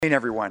Good evening,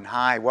 everyone.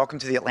 Hi, welcome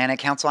to the Atlantic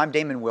Council. I'm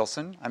Damon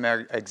Wilson. I'm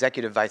our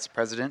Executive Vice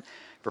President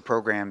for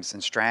Programs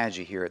and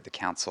Strategy here at the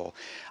Council.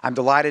 I'm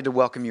delighted to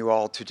welcome you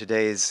all to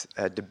today's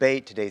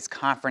debate, today's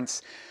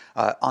conference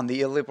on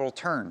the illiberal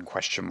turn,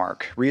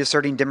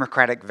 reasserting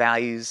democratic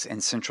values in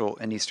Central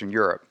and Eastern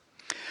Europe.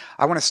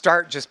 I want to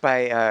start just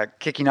by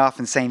kicking off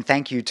and saying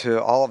thank you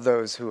to all of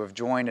those who have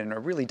joined in a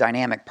really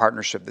dynamic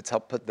partnership that's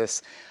helped put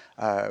this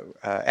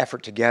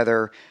effort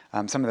together.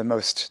 Some of the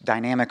most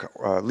dynamic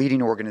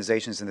leading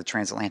organizations in the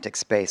transatlantic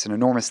space. An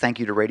enormous thank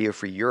you to Radio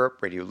Free Europe,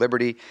 Radio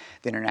Liberty,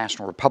 the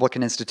International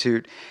Republican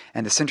Institute,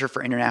 and the Center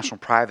for International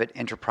Private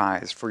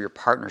Enterprise for your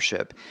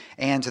partnership,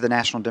 and to the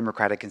National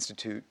Democratic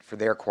Institute for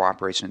their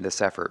cooperation in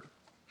this effort.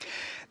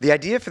 The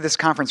idea for this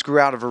conference grew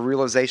out of a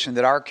realization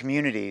that our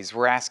communities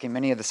were asking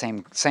many of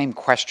the same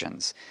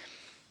questions.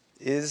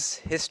 Is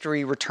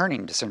history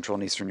returning to Central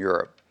and Eastern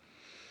Europe?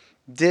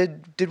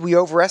 Did we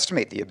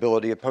overestimate the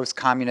ability of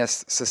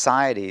post-communist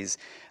societies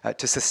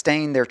to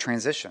sustain their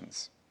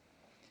transitions?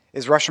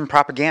 Is Russian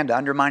propaganda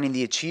undermining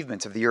the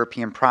achievements of the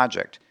European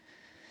project?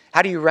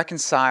 How do you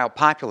reconcile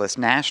populist,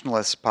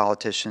 nationalist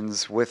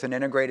politicians with an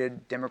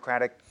integrated,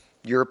 democratic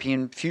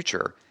European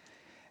future?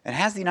 And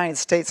has the United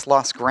States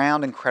lost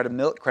ground and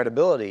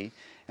credibility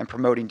in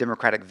promoting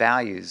democratic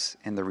values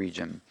in the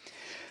region?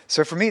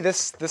 So for me,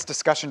 this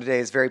discussion today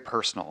is very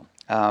personal.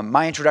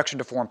 My introduction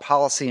to foreign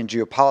policy and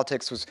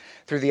geopolitics was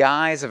through the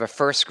eyes of a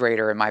first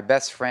grader and my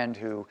best friend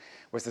who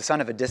was the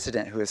son of a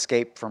dissident who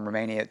escaped from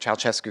Romania,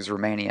 Ceausescu's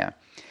Romania.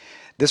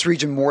 This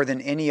region, more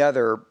than any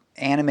other,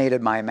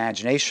 animated my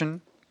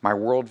imagination, my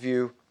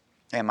worldview,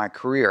 and my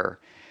career.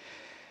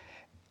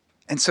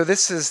 And so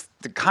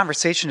the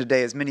conversation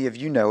today, as many of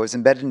you know, is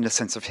embedded in a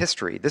sense of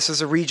history. This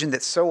is a region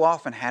that so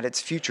often had its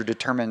future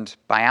determined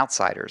by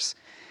outsiders.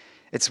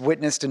 It's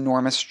witnessed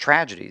enormous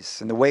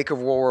tragedies. In the wake of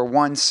World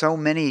War I, so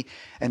many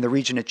in the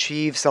region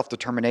achieved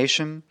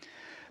self-determination,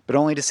 but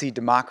only to see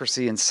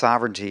democracy and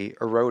sovereignty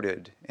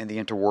eroded in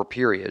the interwar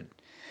period.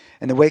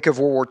 In the wake of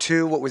World War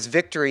II, what was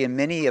victory in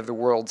many of the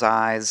world's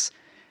eyes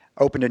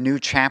opened a new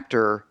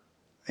chapter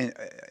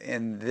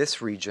in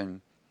this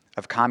region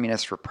of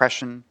communist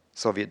repression,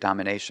 Soviet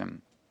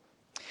domination.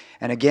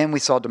 And again, we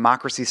saw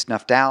democracy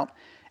snuffed out,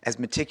 as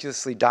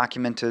meticulously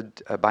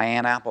documented by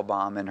Anne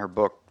Applebaum in her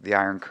book, The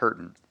Iron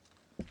Curtain.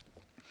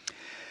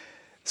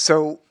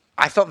 So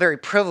I felt very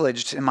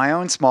privileged in my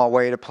own small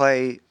way to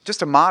play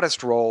just a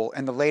modest role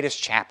in the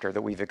latest chapter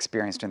that we've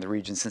experienced in the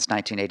region since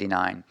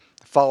 1989.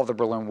 The fall of the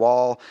Berlin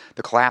Wall,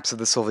 the collapse of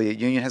the Soviet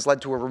Union has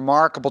led to a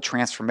remarkable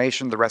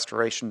transformation, the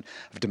restoration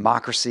of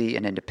democracy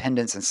and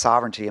independence and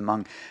sovereignty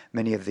among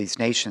many of these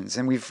nations.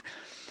 And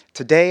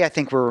today I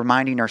think we're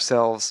reminding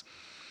ourselves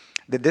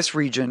that this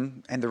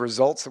region and the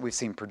results that we've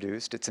seen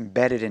produced, it's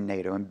embedded in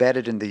NATO,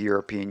 embedded in the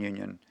European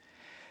Union,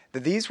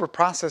 that these were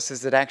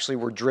processes that actually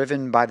were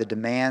driven by the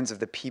demands of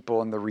the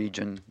people in the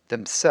region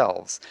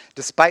themselves.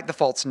 Despite the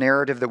false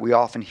narrative that we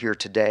often hear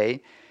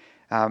today,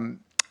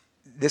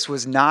 this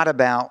was not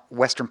about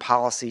Western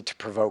policy to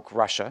provoke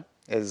Russia,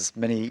 as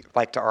many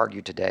like to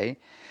argue today.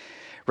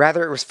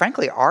 Rather, it was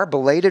frankly our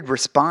belated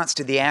response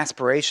to the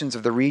aspirations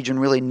of the region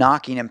really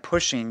knocking and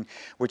pushing,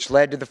 which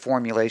led to the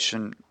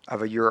formulation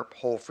of a Europe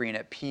whole, free, and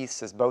at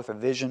peace as both a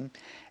vision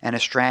and a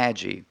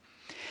strategy.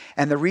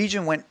 And the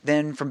region went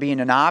then from being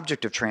an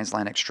object of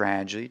transatlantic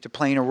strategy to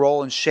playing a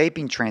role in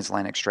shaping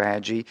transatlantic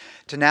strategy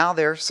to now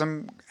there are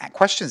some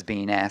questions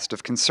being asked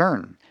of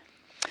concern.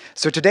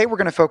 So today we're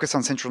going to focus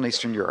on Central and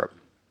Eastern Europe.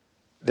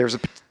 There's a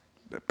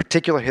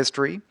particular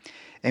history,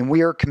 and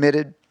we are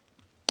committed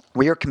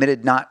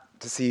not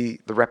to see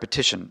the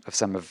repetition of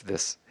some of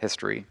this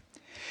history.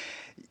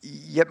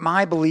 Yet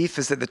my belief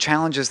is that the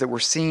challenges that we're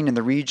seeing in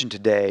the region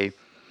today,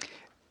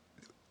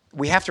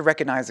 we have to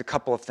recognize a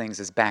couple of things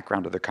as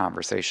background to the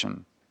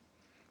conversation.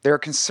 There are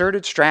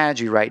concerted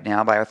strategy right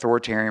now by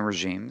authoritarian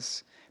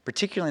regimes,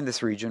 particularly in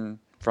this region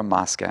from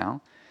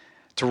Moscow,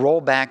 to roll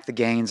back the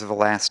gains of the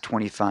last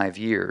 25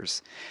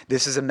 years.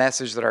 This is a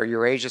message that our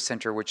Eurasia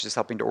Center, which is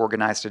helping to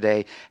organize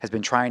today, has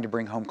been trying to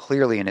bring home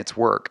clearly in its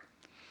work.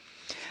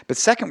 But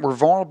second, we're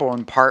vulnerable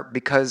in part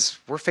because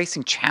we're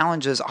facing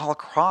challenges all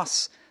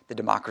across the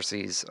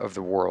democracies of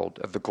the world,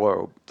 of the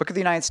globe. Look at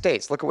the United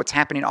States. Look at what's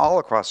happening all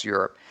across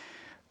Europe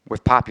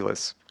with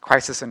populace,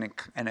 crisis and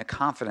a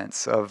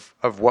confidence of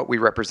what we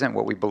represent,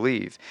 what we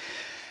believe.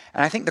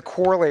 And I think the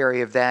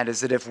corollary of that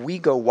is that if we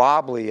go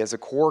wobbly as a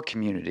core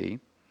community,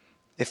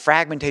 if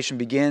fragmentation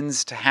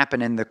begins to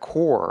happen in the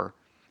core,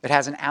 it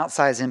has an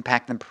outsized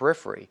impact in the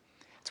periphery.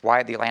 It's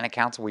why at the Atlantic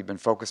Council we've been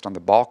focused on the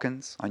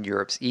Balkans, on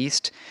Europe's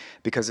East,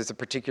 because it's a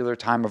particular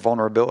time of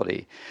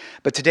vulnerability.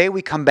 But today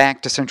we come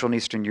back to Central and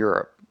Eastern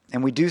Europe.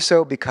 And we do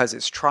so because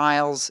its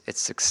trials, its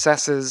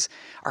successes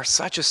are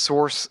such a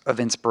source of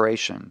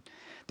inspiration.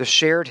 The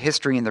shared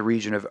history in the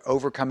region of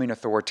overcoming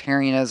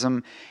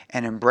authoritarianism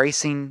and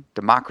embracing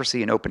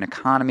democracy and open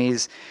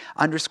economies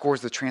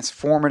underscores the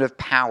transformative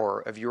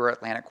power of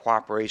Euro-Atlantic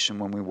cooperation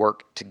when we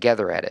work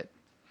together at it.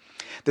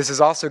 This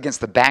is also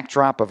against the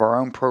backdrop of our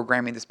own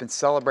programming that's been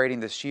celebrating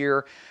this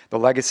year the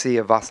legacy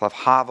of Václav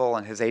Havel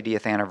and his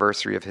 80th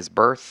anniversary of his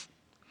birth.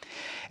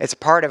 It's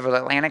part of the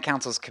Atlantic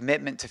Council's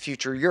commitment to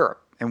Future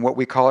Europe and what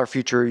we call our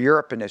Future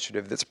Europe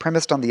initiative that's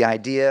premised on the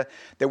idea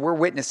that we're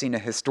witnessing a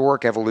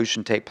historic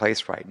evolution take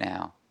place right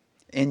now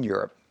in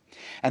Europe,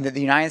 and that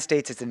the United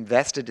States is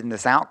invested in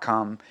this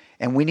outcome,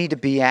 and we need to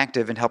be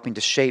active in helping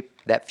to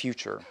shape that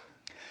future.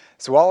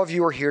 So all of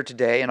you are here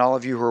today, and all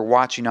of you who are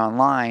watching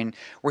online,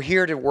 we're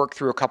here to work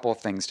through a couple of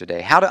things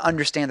today. How to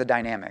understand the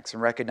dynamics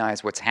and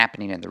recognize what's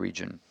happening in the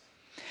region.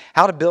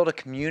 How to build a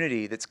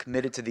community that's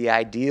committed to the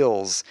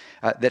ideals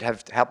that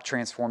have helped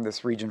transform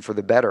this region for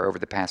the better over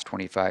the past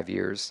 25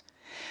 years.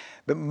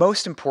 But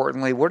most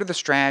importantly, what are the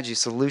strategies,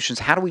 solutions?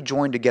 How do we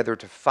join together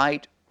to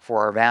fight for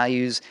our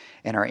values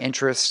and our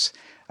interests?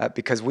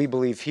 Because we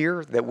believe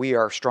here that we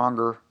are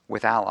stronger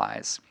with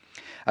allies.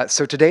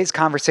 So today's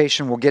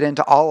conversation will get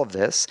into all of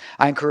this.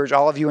 I encourage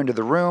all of you into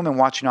the room and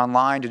watching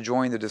online to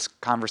join the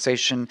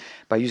conversation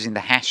by using the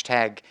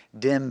hashtag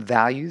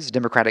DEMValues,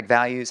 Democratic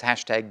Values,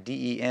 hashtag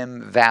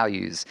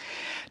DEMValues.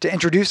 To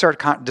introduce our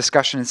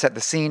discussion and set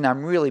the scene,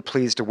 I'm really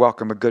pleased to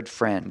welcome a good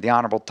friend, the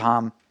Honorable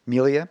Tom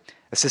Melia,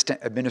 Assistant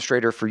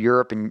Administrator for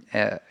Europe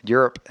and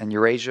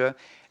Eurasia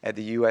at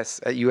the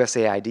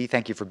USAID.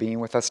 Thank you for being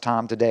with us,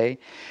 Tom, today.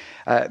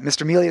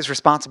 Mr. Melia is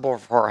responsible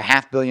for a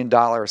 $500 million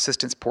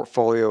assistance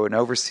portfolio and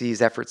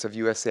oversees efforts of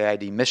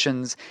USAID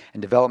missions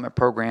and development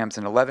programs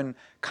in 11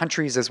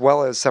 countries, as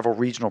well as several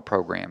regional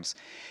programs.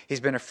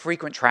 He's been a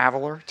frequent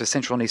traveler to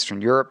Central and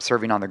Eastern Europe,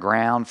 serving on the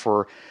ground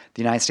for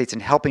the United States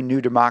and helping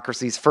new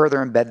democracies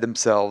further embed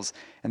themselves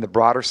in the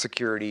broader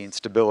security and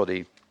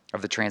stability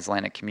of the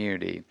transatlantic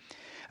community.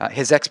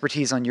 His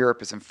expertise on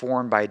Europe is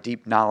informed by a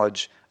deep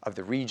knowledge of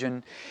the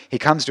region. He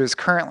comes to his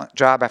current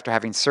job after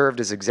having served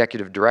as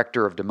Executive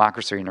Director of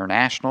Democracy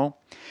International,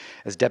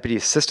 as Deputy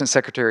Assistant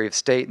Secretary of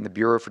State in the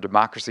Bureau for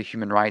Democracy,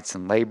 Human Rights,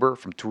 and Labor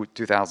from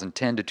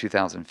 2010 to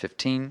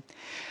 2015.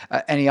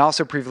 And he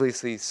also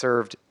previously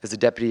served as the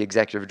Deputy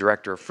Executive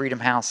Director of Freedom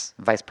House,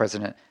 and Vice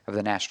President of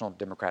the National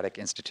Democratic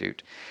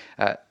Institute.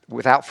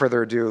 Without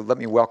further ado, let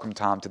me welcome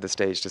Tom to the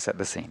stage to set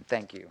the scene.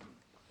 Thank you.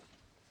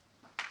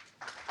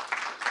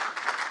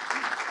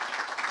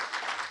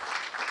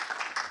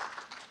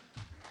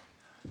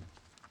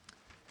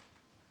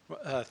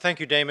 Thank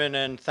you, Damon,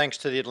 and thanks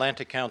to the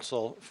Atlantic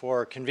Council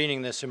for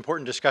convening this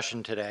important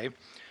discussion today.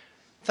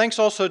 Thanks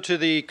also to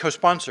the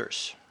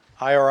co-sponsors,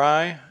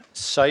 IRI,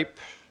 SIPE,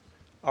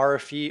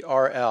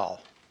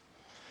 RFE-RL,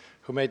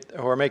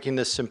 who are making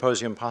this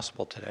symposium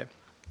possible today.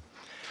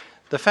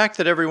 The fact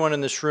that everyone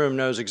in this room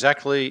knows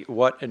exactly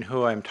what and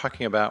who I'm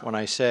talking about when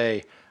I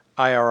say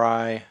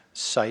IRI,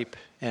 SIPE,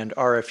 and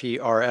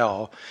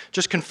RFE-RL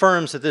just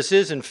confirms that this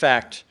is, in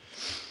fact,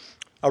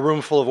 a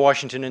room full of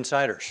Washington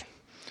insiders,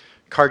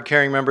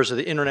 card-carrying members of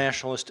the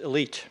internationalist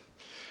elite,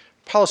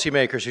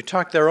 policymakers who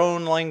talk their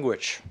own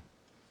language,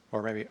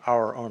 or maybe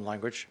our own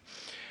language.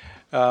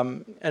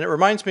 And it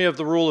reminds me of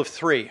the rule of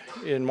three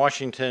in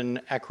Washington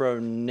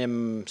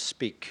acronym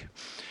speak,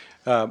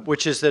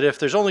 which is that if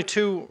there's only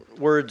two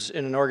words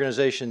in an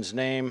organization's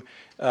name,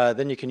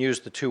 then you can use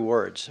the two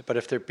words. But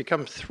if there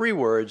become three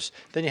words,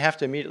 then you have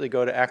to immediately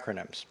go to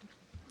acronyms.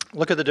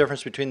 Look at the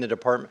difference between the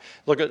department,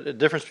 look at the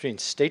difference between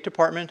State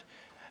Department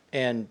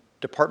and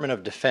Department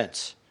of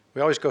Defense. We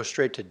always go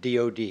straight to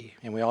DOD,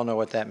 and we all know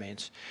what that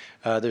means.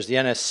 There's the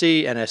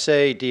NSC,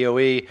 NSA,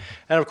 DOE,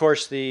 and of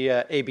course the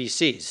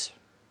ABCs,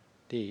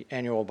 the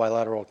annual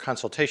bilateral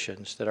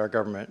consultations that our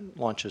government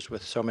launches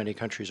with so many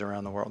countries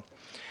around the world.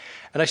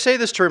 And I say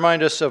this to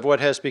remind us of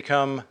what has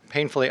become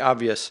painfully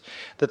obvious,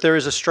 that there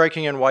is a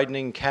striking and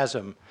widening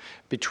chasm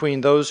between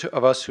those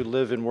of us who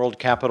live in world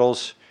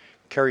capitals,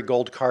 carry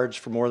gold cards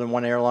for more than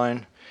one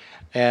airline,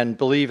 and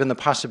believe in the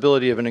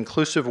possibility of an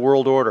inclusive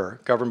world order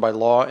governed by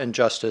law and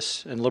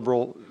justice and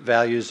liberal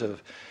values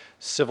of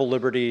civil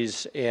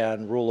liberties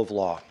and rule of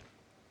law,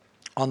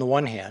 on the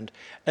one hand,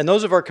 and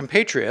those of our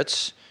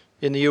compatriots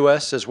in the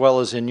US as well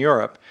as in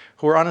Europe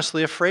who are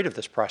honestly afraid of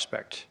this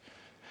prospect.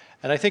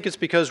 And I think it's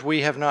because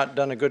we have not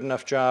done a good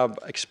enough job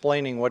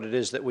explaining what it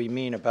is that we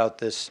mean about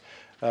this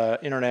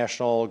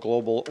international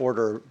global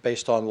order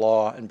based on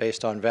law and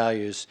based on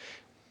values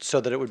so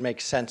that it would make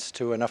sense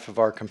to enough of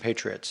our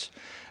compatriots.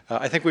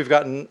 I think we've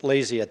gotten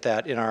lazy at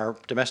that in our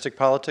domestic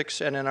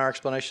politics and in our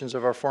explanations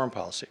of our foreign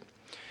policy.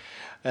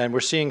 And we're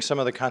seeing some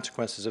of the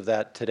consequences of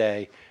that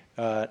today,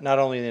 not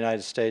only in the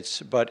United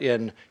States, but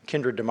in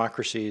kindred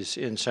democracies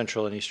in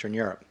Central and Eastern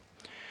Europe.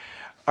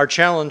 Our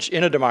challenge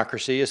in a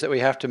democracy is that we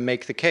have to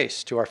make the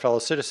case to our fellow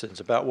citizens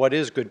about what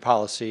is good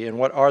policy and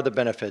what are the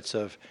benefits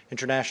of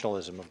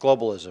internationalism, of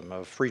globalism,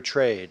 of free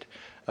trade,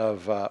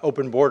 of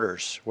open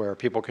borders where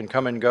people can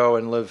come and go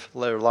and live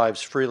their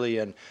lives freely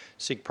and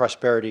seek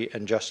prosperity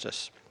and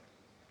justice.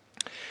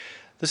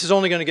 This is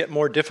only going to get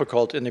more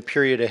difficult in the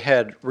period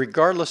ahead,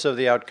 regardless of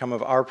the outcome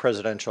of our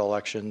presidential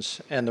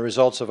elections and the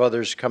results of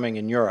others coming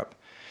in Europe.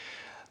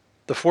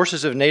 The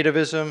forces of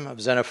nativism, of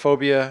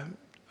xenophobia,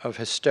 of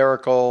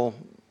hysterical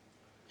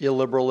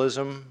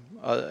illiberalism,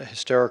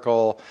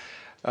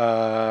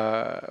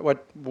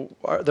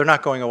 they're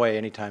not going away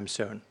anytime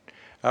soon.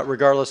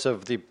 regardless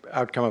of the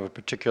outcome of a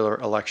particular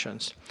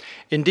elections.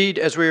 Indeed,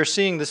 as we are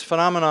seeing this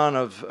phenomenon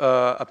of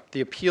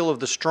the appeal of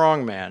the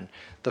strong man,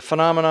 the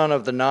phenomenon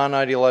of the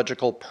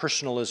non-ideological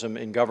personalism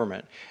in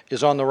government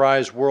is on the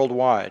rise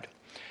worldwide.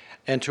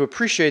 And to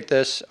appreciate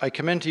this, I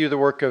commend to you the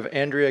work of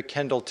Andrea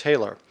Kendall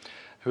Taylor,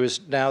 who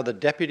is now the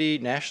Deputy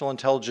National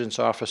Intelligence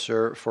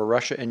Officer for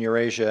Russia and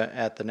Eurasia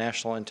at the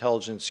National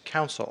Intelligence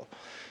Council.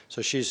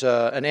 So she's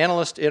an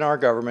analyst in our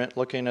government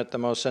looking at the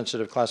most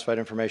sensitive classified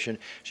information.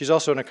 She's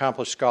also an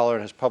accomplished scholar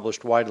and has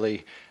published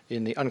widely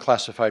in the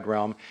unclassified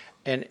realm.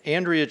 And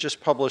Andrea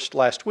just published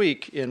last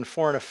week in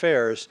Foreign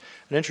Affairs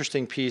an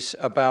interesting piece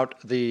about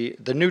the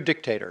new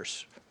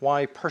dictators,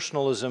 why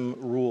personalism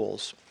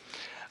rules.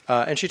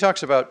 And she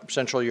talks about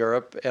Central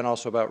Europe and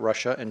also about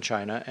Russia and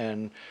China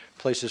and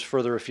places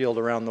further afield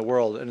around the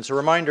world. And it's a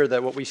reminder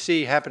that what we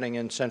see happening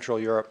in Central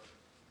Europe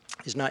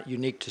is not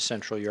unique to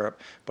Central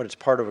Europe, but it's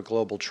part of a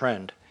global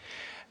trend.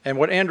 And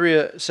what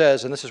Andrea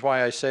says, and this is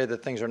why I say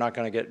that things are not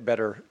going to get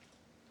better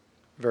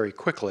very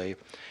quickly,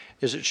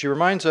 is that she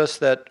reminds us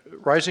that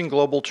rising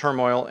global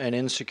turmoil and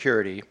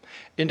insecurity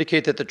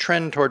indicate that the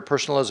trend toward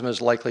personalism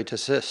is likely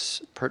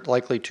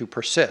to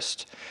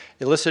persist,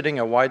 eliciting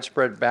a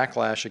widespread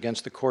backlash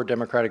against the core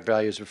democratic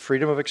values of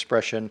freedom of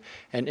expression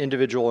and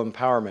individual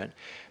empowerment,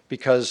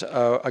 because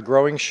a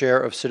growing share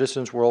of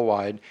citizens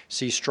worldwide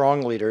see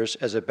strong leaders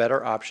as a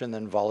better option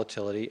than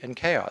volatility and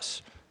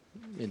chaos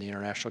in the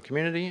international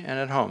community and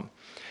at home.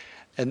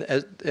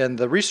 And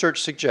the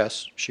research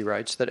suggests, she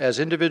writes, that as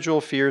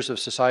individual fears of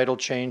societal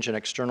change and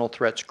external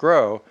threats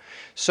grow,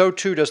 so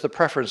too does the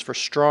preference for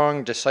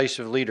strong,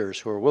 decisive leaders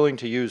who are willing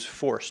to use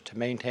force to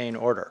maintain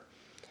order.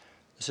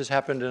 This has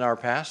happened in our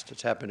past,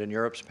 it's happened in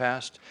Europe's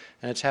past,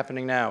 and it's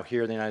happening now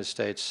here in the United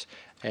States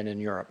and in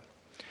Europe.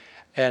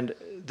 And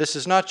this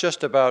is not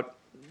just about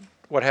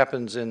what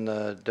happens in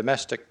the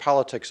domestic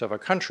politics of a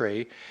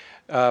country,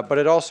 but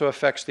it also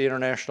affects the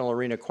international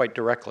arena quite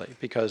directly,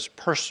 because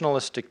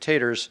personalist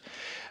dictators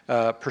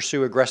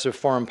pursue aggressive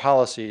foreign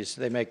policies.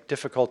 They make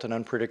difficult and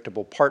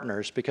unpredictable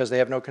partners because they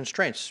have no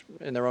constraints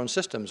in their own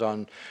systems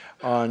on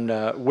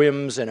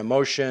whims and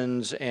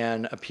emotions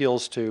and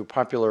appeals to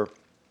popular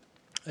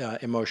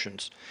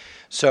emotions.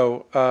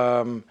 So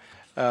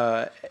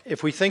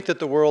if we think that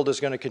the world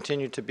is going to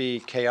continue to be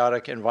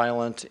chaotic and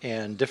violent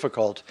and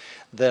difficult,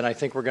 then I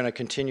think we're going to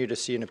continue to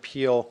see an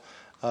appeal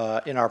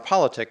in our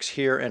politics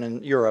here and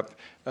in Europe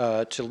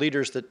to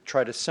leaders that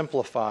try to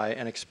simplify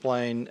and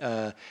explain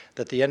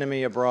that the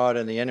enemy abroad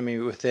and the enemy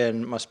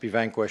within must be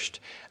vanquished,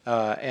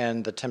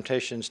 and the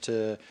temptations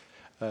to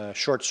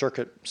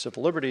short-circuit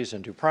civil liberties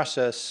and due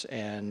process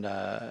and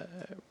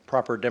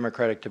proper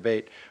democratic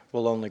debate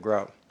will only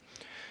grow.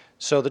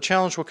 So the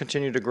challenge will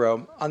continue to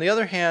grow. On the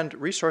other hand,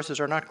 resources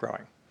are not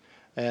growing.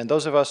 And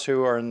those of us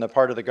who are in the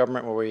part of the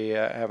government where we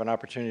have an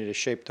opportunity to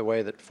shape the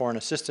way that foreign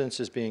assistance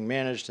is being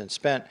managed and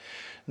spent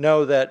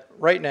know that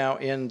right now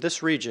in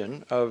this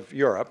region of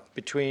Europe,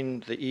 between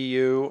the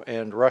EU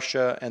and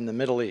Russia and the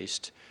Middle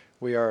East,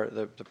 we are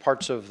the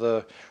parts of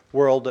the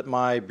world that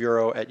my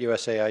bureau at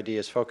USAID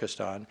is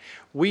focused on.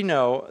 We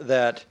know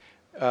that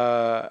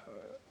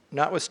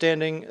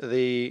notwithstanding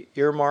the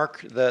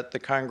earmark that the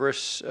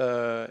Congress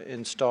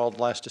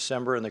installed last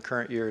December in the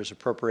current year's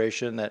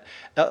appropriation that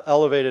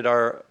elevated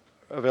our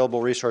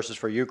available resources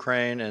for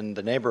Ukraine and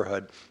the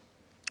neighborhood,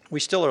 we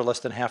still are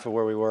less than half of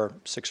where we were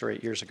 6 or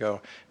 8 years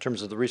ago in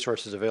terms of the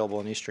resources available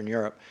in Eastern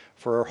Europe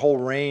for a whole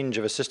range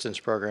of assistance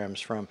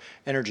programs, from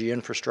energy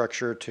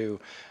infrastructure to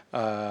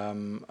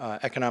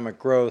economic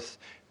growth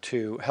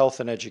to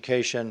health and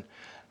education,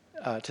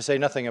 to say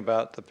nothing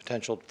about the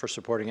potential for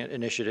supporting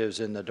initiatives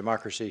in the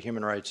democracy,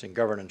 human rights, and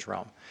governance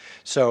realm.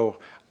 So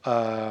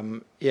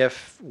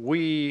if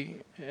we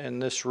in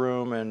this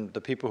room and the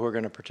people who are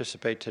going to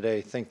participate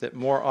today think that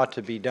more ought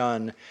to be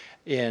done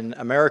in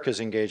America's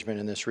engagement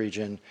in this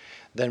region,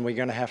 then we're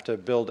going to have to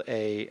build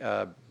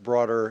a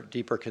broader,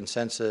 deeper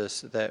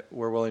consensus that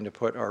we're willing to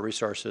put our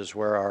resources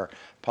where our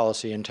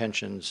policy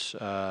intentions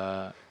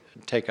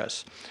take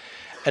us.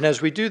 And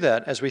as we do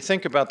that, as we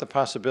think about the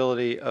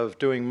possibility of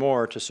doing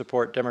more to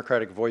support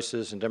democratic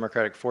voices and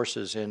democratic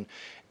forces in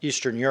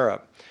Eastern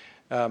Europe,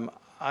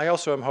 I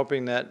also am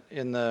hoping that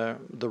in the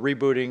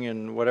rebooting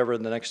and whatever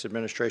the next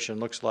administration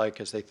looks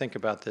like as they think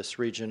about this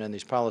region and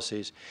these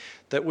policies,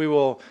 that we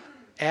will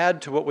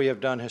add to what we have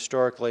done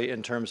historically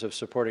in terms of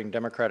supporting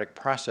democratic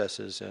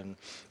processes and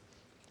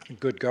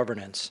good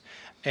governance,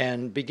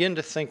 and begin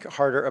to think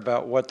harder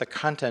about what the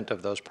content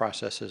of those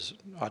processes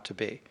ought to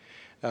be.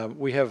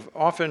 We have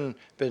often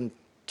been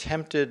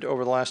tempted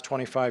over the last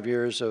 25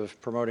 years of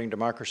promoting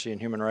democracy and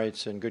human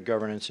rights and good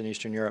governance in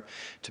Eastern Europe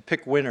to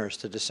pick winners,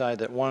 to decide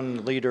that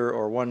one leader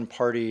or one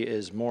party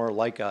is more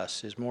like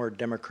us, is more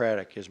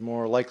democratic, is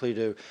more likely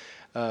to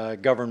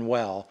govern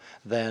well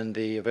than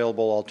the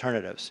available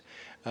alternatives.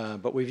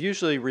 But we've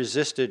usually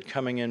resisted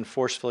coming in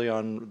forcefully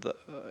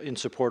in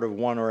support of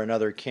one or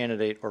another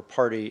candidate or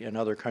party in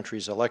other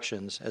countries'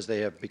 elections as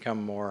they have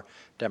become more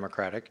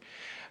democratic.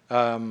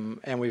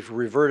 And we've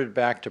reverted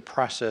back to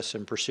process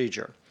and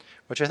procedure,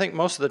 which I think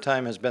most of the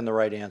time has been the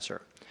right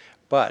answer.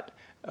 But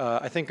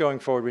I think going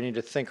forward we need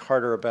to think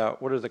harder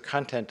about what are the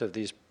content of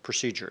these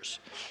procedures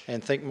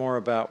and think more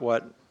about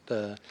what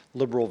the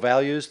liberal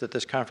values that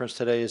this conference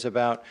today is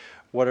about,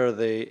 what are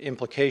the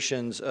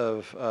implications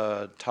of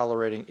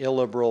tolerating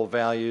illiberal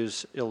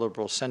values,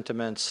 illiberal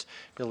sentiments,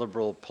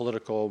 illiberal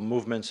political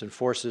movements and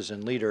forces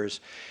and leaders,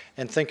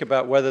 and think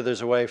about whether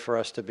there's a way for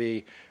us to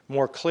be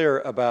more clear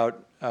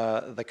about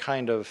the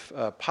kind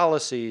of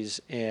policies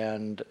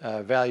and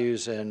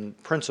values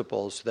and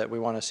principles that we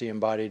want to see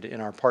embodied in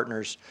our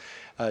partners,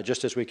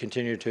 just as we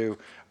continue to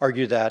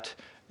argue that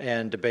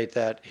and debate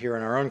that here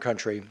in our own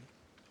country,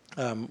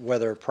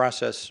 whether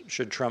process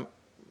should trump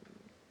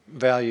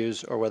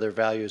values or whether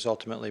values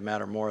ultimately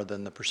matter more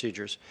than the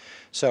procedures.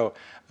 So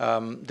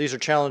these are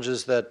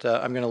challenges that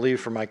I'm going to leave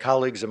for my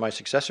colleagues and my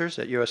successors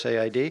at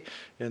USAID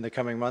in the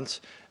coming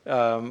months.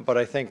 But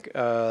I think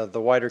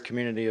the wider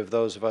community of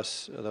those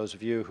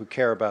of you who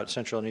care about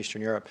Central and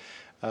Eastern Europe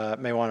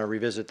may want to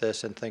revisit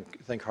this and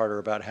think harder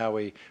about how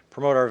we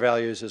promote our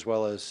values as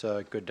well as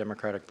good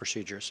democratic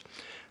procedures.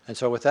 And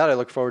so with that, I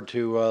look forward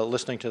to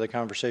listening to the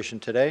conversation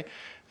today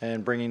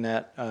and bringing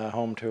that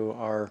home to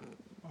our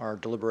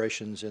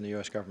deliberations in the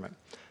U.S. government.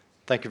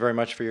 Thank you very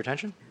much for your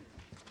attention.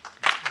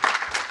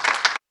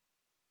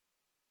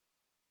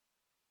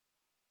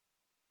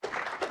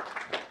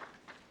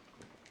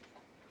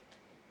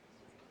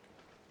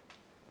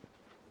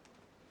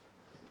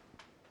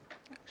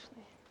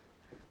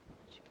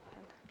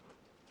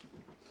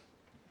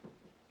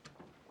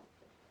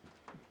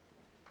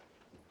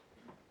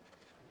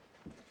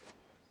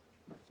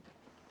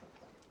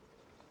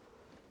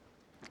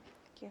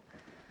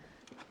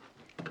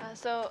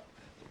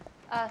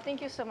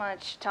 Thank you so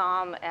much,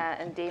 Tom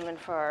and Damon,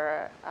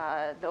 for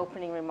the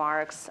opening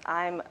remarks.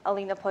 I'm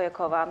Alina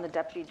Polyakova. I'm the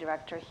Deputy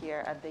Director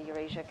here at the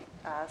Eurasia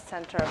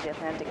Center of the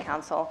Atlantic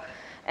Council.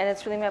 And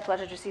it's really my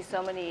pleasure to see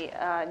so many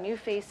new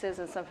faces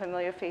and some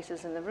familiar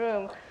faces in the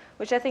room,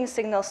 which I think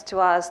signals to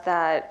us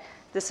that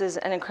this is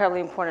an incredibly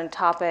important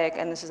topic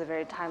and this is a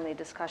very timely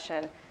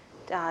discussion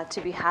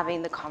to be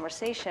having the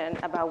conversation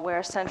about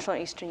where Central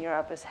and Eastern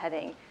Europe is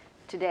heading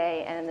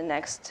today and in the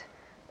next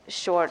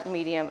short,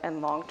 medium,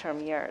 and long-term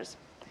years.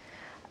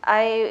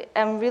 I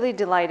am really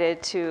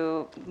delighted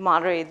to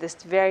moderate this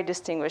very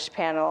distinguished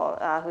panel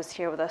who's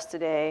here with us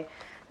today.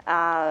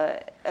 A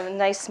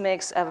nice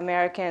mix of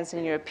Americans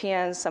and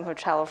Europeans, some who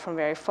traveled from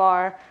very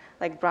far,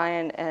 like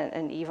Brian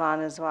and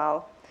Ivan as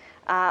well.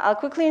 I'll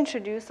quickly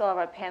introduce all of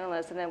our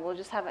panelists, and then we'll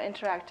just have an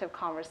interactive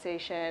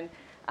conversation,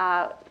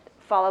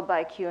 followed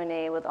by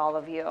Q&A with all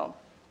of you.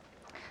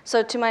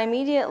 So to my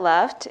immediate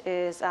left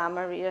is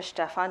Maria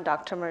Stephan,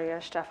 Dr. Maria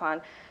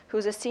Stephan,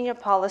 who's a senior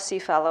policy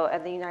fellow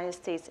at the United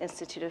States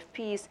Institute of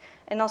Peace,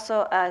 and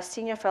also a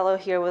senior fellow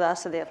here with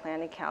us at the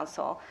Atlantic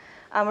Council.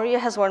 Maria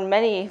has worn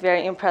many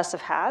very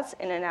impressive hats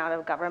in and out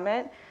of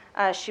government.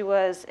 She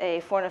was a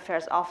foreign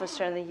affairs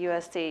officer in the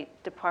US State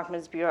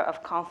Department's Bureau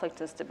of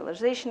Conflict and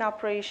Stabilization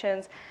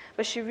Operations,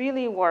 but she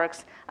really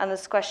works on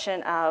this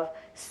question of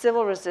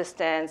civil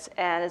resistance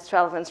and its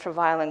relevance for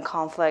violent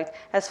conflict,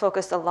 has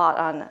focused a lot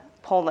on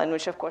Poland,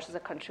 which of course is a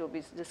country we'll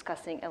be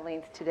discussing at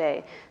length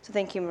today. So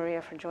thank you,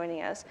 Maria, for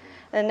joining us.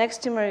 And next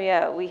to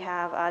Maria, we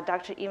have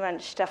Dr. Ivan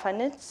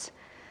Stefanitz.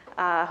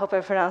 I hope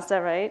I pronounced that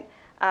right.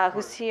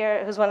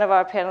 Who's one of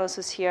our panelists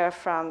who's here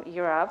from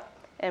Europe,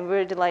 and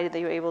we're delighted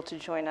that you're able to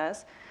join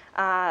us.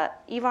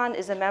 Ivan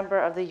is a member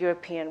of the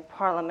European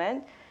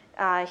Parliament.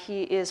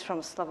 He is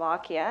from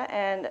Slovakia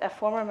and a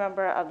former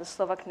member of the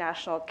Slovak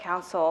National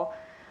Council,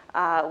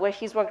 where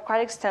he's worked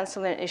quite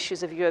extensively on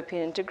issues of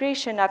European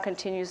integration, now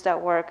continues that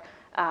work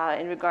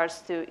in regards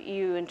to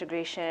EU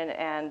integration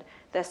and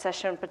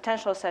the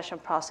potential accession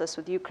process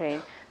with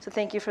Ukraine. So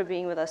thank you for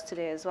being with us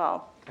today as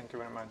well. Thank you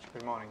very much.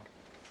 Good morning.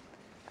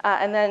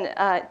 And then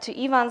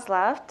to Ivan's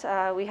left,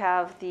 we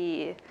have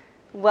the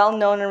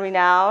well-known and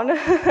renowned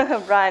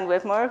Brian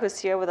Whitmore, who's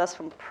here with us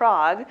from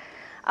Prague.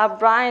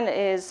 Brian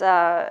is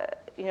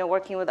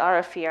working with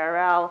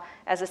RFERL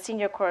as a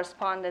senior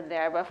correspondent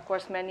there, but of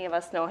course many of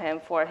us know him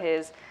for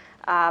his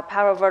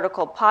Power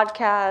Vertical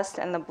podcast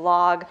and the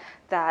blog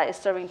that is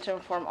serving to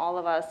inform all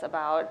of us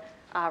about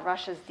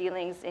Russia's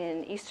dealings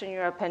in Eastern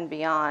Europe and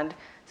beyond.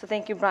 So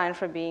thank you, Brian,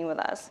 for being with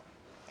us.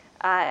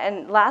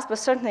 And last but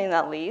certainly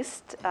not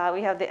least,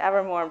 we have the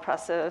ever more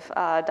impressive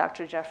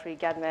Dr. Jeffrey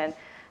Gedman,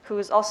 who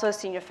is also a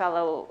senior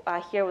fellow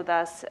here with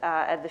us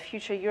at the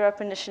Future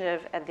Europe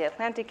Initiative at the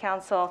Atlantic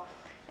Council,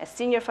 a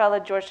senior fellow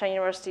at Georgetown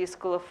University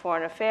School of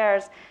Foreign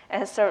Affairs,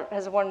 and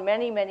has worn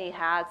many, many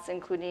hats,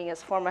 including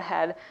as former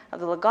head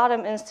of the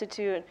Legatum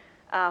Institute,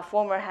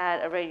 former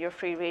head of Radio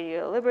Free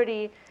Radio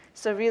Liberty.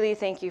 So really,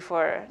 thank you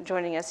for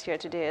joining us here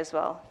today as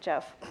well,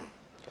 Jeff.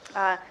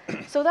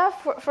 So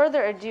without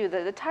further ado,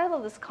 the title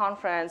of this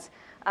conference,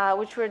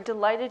 which we're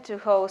delighted to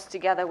host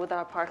together with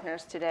our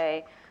partners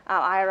today,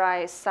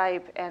 IRI,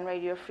 SIPE, and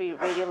Radio Free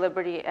Radio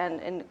Liberty,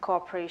 and in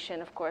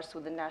cooperation, of course,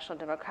 with the National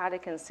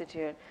Democratic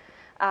Institute.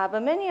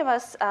 But many of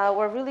us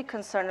were really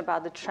concerned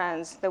about the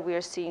trends that we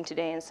are seeing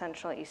today in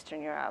Central and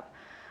Eastern Europe.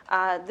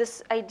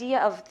 This idea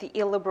of the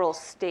illiberal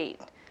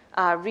state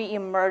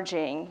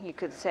re-emerging, you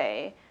could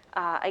say,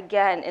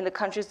 again, in the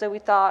countries that we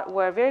thought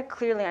were very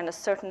clearly on a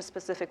certain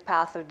specific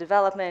path of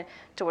development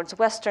towards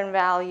Western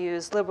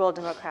values, liberal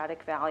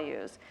democratic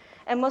values.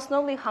 And most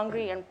notably,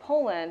 Hungary and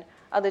Poland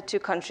are the two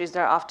countries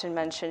that are often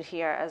mentioned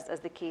here as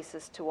the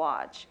cases to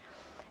watch.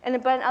 But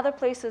in other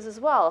places as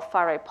well,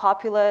 far-right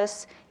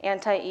populists,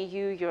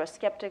 anti-EU,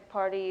 Eurosceptic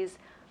parties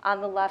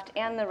on the left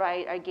and the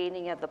right are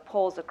gaining at the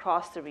polls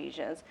across the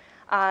regions.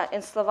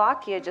 In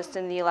Slovakia, just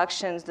in the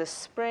elections this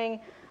spring,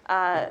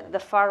 the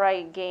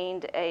far-right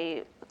gained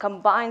a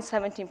combined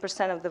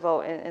 17% of the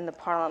vote in the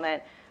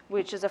parliament,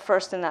 which is a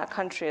first in that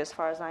country as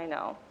far as I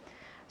know.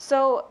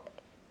 So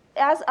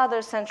as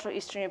other Central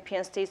Eastern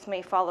European states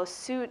may follow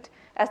suit,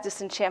 as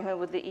disenchantment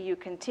with the EU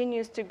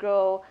continues to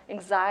grow,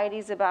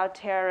 anxieties about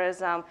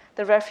terrorism,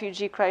 the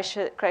refugee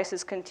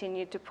crisis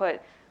continue to put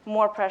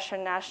more pressure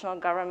on national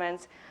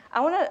governments.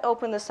 I want to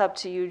open this up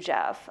to you,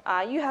 Jeff.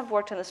 You have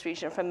worked in this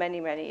region for many,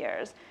 many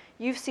years.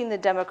 You've seen the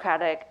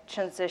democratic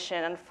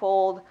transition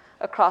unfold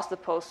across the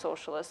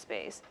post-socialist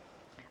space.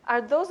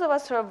 Are those of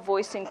us who are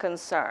voicing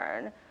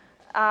concern,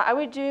 are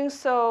we doing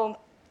so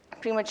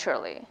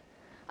prematurely?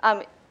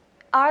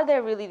 Are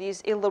there really these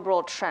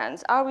illiberal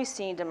trends? Are we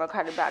seeing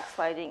democratic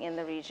backsliding in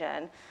the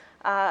region?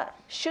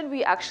 Should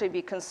we actually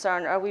be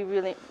concerned? Are we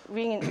really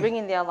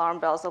ringing the alarm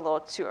bells a little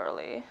too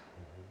early?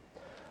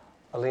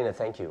 Alina,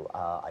 thank you.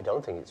 I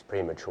don't think it's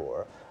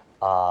premature.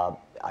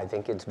 I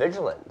think it's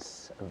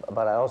vigilance,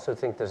 but I also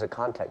think there's a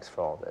context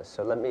for all this.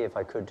 So let me, if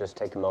I could, just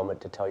take a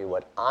moment to tell you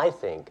what I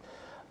think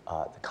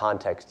the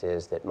context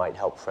is that might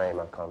help frame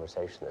our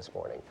conversation this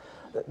morning.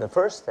 The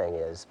first thing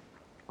is,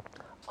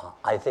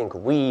 I think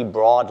we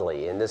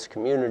broadly in this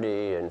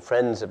community and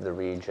friends of the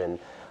region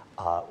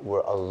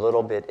were a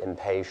little bit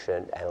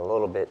impatient and a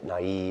little bit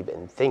naive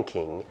in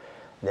thinking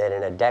that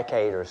in a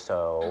decade or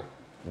so,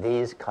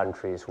 these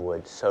countries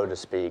would, so to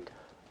speak,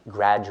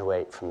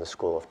 graduate from the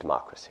school of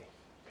democracy.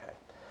 Okay?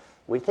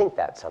 We think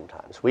that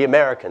sometimes. We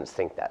Americans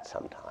think that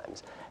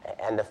sometimes.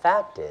 And the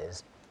fact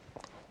is,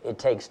 it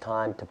takes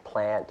time to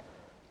plant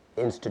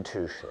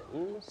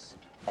institutions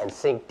and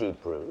sink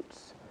deep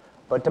roots.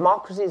 But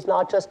democracy is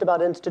not just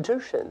about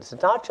institutions.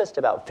 It's not just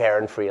about fair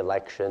and free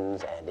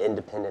elections and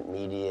independent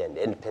media and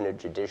independent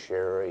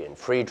judiciary and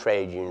free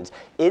trade unions.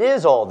 It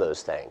is all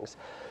those things.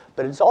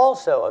 But it's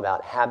also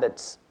about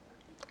habits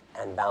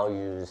and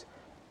values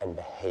and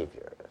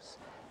behaviors.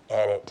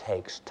 And it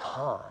takes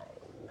time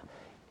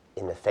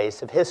in the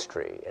face of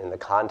history, in the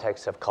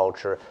context of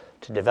culture,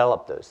 to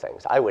develop those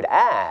things. I would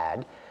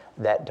add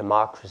that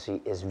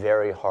democracy is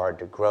very hard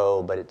to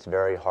grow, but it's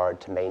very hard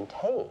to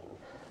maintain.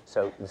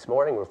 So this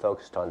morning we're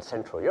focused on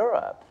Central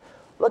Europe.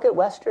 Look at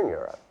Western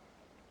Europe.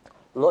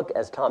 Look,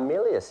 as Tom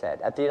Melia said,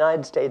 at the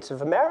United States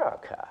of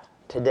America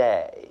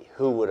today.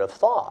 Who would have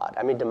thought?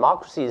 I mean,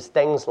 democracy is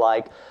things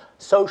like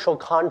social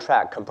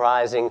contract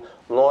comprising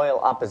loyal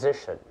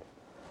opposition,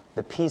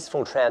 the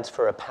peaceful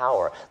transfer of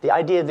power, the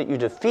idea that you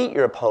defeat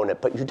your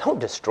opponent, but you don't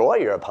destroy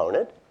your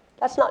opponent.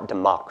 That's not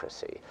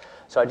democracy.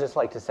 So I'd just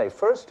like to say,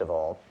 first of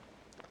all,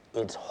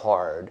 it's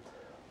hard.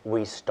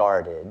 We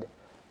started.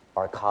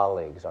 Our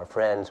colleagues, our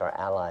friends, our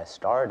allies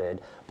started,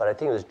 but I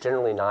think it was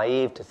generally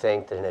naive to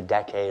think that in a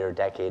decade or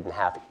decade and a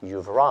half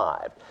you've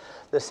arrived.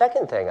 The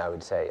second thing I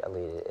would say,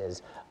 Alina,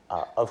 is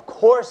of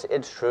course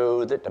it's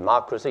true that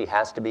democracy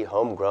has to be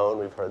homegrown.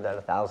 We've heard that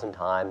 1,000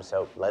 times,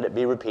 so let it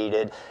be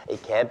repeated.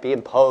 It can't be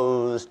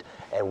imposed,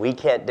 and we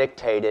can't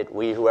dictate it.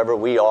 We, whoever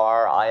we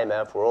are,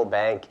 IMF, World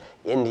Bank,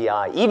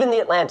 India, even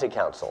the Atlantic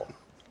Council,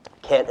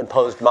 can't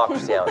impose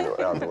democracy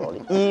around the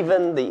world,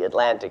 even the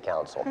Atlantic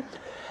Council.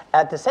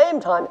 At the same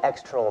time,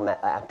 external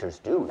actors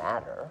do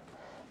matter.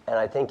 And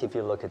I think if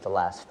you look at the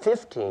last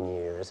 15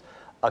 years,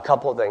 a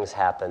couple of things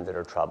happened that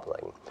are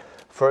troubling.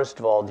 First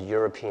of all, the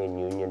European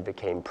Union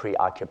became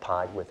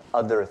preoccupied with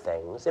other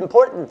things,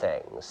 important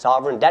things,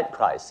 sovereign debt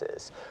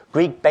crisis,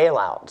 Greek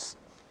bailouts,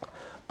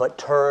 but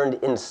turned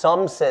in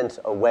some sense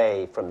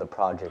away from the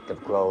project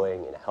of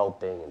growing and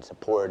helping and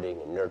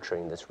supporting and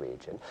nurturing this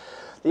region.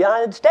 The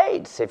United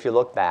States, if you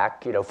look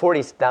back,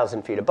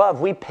 40,000 feet above,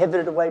 we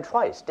pivoted away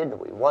twice, didn't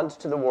we? Once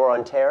to the war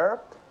on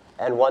terror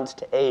and once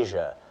to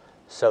Asia,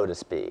 so to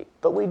speak.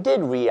 But we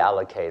did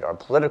reallocate our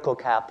political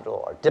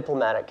capital, our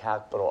diplomatic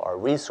capital, our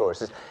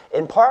resources,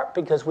 in part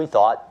because we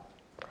thought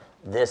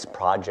this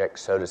project,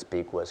 so to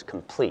speak, was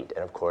complete.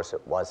 And of course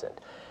it wasn't.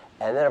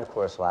 And then, of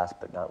course, last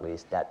but not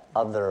least, that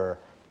other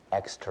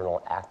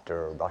external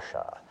actor,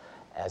 Russia.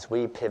 As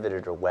we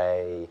pivoted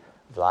away,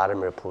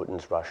 Vladimir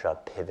Putin's Russia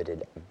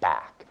pivoted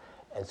back.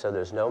 And so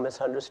there's no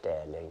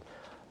misunderstanding.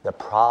 The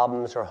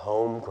problems are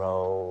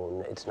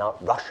homegrown. It's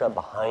not Russia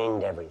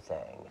behind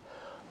everything.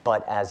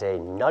 But as a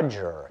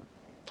nudger,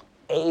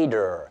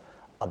 aider,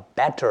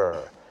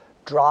 abettor,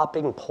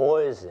 dropping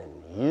poison,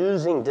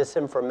 using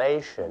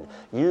disinformation,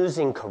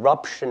 using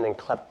corruption and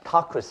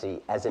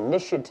kleptocracy as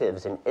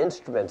initiatives and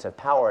instruments of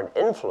power and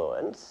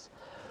influence,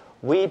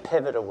 we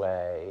pivot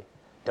away.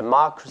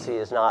 Democracy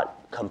is not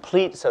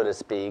complete, so to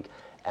speak,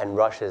 and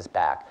Russia's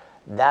back.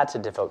 That's a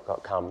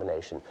difficult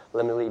combination.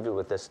 Let me leave you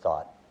with this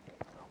thought.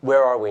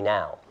 Where are we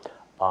now?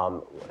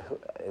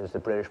 It was the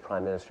British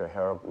Prime Minister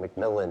Harold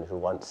Macmillan who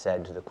once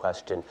said to the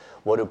question,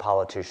 what do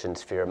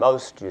politicians fear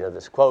most? You know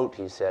this quote,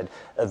 he said,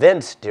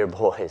 events, dear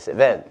boys,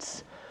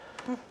 events.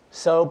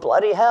 So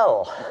bloody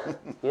hell,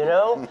 you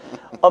know?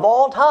 Of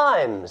all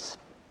times,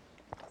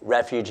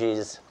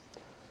 refugees,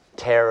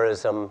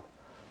 terrorism,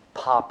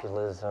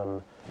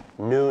 populism,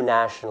 new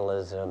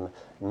nationalism,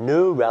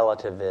 new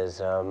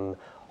relativism,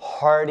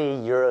 hardy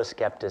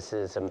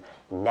Euroscepticism,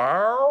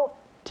 now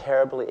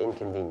terribly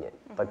inconvenient.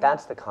 But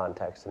that's the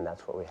context, and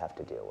that's what we have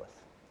to deal with.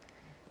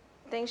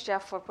 Thanks,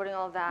 Jeff, for putting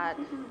all that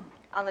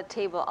on the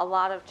table. A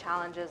lot of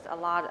challenges, a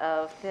lot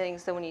of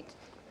things that we need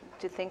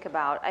to think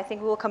about. I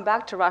think we'll come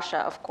back to Russia,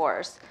 of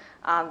course.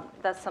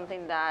 That's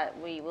something that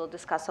we will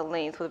discuss at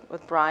length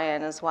with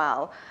Brian as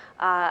well.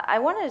 I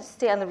want to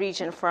stay on the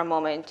region for a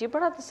moment. You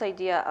brought up this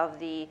idea of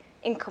the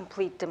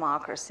incomplete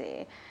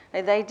democracy,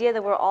 the idea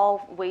that we're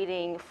all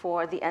waiting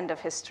for the end of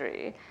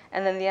history,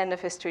 and then the end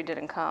of history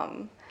didn't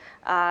come.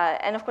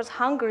 And of course,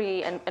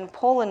 Hungary and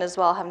Poland as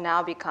well have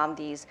now become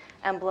these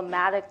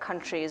emblematic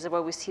countries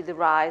where we see the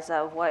rise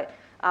of what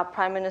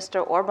Prime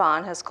Minister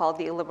Orban has called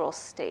the illiberal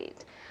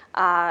state.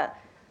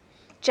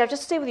 Jeff,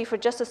 just to stay with you for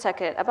just a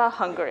second about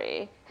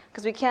Hungary,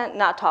 because we can't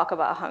not talk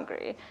about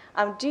Hungary.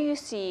 Do you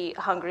see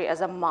Hungary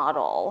as a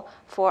model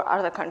for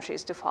other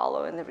countries to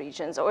follow in the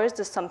regions, or is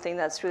this something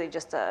that's really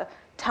just a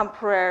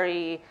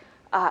temporary,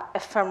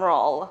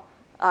 ephemeral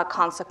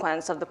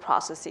consequence of the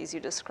processes you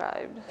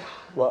described?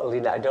 Well,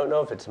 Alina, I don't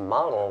know if it's a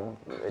model.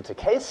 It's a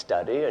case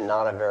study and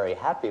not a very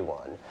happy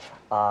one.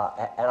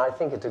 And I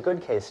think it's a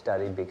good case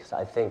study because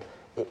I think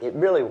it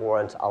really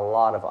warrants a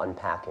lot of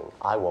unpacking.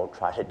 I won't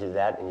try to do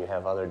that, and you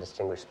have other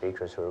distinguished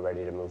speakers who are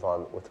ready to move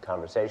on with the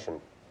conversation.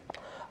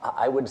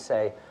 I would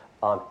say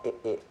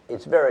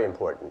it's a very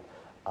important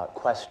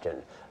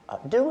question.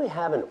 Do we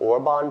have an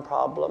Orban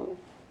problem,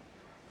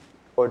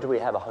 or do we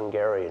have a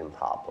Hungarian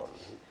problem?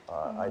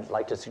 I'd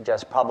like to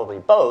suggest probably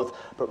both,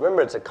 but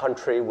remember it's a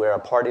country where a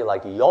party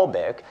like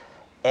Jobbik,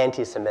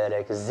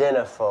 anti-Semitic,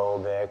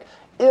 xenophobic,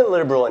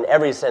 illiberal in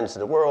every sense of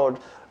the word,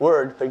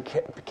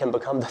 can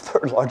become the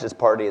third largest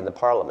party in the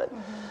parliament.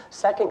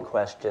 Second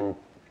question,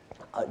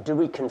 do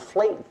we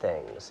conflate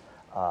things?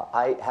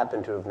 I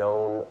happen to have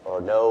known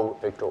or know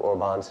Viktor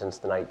Orban since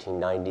the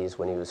 1990s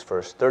when he was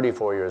first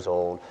 34 years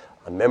old,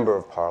 a member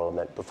of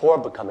parliament, before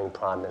becoming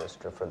prime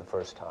minister for the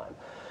first time.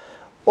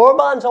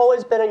 Orban's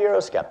always been a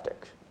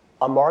Eurosceptic,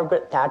 a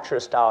Margaret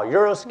Thatcher-style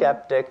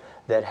Eurosceptic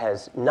that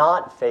has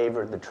not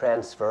favored the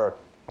transfer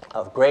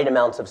of great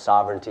amounts of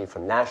sovereignty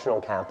from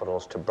national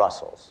capitals to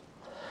Brussels.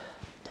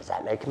 Does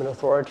that make him an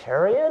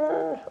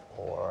authoritarian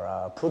or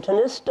a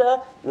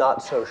Putinista?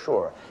 Not so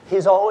sure.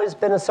 He's always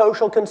been a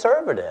social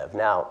conservative.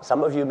 Now,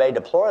 some of you may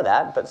deplore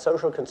that, but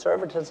social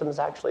conservatism is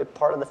actually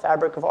part of the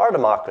fabric of our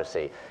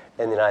democracy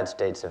in the United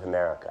States of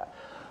America.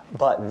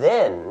 But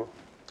then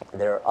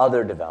there are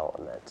other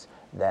developments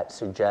that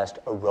suggest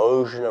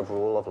erosion of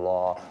rule of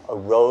law,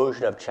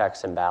 erosion of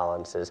checks and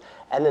balances,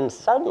 and then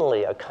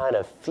suddenly a kind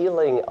of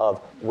feeling of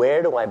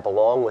where do I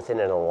belong within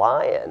an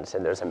alliance?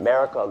 And there's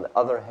America on the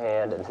other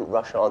hand, and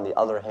Russia on the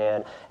other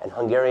hand, and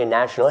Hungarian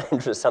national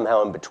interests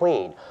somehow in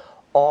between,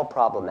 all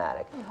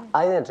problematic.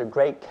 I think it's a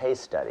great case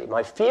study.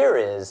 My fear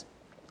is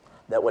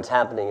that what's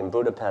happening in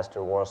Budapest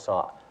and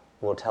Warsaw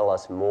will tell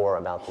us more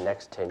about the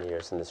next 10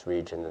 years in this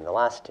region than the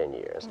last 10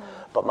 years.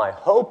 But my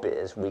hope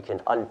is we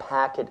can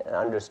unpack it and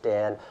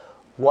understand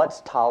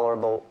what's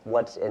tolerable,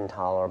 what's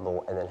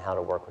intolerable, and then how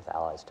to work with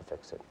allies to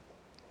fix it.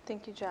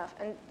 Thank you, Jeff.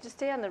 And to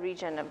stay on the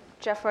region,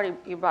 Jeff, already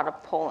you brought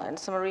up Poland.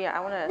 So Maria, I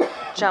want to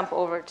jump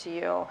over to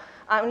you.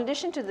 In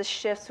addition to the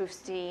shifts we've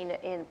seen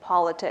in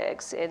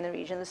politics in the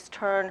region, this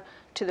turn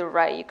to the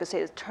right, you could say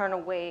this turn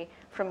away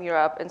from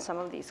Europe in some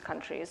of these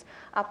countries.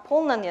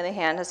 Poland, on the other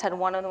hand, has had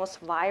one of the most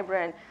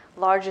vibrant,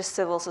 largest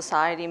civil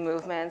society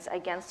movements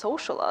against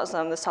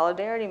socialism, the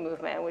Solidarity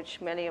movement, which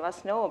many of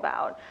us know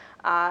about.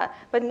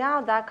 But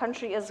now that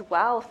country as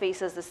well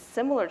faces the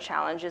similar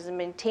challenges in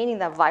maintaining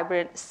that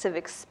vibrant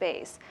civic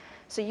space.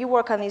 So you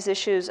work on these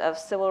issues of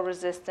civil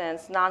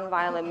resistance,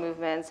 nonviolent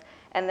movements,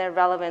 and their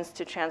relevance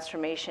to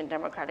transformation,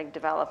 democratic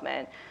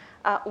development.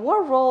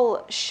 What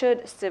role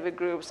should civic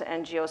groups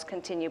and NGOs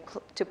continue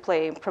to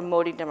play in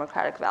promoting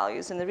democratic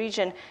values in the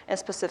region, and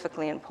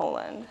specifically in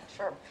Poland?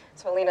 Sure.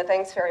 So Alina,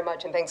 thanks very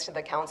much, and thanks to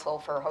the Council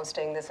for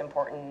hosting this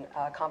important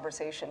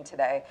conversation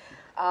today.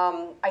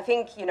 I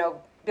think,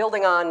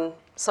 building on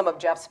some of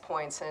Jeff's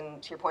points,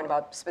 and to your point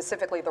about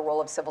specifically the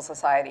role of civil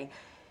society,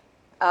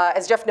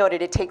 as Jeff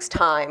noted, it takes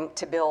time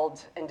to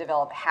build and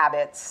develop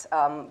habits,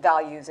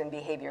 values, and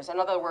behaviors. In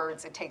other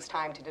words, it takes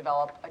time to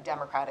develop a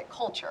democratic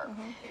culture.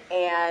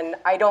 And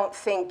I don't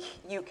think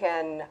you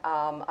can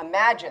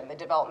imagine the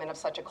development of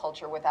such a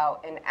culture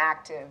without an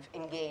active,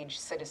 engaged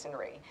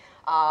citizenry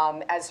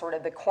as sort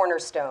of the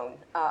cornerstone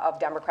of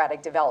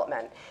democratic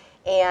development.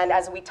 And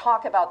as we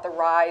talk about the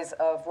rise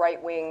of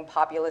right-wing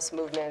populist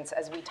movements,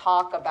 as we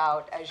talk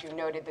about, as you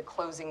noted, the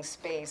closing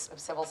space of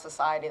civil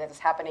society that is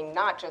happening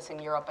not just in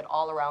Europe, but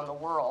all around the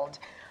world,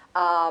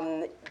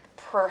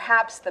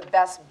 perhaps the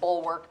best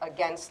bulwark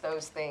against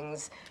those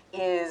things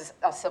is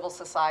a civil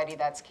society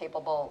that's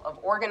capable of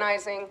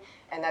organizing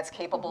and that's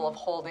capable of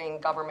holding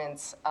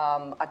governments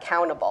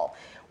accountable.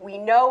 We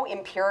know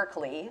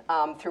empirically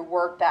through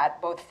work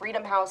that both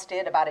Freedom House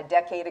did about a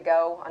decade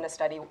ago on a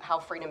study, How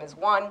Freedom is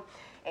Won,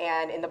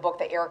 and in the book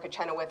that Erica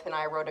Chenoweth and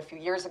I wrote a few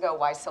years ago,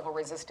 Why Civil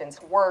Resistance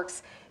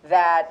Works,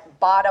 that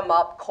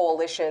bottom-up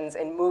coalitions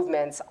and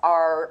movements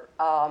are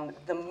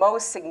the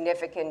most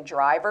significant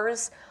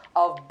drivers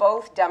of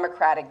both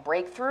democratic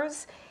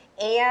breakthroughs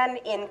and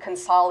in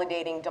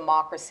consolidating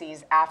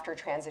democracies after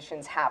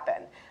transitions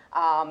happen.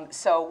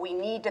 So we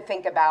need to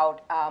think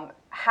about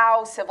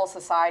how civil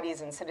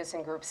societies and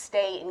citizen groups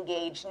stay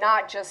engaged,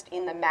 not just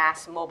in the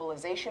mass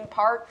mobilization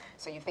part.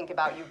 So you think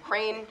about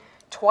Ukraine,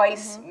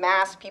 twice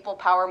mass people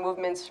power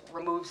movements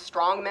remove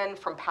strongmen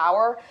from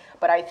power.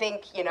 But I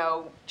think,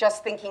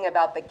 just thinking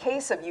about the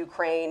case of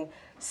Ukraine,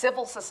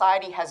 civil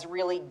society has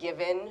really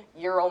given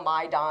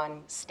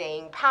Euromaidan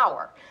staying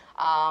power.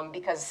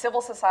 Because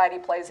civil society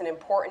plays an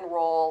important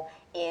role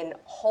in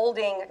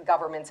holding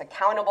governments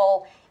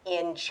accountable,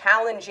 in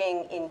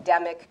challenging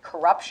endemic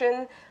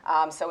corruption.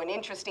 So an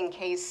interesting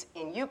case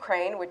in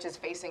Ukraine, which is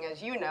facing,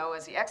 as you know,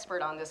 as the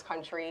expert on this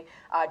country,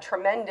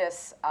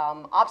 tremendous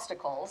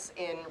obstacles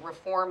in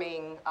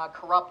reforming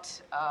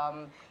corrupt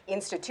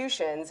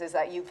institutions, is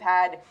that you've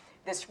had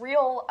this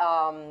real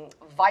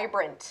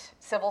vibrant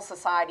civil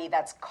society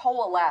that's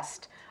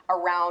coalesced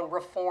around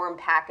reform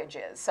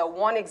packages. So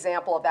one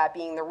example of that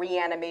being the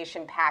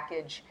reanimation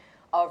package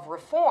of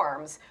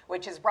reforms,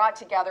 which has brought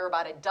together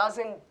about a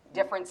dozen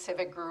different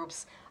civic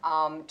groups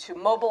to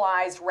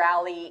mobilize,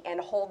 rally, and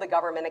hold the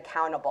government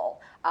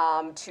accountable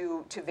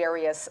to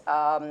various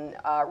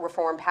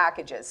reform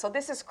packages. So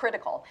this is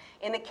critical.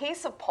 In the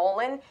case of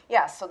Poland,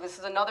 yes, so this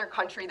is another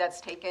country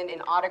that's taken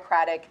an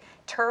autocratic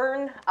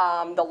turn.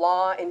 The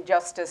Law and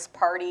Justice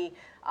Party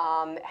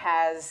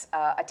has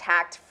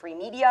attacked free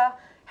media,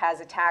 has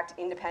attacked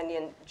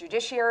independent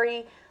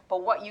judiciary.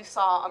 But what you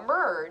saw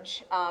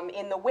emerge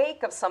in the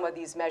wake of some of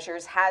these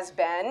measures has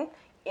been,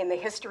 in the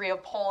history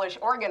of Polish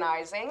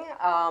organizing,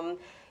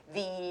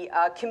 the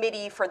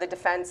Committee for the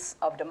Defense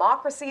of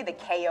Democracy, the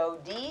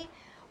KOD,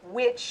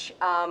 which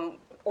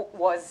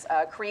was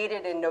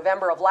created in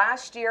November of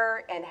last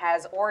year and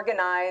has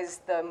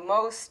organized the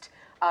most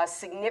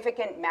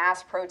significant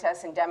mass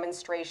protests and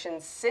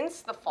demonstrations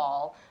since the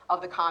fall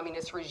of the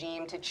communist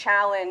regime to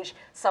challenge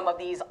some of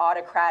these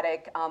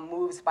autocratic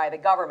moves by the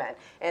government.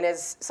 And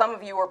as some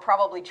of you were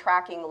probably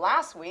tracking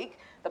last week,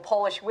 the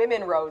Polish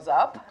women rose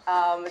up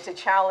to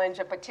challenge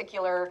a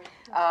particular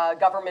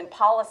government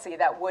policy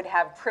that would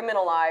have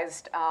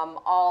criminalized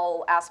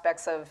all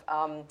aspects of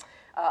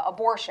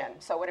abortion.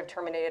 So it would have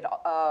terminated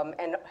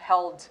and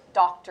held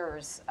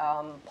doctors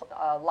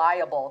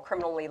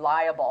criminally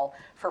liable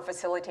for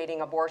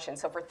facilitating abortion.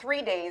 So for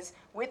 3 days,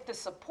 with the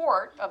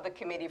support of the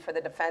Committee for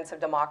the Defense of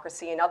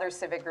Democracy and other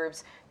civic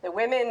groups, the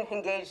women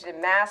engaged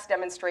in mass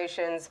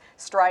demonstrations,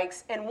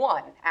 strikes, and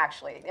won,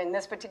 actually. In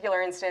this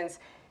particular instance,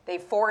 they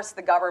forced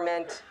the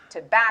government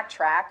to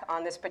backtrack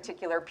on this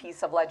particular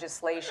piece of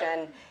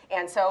legislation.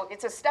 And so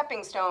it's a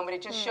stepping stone, but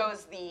it just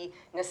shows the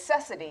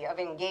necessity of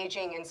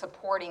engaging and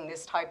supporting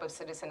this type of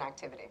citizen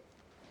activity.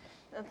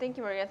 Thank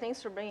you, Maria.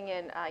 Thanks for bringing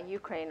in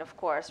Ukraine, of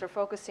course. We're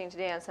focusing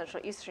today on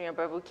Central Eastern Europe,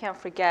 but we can't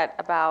forget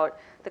about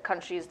the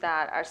countries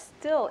that are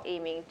still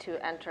aiming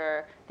to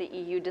enter the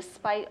EU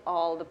despite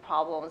all the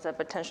problems and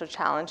potential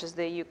challenges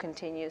the EU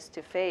continues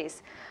to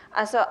face.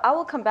 So I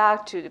will come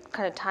back to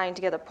kind of tying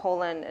together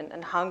Poland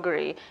and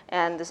Hungary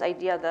and this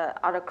idea of the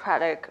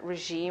autocratic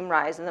regime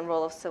rise and the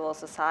role of civil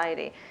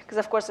society. Because,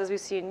 of course, as we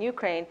see in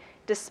Ukraine,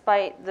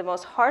 despite the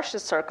most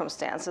harshest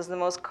circumstances, the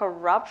most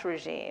corrupt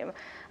regime,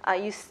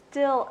 you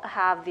still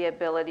have the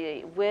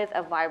ability with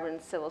a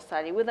vibrant civil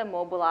society, with a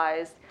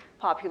mobilized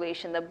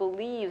population that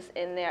believes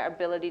in their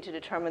ability to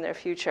determine their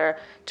future,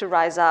 to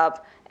rise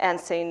up and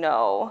say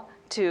no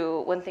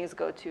to when things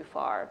go too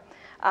far.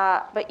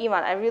 But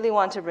Ivan, I really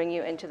want to bring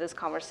you into this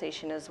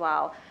conversation as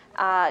well.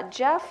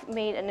 Jeff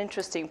made an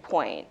interesting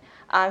point.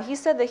 He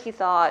said that he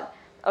thought,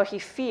 or he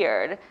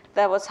feared,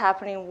 that what's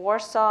happening in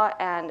Warsaw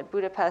and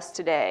Budapest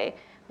today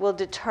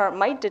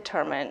might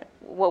determine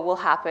what will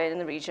happen in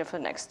the region for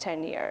the next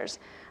 10 years.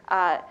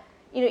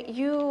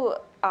 You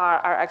are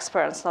our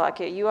expert in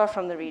Slovakia. You are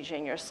from the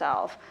region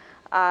yourself.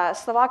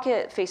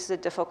 Slovakia faces a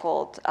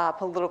difficult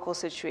political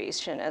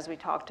situation, as we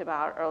talked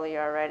about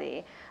earlier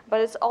already. But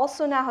it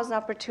also now has an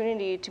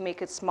opportunity to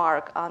make its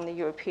mark on the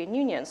European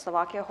Union.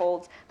 Slovakia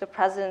holds the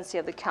presidency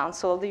of the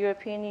Council of the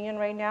European Union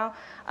right now.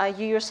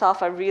 You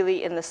yourself are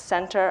really in the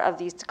center of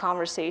these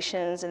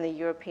conversations in the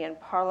European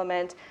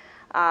Parliament.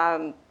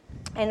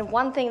 And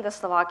one thing that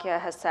Slovakia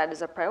has said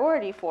is a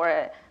priority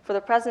for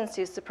the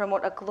presidency is to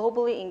promote a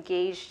globally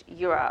engaged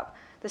Europe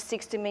that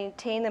seeks to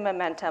maintain the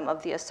momentum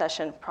of the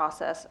accession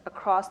process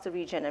across the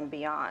region and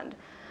beyond.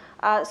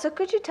 So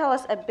could you tell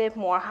us a bit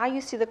more how you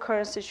see the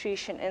current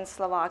situation in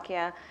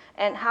Slovakia,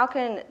 and how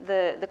can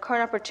the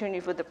current opportunity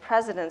for the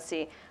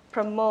presidency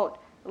promote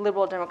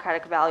liberal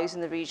democratic values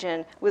in the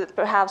region, with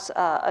perhaps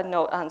a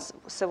note on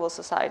civil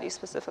society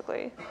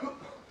specifically.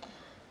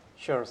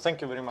 Sure.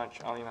 Thank you very much,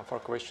 Alina, for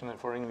question and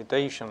for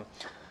invitation.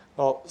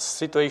 Well,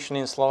 situation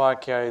in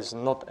Slovakia is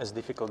not as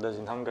difficult as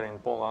in Hungary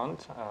and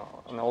Poland,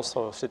 and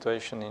also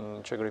situation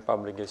in Czech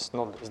Republic is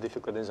not as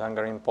difficult as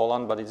Hungary and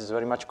Poland, but it is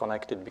very much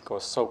connected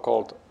because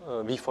so-called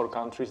V4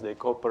 countries, they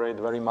cooperate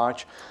very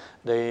much.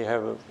 They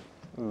have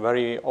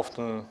very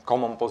often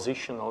common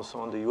position also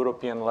on the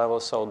European level,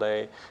 so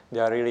they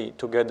are really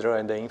together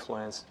and they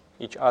influence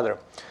each other.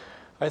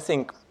 I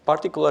think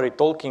particularly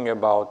talking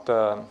about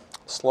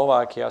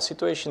Slovakia,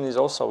 situation is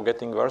also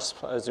getting worse,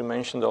 as you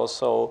mentioned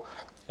also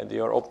at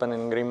your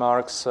opening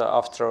remarks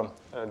after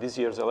this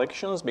year's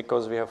elections,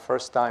 because we have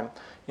first time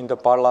in the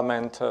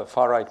parliament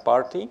far-right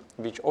party,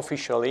 which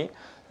officially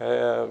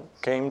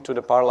came to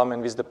the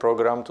parliament with the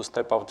program to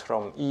step out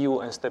from EU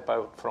and step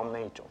out from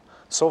NATO.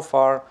 So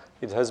far,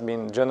 it has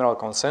been general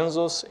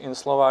consensus in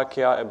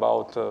Slovakia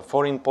about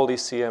foreign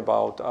policy,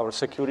 about our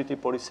security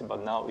policy,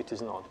 but now it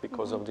is not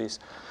because of these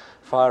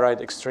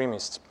far-right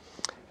extremists.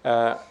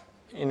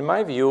 In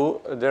my view,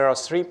 there are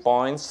 3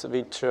 points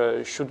which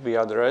should be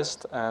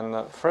addressed,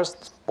 and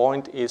first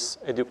point is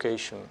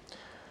education.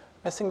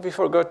 I think we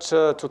forgot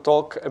to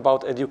talk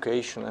about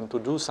education and to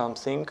do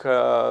something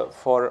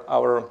for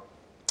our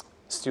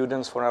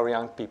students, for our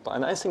young people.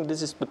 And I think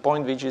this is the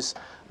point which is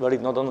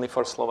valid not only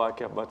for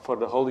Slovakia, but for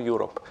the whole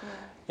Europe.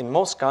 In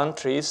most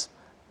countries,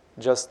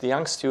 just the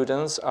young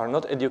students are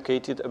not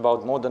educated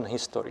about modern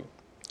history.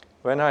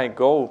 When I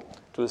go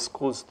to the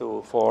schools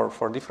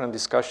for different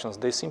discussions,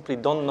 they simply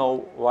don't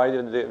know why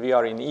we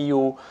are in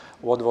EU,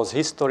 what was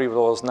history, what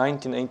was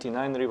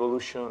 1989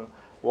 revolution,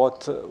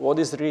 what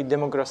is really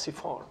democracy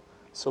for.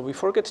 So we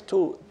forget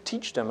to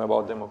teach them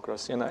about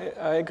democracy. And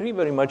I agree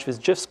very much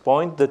with Jeff's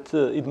point that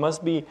it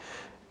must be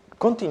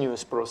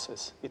continuous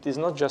process. It is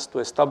not just to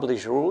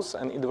establish rules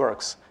and it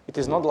works. It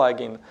is not like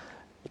in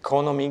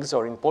economics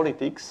or in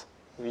politics,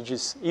 which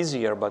is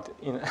easier, but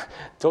in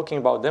talking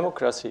about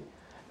democracy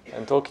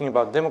and talking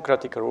about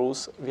democratic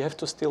rules, we have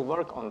to still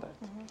work on that.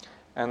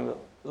 And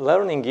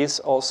learning is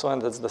also,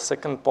 and that's the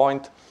second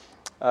point,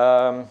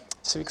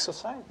 civic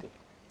society.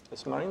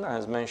 As Marina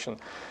has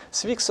mentioned,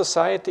 civic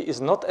society is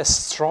not as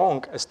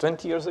strong as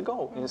 20 years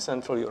ago in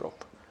Central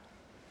Europe.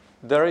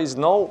 There is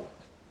no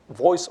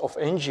voice of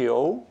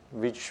NGO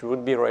which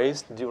would be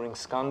raised during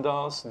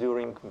scandals,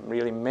 during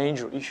really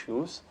major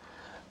issues.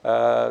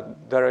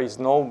 There is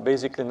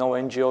basically no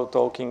NGO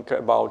talking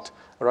about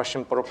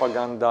Russian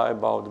propaganda,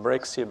 about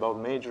Brexit, about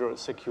major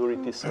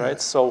security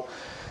threats. So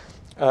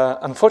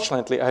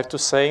unfortunately, I have to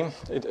say,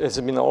 it has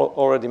been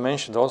already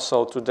mentioned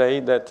also today,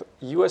 that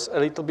US a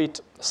little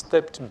bit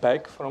stepped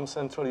back from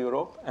Central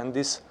Europe, and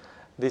this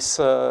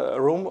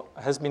room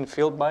has been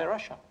filled by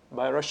Russia,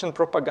 by Russian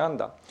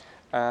propaganda.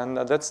 And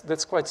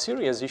that's quite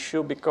serious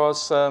issue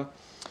because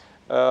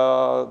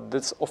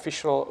that's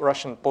official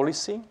Russian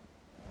policy,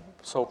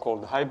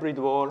 so-called hybrid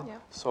war,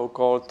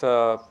 so-called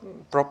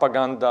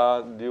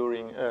propaganda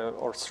during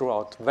or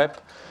throughout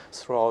web,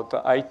 throughout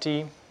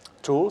IT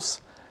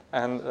tools.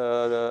 And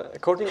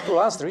according to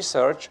last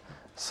research,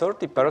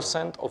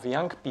 30% of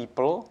young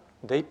people,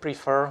 they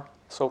prefer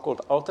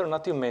so-called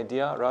alternative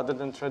media rather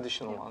than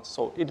traditional ones.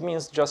 So it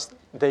means just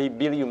they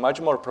believe much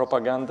more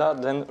propaganda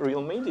than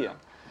real media.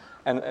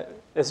 And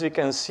as we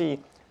can see,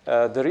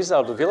 the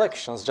result of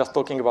elections, just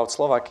talking about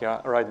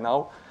Slovakia right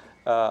now,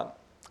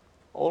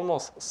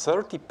 almost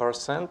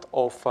 30%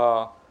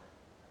 of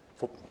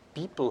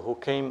people who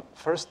came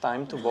first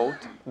time to vote,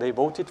 they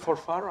voted for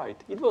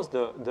far-right. It was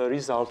the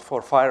result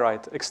for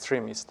far-right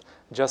extremists.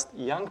 Just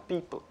young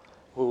people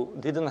who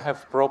didn't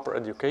have proper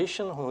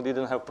education, who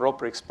didn't have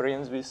proper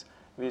experience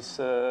with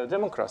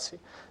democracy.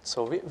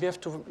 So we have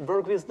to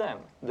work with them.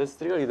 That's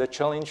really the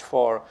challenge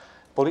for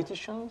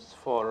politicians,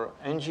 for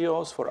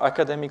NGOs, for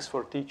academics,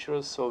 for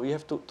teachers. So we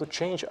have to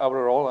change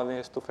our role and we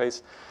have to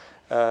face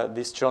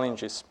these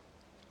challenges.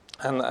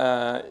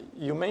 And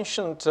you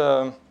mentioned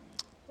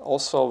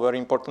also a very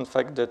important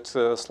fact that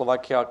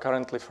Slovakia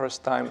currently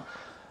first time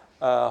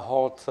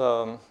hold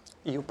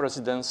EU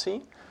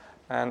presidency.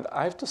 And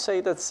I have to say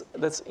that's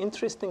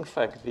interesting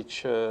fact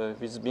which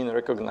has been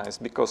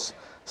recognized because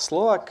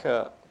Slovak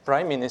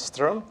Prime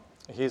Minister,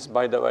 he's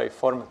by the way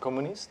former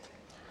communist,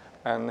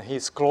 and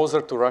he's closer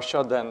to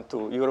Russia than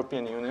to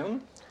European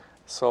Union.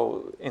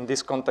 So in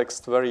this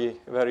context, very,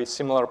 very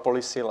similar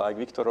policy like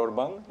Viktor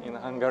Orban in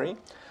Hungary.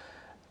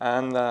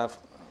 And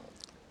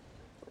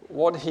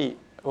what he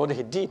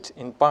did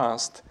in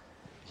past,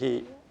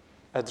 he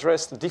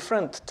addressed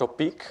different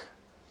topic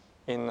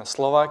in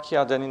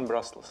Slovakia than in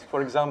Brussels.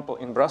 For example,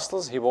 in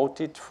Brussels, he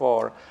voted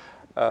for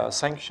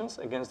sanctions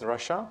against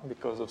Russia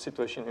because of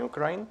situation in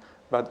Ukraine.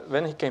 But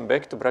when he came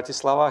back to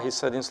Bratislava, he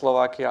said in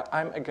Slovakia,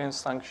 I'm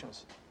against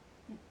sanctions.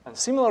 And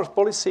similar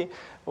policy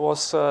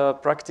was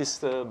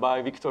practiced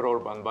by Viktor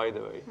Orban, by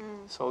the way.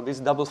 So this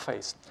double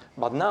face.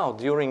 But now,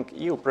 during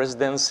EU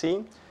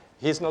presidency,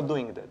 He's not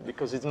doing that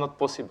because it's not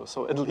possible.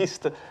 So at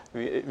least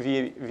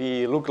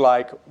we look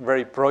like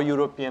very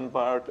pro-European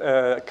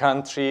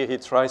country. He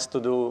tries to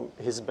do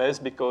his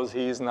best because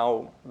he is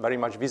now very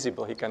much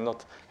visible. He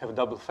cannot have a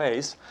double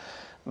face.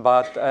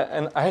 But,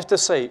 and I have to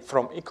say,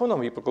 from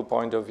economical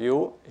point of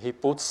view, he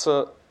puts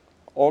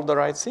all the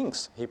right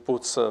things. He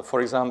puts,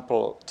 for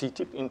example,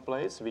 TTIP in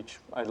place, which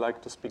I'd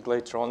like to speak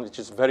later on, which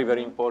is very,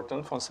 very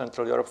important for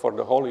Central Europe, for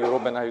the whole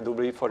Europe, and I do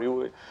believe for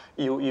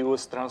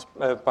EU-US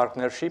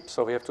partnership.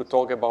 So we have to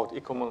talk about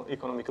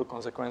economical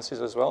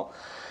consequences as well.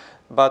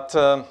 But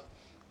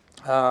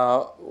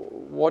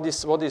what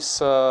is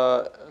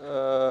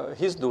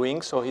he's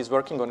doing? So he's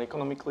working on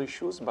economical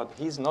issues, but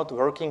he's not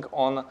working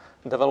on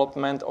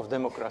development of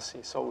democracy.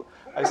 So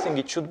I think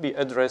it should be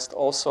addressed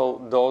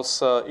also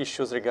those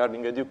issues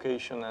regarding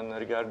education and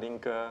regarding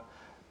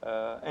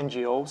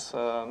NGOs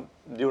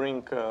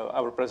during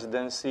our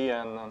presidency,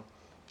 and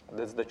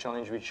that's the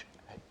challenge which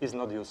is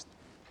not used.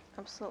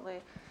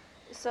 Absolutely.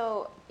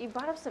 So you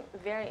brought up some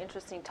very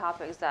interesting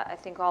topics that I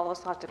think all of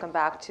us will have to come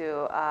back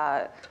to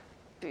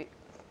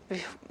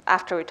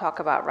after we talk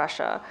about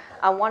Russia.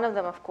 One of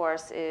them, of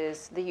course,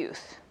 is the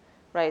youth,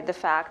 right? The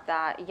fact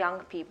that young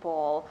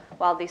people,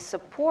 while they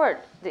support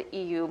the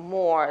EU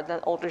more than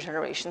older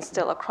generations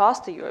still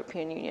across the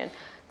European Union,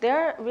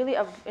 they're really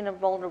in a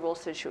vulnerable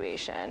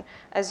situation.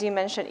 As you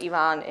mentioned,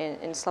 Ivan,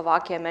 in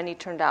Slovakia, many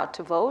turned out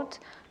to vote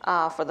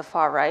for the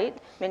far right.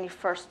 Many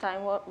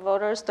first-time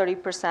voters,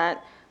 30%,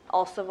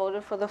 also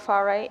voted for the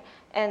far right.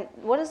 And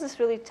what does this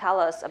really tell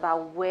us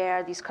about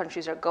where these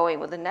countries are going?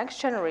 Well, the next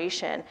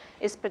generation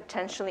is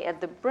potentially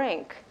at the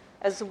brink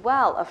as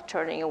well of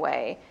turning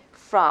away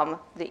from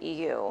the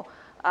EU.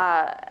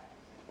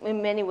 In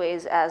many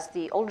ways, as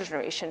the older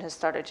generation has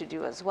started to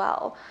do as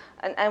well.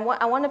 And I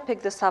want to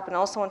pick this up and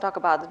also want to talk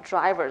about the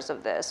drivers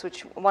of this,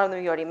 which one of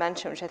them you already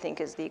mentioned, which I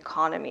think is the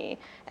economy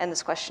and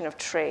this question of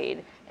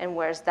trade and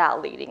where's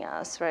that leading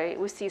us, right?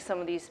 We see some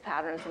of these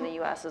patterns in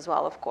the US as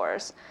well, of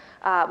course.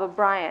 But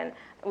Brian,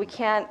 we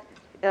can't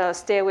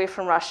stay away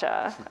from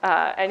Russia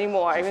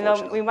anymore, even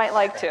though we might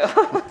like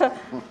to.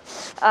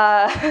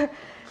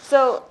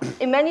 So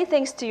in many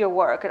thanks to your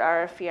work at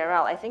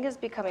RFERL, I think it's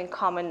becoming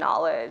common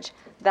knowledge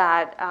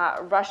that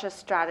Russia's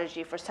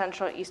strategy for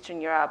Central and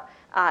Eastern Europe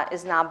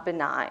is not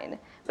benign,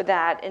 but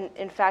that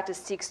in fact it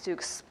seeks to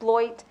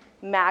exploit,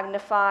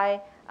 magnify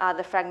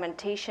the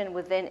fragmentation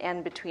within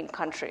and between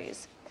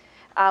countries.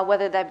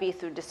 Whether that be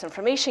through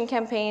disinformation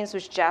campaigns,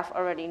 which Jeff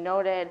already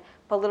noted,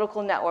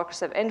 political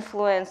networks of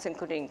influence,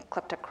 including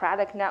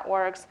kleptocratic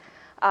networks,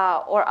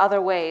 or other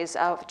ways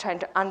of trying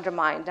to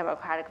undermine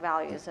democratic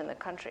values in the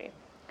country.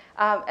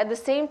 At the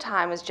same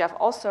time, as Jeff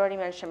also already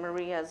mentioned,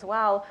 Maria as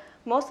well,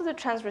 most of the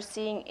trends we're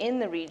seeing in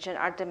the region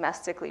are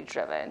domestically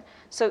driven.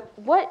 So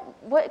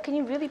what can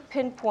you really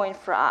pinpoint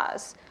for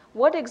us?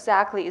 What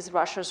exactly is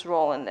Russia's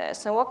role in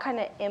this? And what kind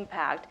of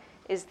impact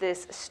is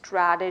this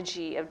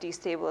strategy of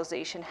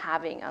destabilization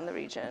having on the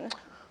region?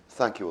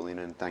 Thank you,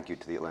 Alina, and thank you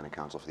to the Atlantic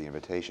Council for the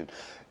invitation.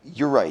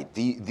 You're right.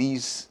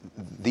 These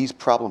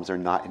problems are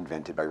not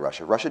invented by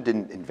Russia. Russia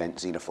didn't invent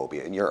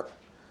xenophobia in Europe,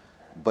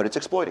 but it's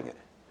exploiting it.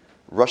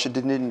 Russia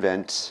didn't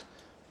invent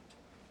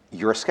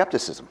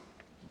Euroscepticism,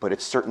 but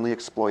it's certainly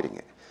exploiting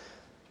it.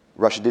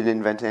 Russia didn't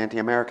invent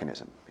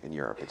anti-Americanism in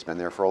Europe. It's been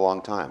there for a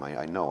long time.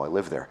 I know, I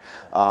live there.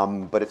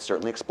 But it's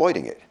certainly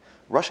exploiting it.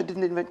 Russia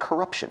didn't invent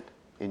corruption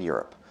in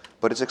Europe,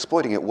 but it's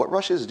exploiting it. What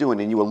Russia is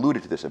doing, and you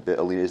alluded to this a bit,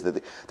 Alina, is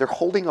that they're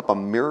holding up a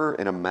mirror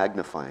and a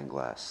magnifying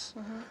glass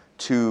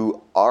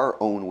to our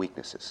own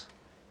weaknesses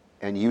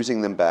and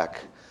using them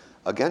back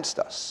against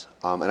us.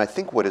 And I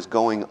think what is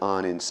going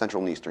on in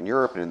Central and Eastern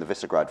Europe and in the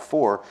Visegrad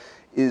Four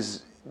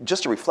is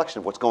just a reflection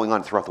of what's going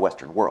on throughout the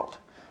Western world.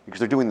 Because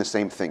they're doing the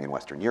same thing in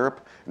Western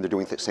Europe, and they're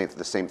doing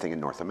the same thing in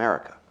North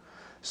America.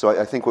 So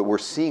I think what we're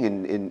seeing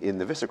in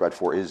the Visegrad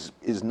Four is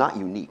not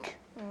unique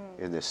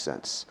in this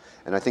sense.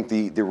 And I think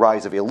the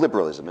rise of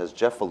illiberalism, as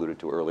Jeff alluded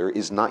to earlier,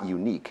 is not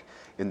unique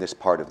in this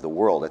part of the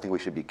world. I think we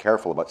should be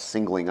careful about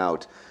singling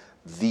out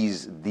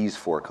these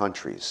four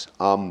countries.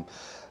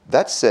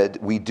 That said,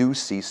 we do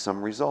see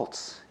some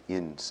results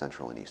in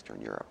Central and Eastern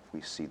Europe.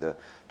 We see the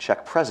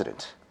Czech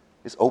president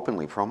is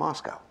openly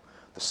pro-Moscow.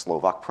 The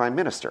Slovak prime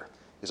minister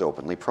is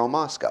openly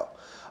pro-Moscow.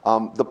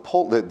 And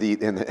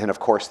of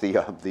course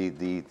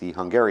the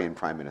Hungarian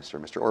prime minister,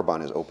 Mr.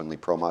 Orban, is openly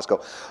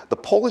pro-Moscow. The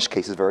Polish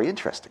case is very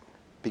interesting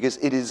because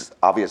it is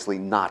obviously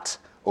not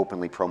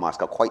openly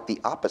pro-Moscow, quite the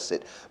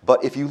opposite.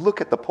 But if you look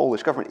at the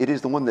Polish government, it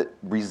is the one that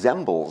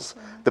resembles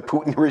the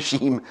Putin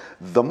regime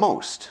the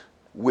most,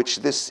 which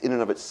this in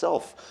and of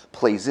itself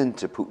plays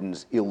into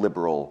Putin's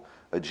illiberal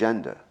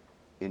agenda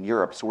in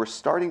Europe. So we're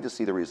starting to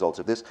see the results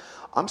of this.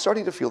 I'm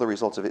starting to feel the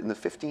results of it. In the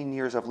 15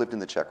 years I've lived in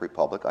the Czech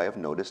Republic, I have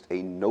noticed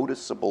a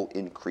noticeable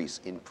increase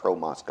in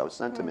pro-Moscow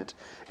sentiment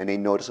and a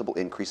noticeable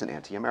increase in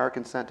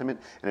anti-American sentiment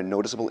and a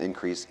noticeable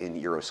increase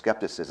in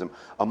Euroscepticism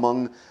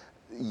among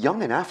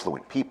young and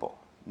affluent people.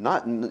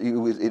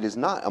 It is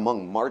not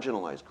among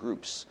marginalized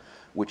groups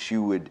which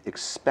you would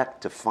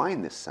expect to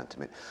find this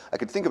sentiment. I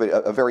could think of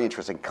a very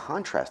interesting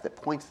contrast that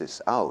points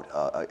this out.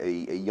 A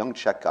young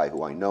Czech guy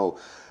who I know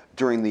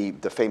during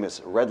the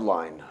famous Red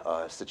Line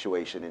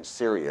situation in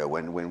Syria,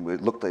 when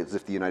it looked as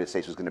if the United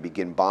States was going to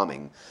begin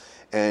bombing.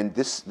 And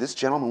this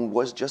gentleman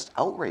was just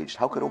outraged.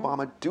 How could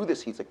Obama do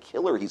this? He's a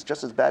killer. He's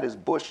just as bad as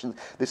Bush.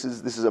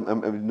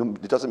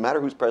 It doesn't matter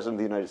who's president of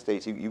the United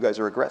States. You guys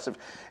are aggressive.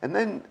 And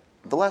then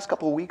the last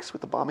couple of weeks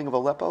with the bombing of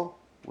Aleppo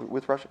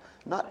with Russia,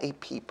 not a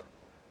peep,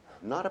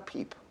 not a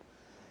peep.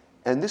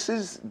 And this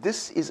is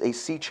a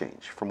sea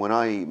change from when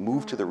I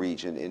moved to the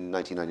region in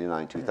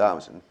 1999,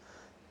 2000,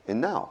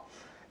 and now.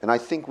 And I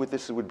think with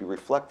this, it would be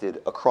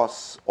reflected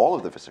across all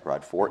of the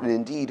Visegrad Four, and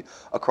indeed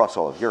across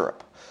all of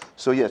Europe.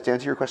 So yes, to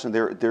answer your question,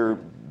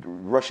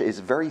 Russia is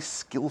very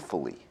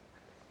skillfully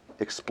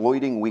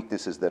exploiting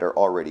weaknesses that are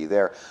already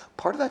there.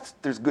 Part of that,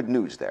 there's good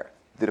news there,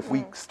 that if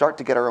we start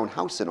to get our own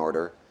house in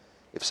order,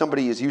 if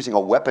somebody is using a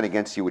weapon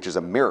against you, which is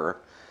a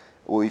mirror,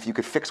 well, if you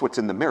could fix what's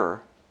in the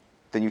mirror,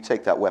 then you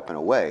take that weapon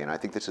away. And I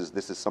think this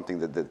is something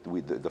that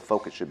the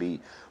focus should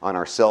be on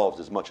ourselves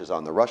as much as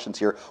on the Russians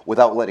here,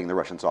 without letting the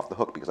Russians off the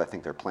hook, because I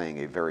think they're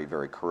playing a very,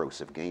 very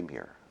corrosive game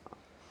here.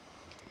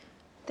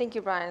 Thank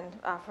you, Brian,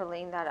 for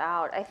laying that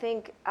out. I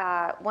think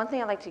one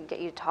thing I'd like to get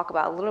you to talk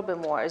about a little bit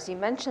more is you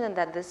mentioned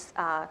that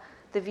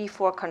the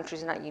V4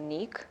 countries are not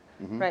unique,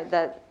 right?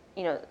 That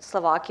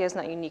Slovakia is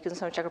not unique in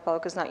some, Czech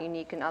Republic is not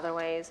unique in other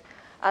ways.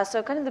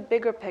 So kind of the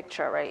bigger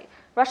picture, right?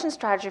 Russian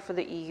strategy for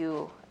the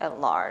EU at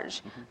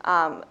large.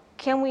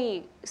 Can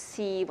we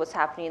see what's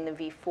happening in the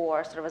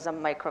V4 sort of as a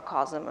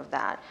microcosm of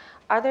that?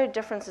 Are there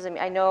differences? I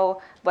mean, I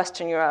know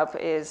Western Europe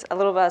is a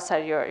little bit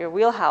outside your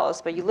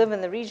wheelhouse, but you live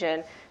in the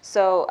region.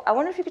 So I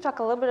wonder if you could talk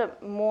a little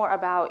bit more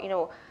about,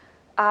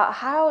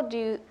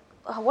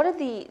 what are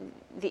the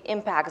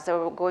impacts that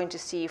we're going to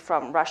see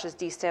from Russia's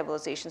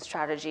destabilization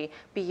strategy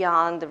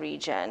beyond the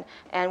region?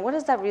 And what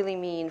does that really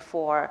mean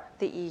for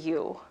the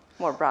EU?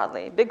 More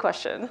broadly? Big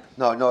question.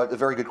 No, a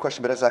very good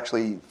question, but it's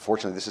actually,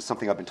 fortunately, this is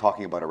something I've been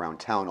talking about around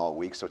town all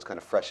week, so it's kind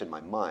of fresh in my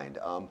mind.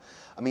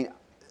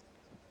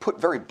 Put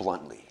very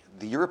bluntly,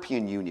 the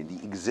European Union,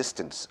 the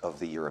existence of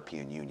the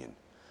European Union,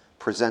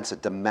 presents a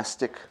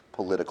domestic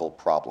political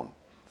problem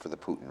for the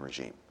Putin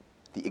regime.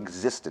 The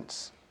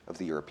existence of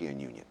the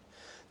European Union.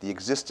 The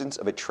existence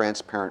of a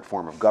transparent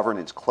form of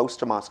governance close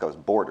to Moscow's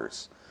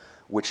borders,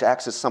 which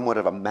acts as somewhat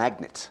of a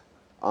magnet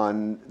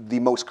on the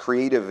most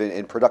creative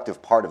and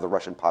productive part of the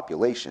Russian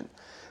population.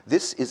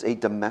 This is a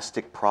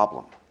domestic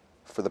problem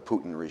for the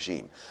Putin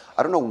regime.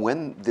 I don't know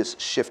when this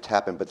shift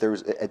happened, but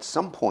at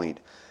some point,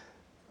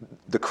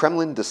 the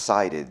Kremlin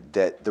decided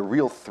that the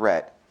real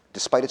threat,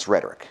 despite its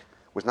rhetoric,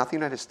 was not the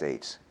United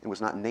States, it was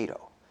not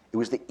NATO, it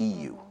was the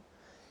EU.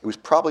 It was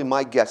probably,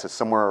 my guess, is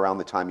somewhere around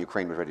the time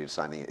Ukraine was ready to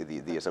sign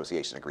the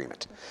association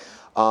agreement.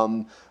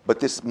 But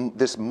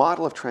this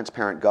model of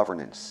transparent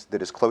governance that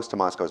is close to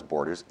Moscow's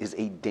borders is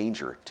a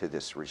danger to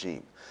this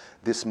regime.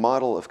 This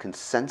model of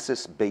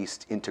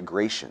consensus-based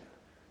integration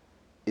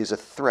is a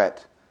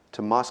threat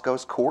to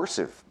Moscow's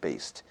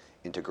coercive-based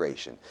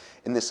integration.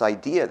 And this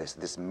idea,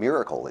 this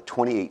miracle that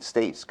 28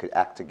 states could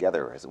act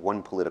together as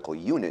one political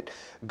unit,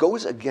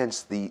 goes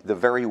against the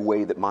very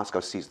way that Moscow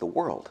sees the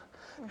world.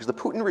 Because the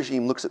Putin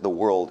regime looks at the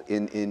world I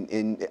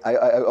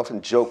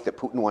often joke that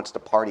Putin wants to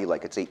party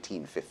like it's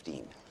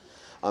 1815.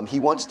 He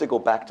wants to go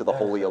back to the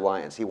Holy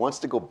Alliance. He wants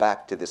to go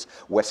back to this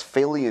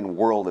Westphalian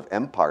world of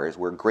empires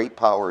where great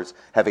powers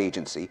have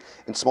agency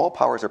and small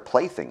powers are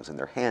playthings in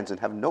their hands and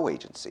have no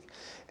agency.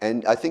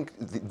 And I think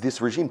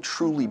this regime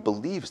truly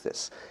believes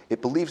this.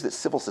 It believes that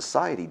civil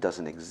society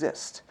doesn't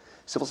exist.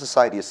 Civil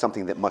society is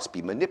something that must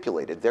be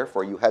manipulated.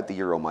 Therefore, you had the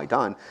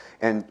Euromaidan.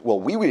 And, well,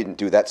 we didn't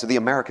do that, so the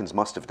Americans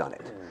must have done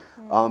it.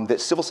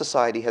 That civil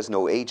society has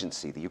no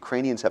agency. The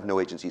Ukrainians have no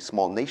agency.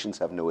 Small nations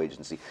have no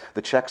agency.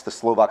 The Czechs, the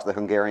Slovaks, the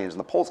Hungarians, and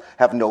the Poles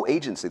have no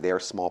agency. They are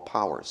small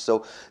powers.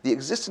 So the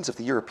existence of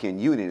the European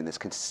Union in this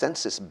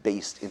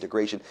consensus-based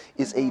integration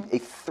is a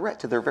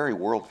threat to their very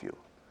worldview.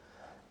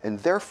 And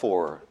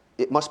therefore,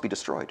 it must be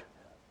destroyed.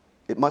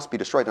 It must be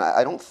destroyed. And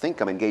I don't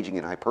think I'm engaging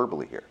in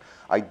hyperbole here.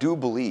 I do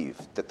believe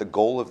that the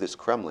goal of this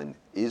Kremlin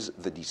is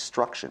the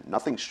destruction,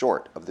 nothing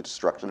short of the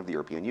destruction of the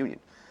European Union.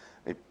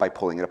 By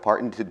pulling it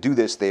apart. And to do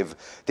this, they've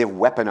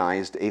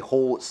weaponized a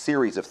whole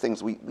series of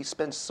things. We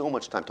spend so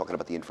much time talking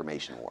about the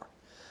information war.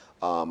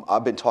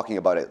 I've been talking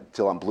about it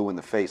till I'm blue in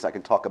the face. I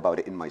can talk about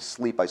it in my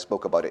sleep. I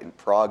spoke about it in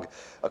Prague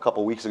a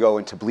couple weeks ago,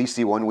 in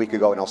Tbilisi 1 week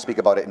ago, and I'll speak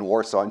about it in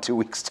Warsaw in 2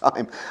 weeks'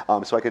 time.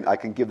 So I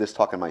can give this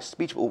talk in my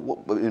speech,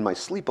 in my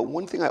sleep. But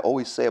one thing I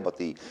always say about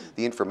the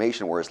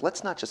information war is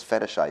let's not just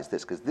fetishize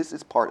this, because this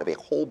is part of a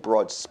whole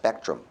broad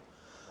spectrum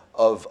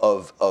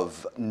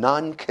of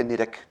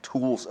non-kinetic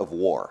tools of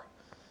war.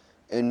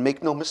 And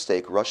make no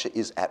mistake, Russia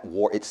is at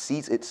war. It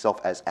sees itself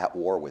as at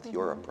war with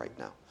Europe right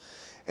now.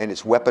 And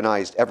it's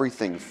weaponized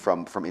everything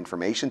from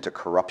information to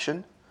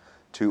corruption,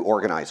 to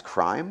organized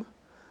crime,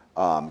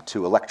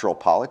 to electoral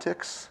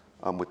politics,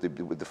 with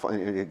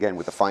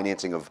the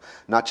financing of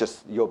not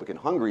just Jobbik in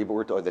Hungary,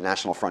 but the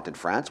National Front in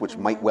France, which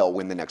might well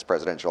win the next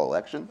presidential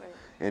election.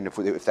 And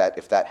if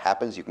that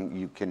happens,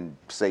 you can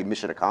say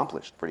mission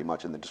accomplished pretty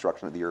much in the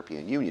destruction of the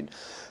European Union.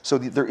 So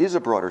there is a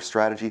broader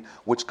strategy.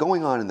 What's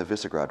going on in the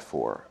Visegrad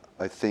Four,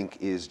 I think,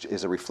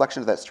 is a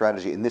reflection of that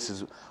strategy, and this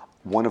is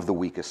one of the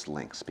weakest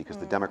links because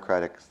the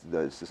democratic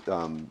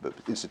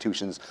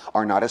institutions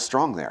are not as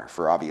strong there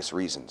for obvious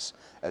reasons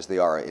as they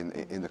are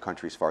in the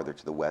countries farther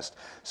to the west.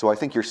 So I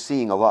think you're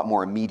seeing a lot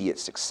more immediate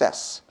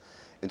success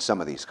in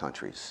some of these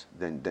countries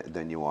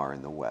than you are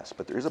in the west.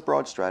 But there is a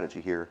broad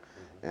strategy here,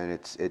 and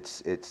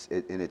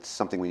it's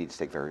something we need to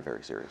take very,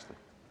 very seriously.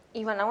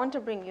 Ivan, I want to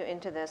bring you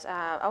into this.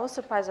 I was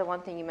surprised at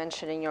one thing you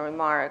mentioned in your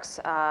remarks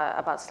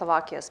about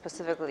Slovakia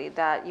specifically,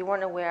 that you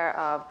weren't aware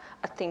of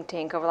a think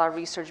tank, of a lot of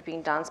research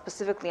being done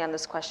specifically on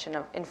this question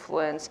of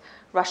influence,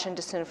 Russian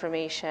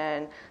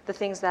disinformation, the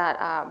things that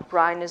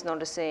Brian is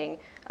noticing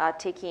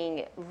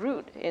taking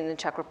root in the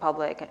Czech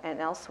Republic and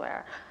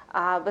elsewhere.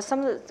 But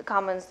some of the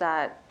comments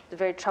the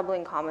very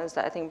troubling comments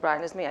that I think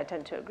Brian has made, I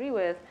tend to agree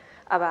with,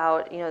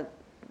 about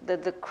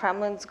the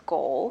Kremlin's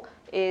goal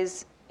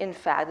is in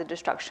fact the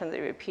destruction of the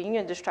European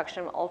Union,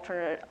 destruction of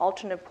an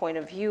alternate point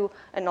of view,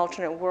 an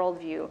alternate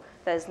worldview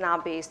that is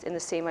not based in the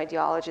same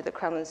ideology the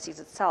Kremlin sees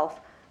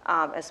itself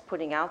as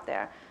putting out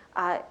there.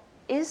 Are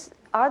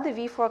the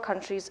V4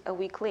 countries a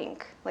weak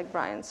link, like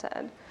Brian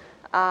said,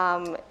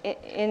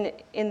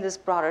 in this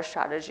broader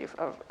strategy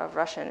of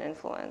Russian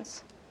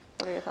influence?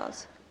 What are your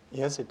thoughts?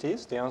 Yes, it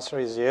is. The answer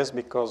is yes,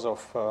 because of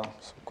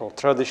so-called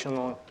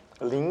traditional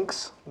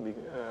links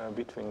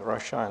between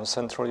Russia and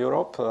Central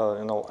Europe,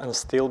 and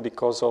still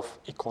because of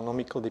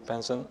economical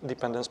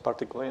dependence,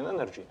 particularly in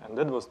energy. And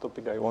that was the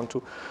topic I want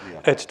to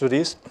add to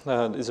this.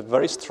 There's a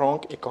very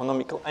strong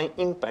economical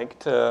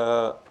impact,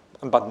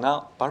 but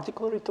now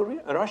particularly to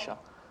Russia,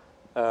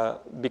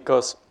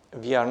 because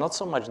we are not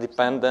so much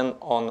dependent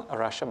on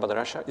Russia, but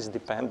Russia is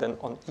dependent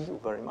on EU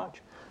very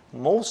much.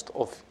 Most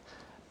of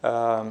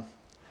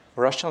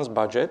Russia's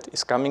budget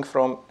is coming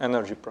from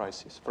energy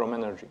prices, from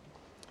energy.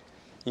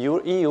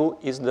 EU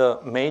is the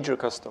major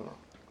customer.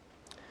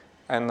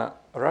 And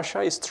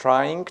Russia is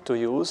trying to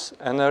use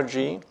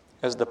energy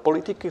as the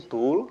political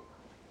tool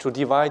to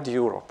divide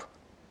Europe.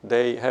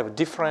 They have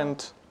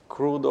different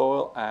crude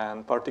oil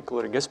and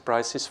particularly gas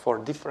prices for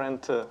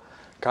different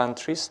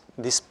countries,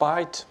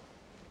 despite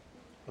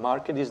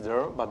market is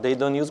there, but they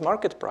don't use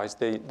market price.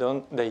 They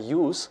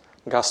use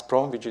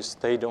Gazprom, which is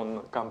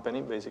state-owned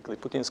company, basically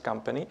Putin's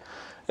company,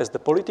 as the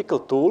political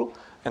tool,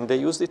 and they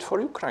used it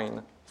for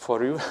Ukraine.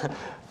 For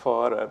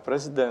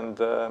President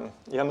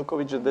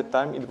Yanukovych at that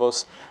time, it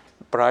was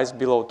priced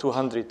below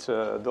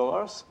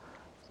 $200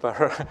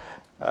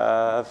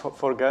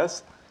 for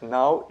gas.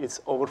 Now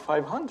it's over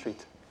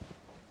 500,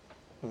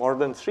 more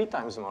than 3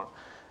 times more.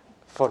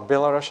 For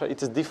Belarus,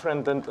 it is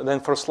different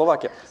than for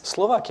Slovakia.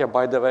 Slovakia,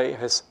 by the way,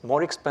 has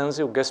more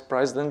expensive gas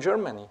price than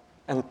Germany.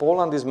 And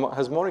Poland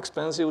has more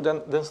expensive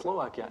than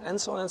Slovakia, and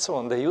so on and so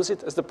on. They use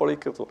it as the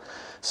political tool.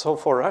 So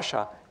for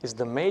Russia, it's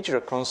the major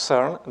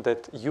concern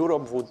that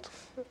Europe would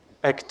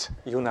act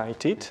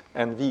united,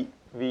 and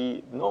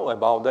we know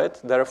about that.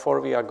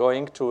 Therefore, we are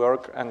going to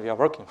work, and we are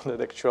working on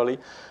that actually,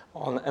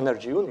 on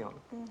energy union.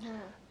 Mm-hmm.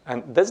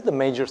 And that's the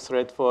major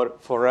threat for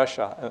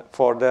Russia,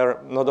 for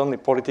their not only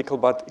political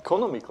but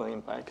economical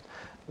impact.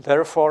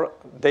 Therefore,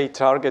 they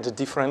target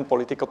different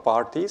political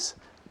parties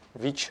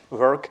which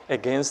work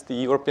against the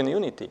European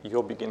unity.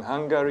 Jobbik in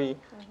Hungary,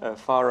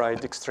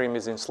 far-right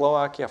extremism in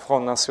Slovakia,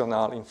 Front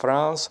National in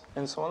France,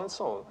 and so on and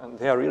so on. And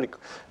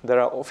there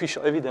are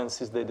official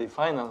evidences that they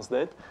finance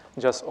that.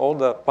 Just all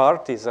the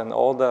parties and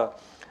all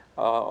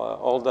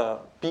the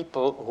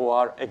people who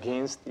are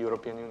against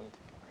European unity.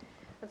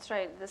 That's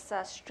right. This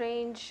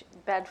strange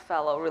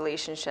bedfellow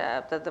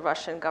relationship that the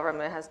Russian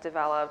government has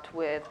developed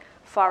with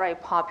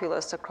far-right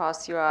populists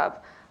across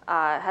Europe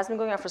has been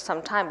going on for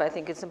some time, but I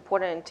think it's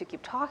important to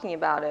keep talking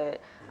about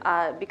it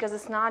because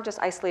it's not just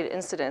isolated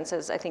incidents,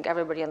 as I think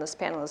everybody on this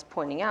panel is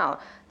pointing out.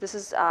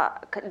 These are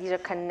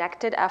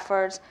connected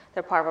efforts.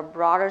 They're part of a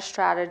broader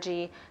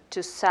strategy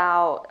to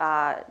sow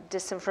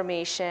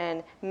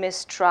disinformation,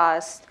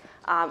 mistrust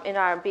in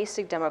our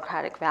basic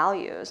democratic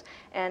values.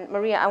 And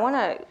Maria, I want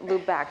to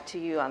loop back to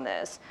you on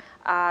this.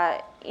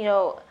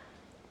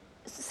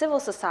 Civil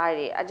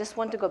society, I just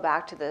want to go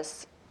back to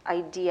this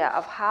idea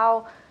of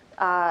how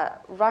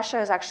Russia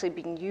has actually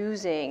been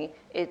using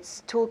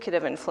its toolkit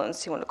of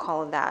influence, you want to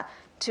call it that,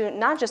 to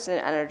not just in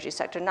the energy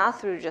sector, not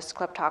through just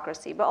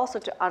kleptocracy, but also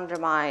to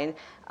undermine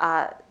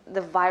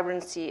the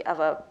vibrancy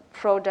of a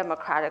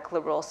pro-democratic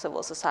liberal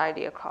civil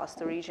society across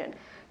the region.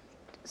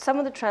 Some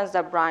of the trends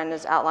that Brian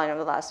has outlined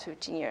over the last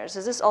 15 years,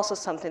 is this also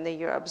something that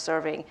you're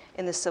observing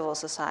in the civil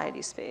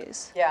society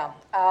space? Yeah,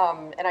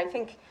 and I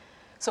think,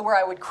 so where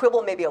I would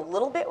quibble maybe a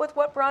little bit with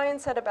what Brian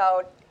said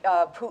about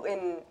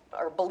Putin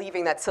or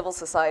believing that civil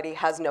society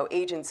has no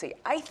agency,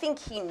 I think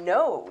he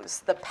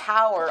knows the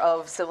power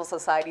of civil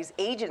society's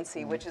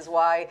agency, which is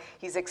why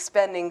he's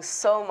expending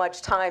so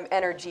much time,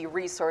 energy,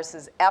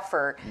 resources,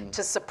 effort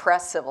to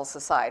suppress civil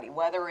society,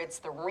 whether it's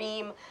the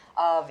ream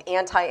of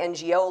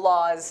anti-NGO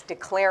laws,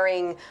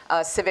 declaring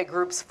civic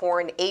groups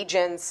foreign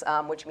agents,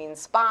 which means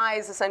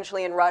spies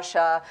essentially in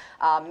Russia,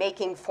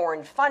 making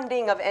foreign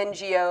funding of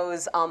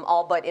NGOs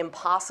all but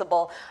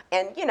impossible.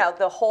 And, you know,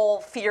 the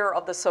whole fear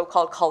of the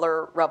so-called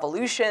color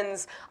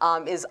revolutions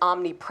is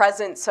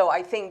omnipresent. So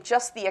I think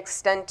just the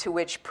extent to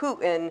which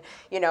Putin,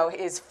 you know,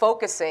 is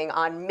focusing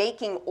on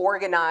making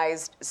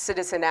organized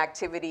citizen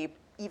activity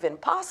even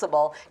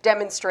possible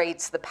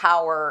demonstrates the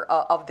power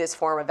of this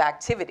form of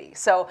activity.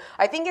 So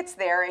I think it's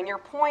there. And your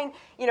point,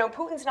 you know,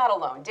 Putin's not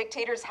alone.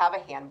 Dictators have a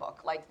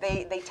handbook. Like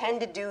they tend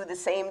to do the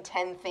same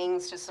 10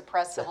 things to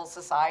suppress civil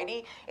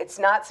society. It's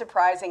not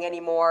surprising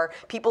anymore.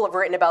 People have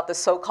written about the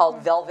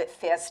so-called velvet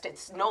fist.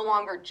 It's no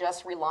longer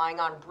just relying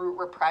on brute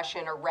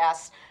repression,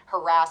 arrests,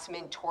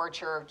 harassment,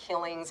 torture,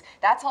 killings.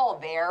 That's all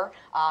there.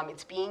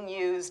 It's being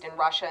used in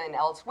Russia and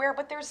elsewhere,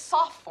 but there's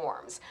soft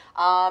forms.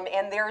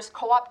 And there's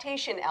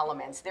co-optation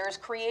elements. There's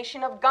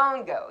creation of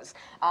gongos,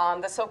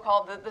 the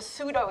so-called the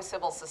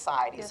pseudo-civil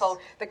society. Yes. So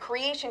the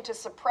creation to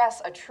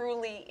suppress a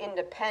truly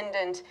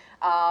independent,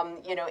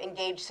 you know,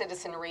 engaged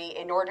citizenry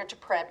in order to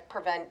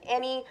prevent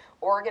any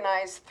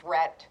organized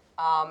threat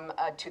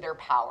to their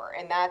power.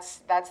 And that's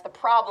the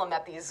problem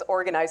that these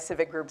organized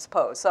civic groups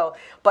pose. So,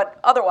 but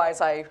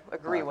otherwise, I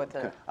agree with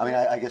it. I mean,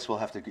 I guess we'll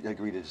have to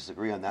agree to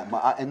disagree on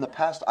that. In the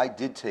past, I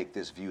did take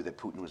this view that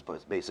Putin was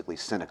basically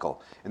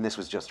cynical, and this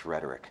was just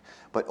rhetoric.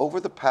 But over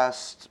the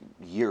past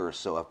year or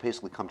so, I've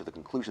basically come to the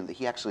conclusion that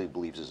he actually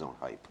believes his own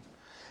hype.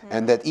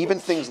 And that even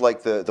things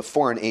like the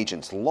foreign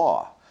agents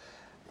law,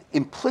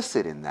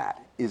 implicit in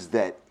that is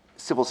that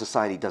civil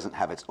society doesn't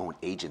have its own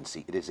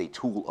agency. It is a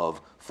tool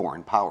of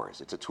foreign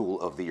powers. It's a tool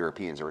of the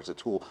Europeans, or it's a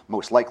tool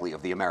most likely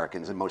of the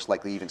Americans, and most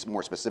likely even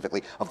more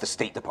specifically of the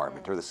State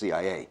Department or the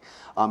CIA.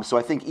 So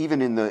I think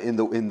even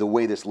in the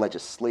way this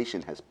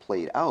legislation has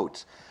played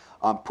out,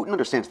 Putin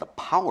understands the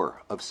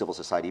power of civil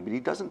society, but he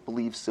doesn't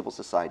believe civil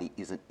society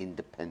is an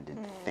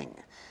independent thing.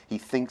 He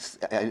thinks,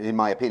 in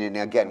my opinion,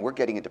 and again, we're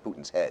getting into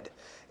Putin's head,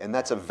 and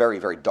that's a very,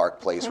 very dark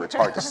place where it's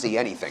hard to see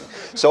anything.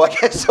 So I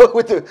guess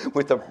with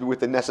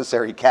the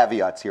necessary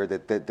caveats here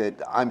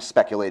that I'm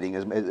speculating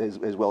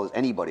as well as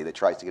anybody that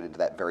tries to get into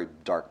that very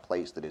dark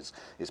place that is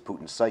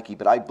Putin's psyche.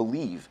 But I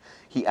believe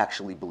he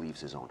actually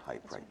believes his own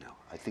hype right now.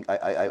 I think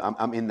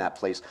I'm in that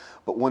place.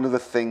 But one of the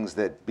things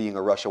that being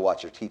a Russia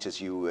watcher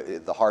teaches you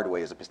the hard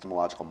way is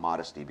epistemological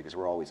modesty, because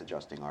we're always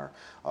adjusting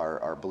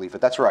our belief.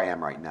 But that's where I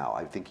am right now.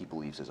 I think he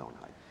believes his own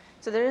hype.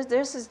 So there's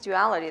this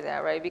duality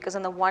there, right? Because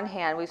on the one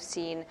hand, we've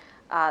seen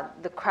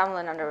the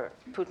Kremlin under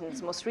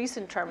Putin's most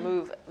recent term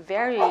move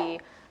very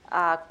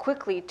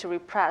quickly to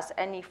repress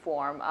any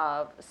form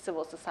of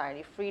civil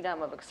society,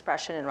 freedom of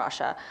expression in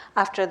Russia.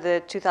 After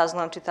the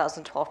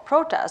 2011-2012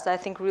 protests, I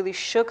think really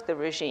shook the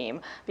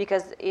regime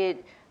because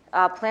it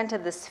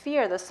planted this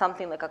fear that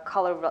something like a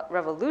color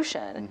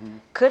revolution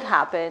could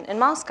happen in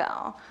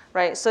Moscow,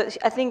 right? So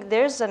I think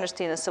there's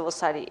understanding that civil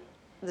society,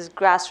 these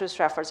grassroots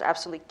efforts are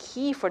absolutely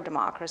key for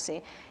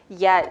democracy,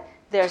 yet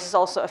there's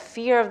also a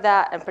fear of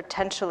that and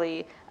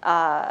potentially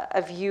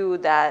a view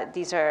that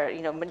these are,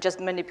 you know, just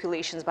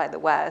manipulations by the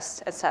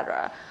West, et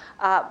cetera.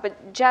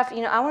 But Jeff,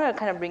 you know, I want to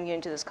kind of bring you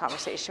into this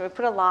conversation. We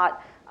put a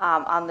lot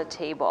on the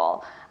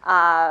table.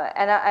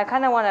 And I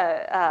kind of want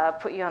to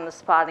put you on the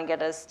spot and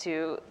get us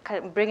to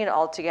kind of bring it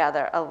all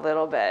together a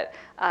little bit.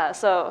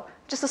 So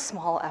just a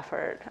small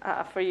effort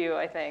for you,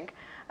 I think.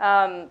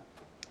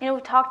 You know,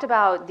 we talked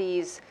about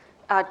these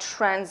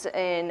trends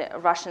in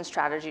Russian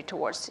strategy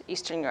towards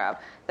Eastern Europe,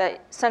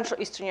 that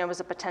Central Eastern Europe is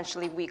a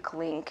potentially weak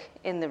link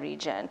in the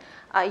region.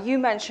 You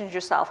mentioned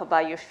yourself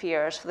about your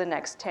fears for the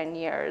next 10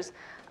 years.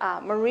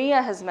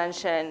 Maria has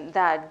mentioned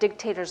that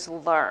dictators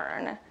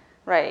learn,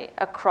 right,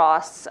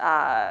 across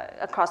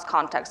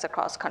contexts,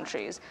 across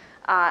countries.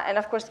 And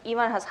of course,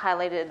 Ivan has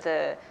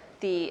highlighted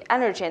the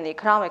energy and the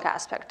economic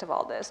aspect of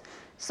all this.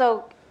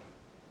 So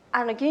I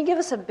don't know, can you give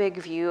us a big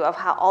view of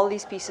how all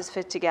these pieces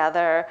fit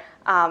together,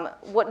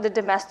 what the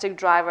domestic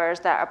drivers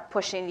that are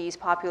pushing these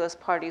populist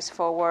parties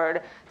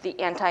forward, the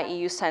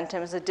anti-EU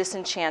sentiments, the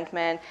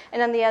disenchantment,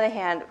 and on the other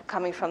hand,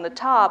 coming from the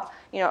top,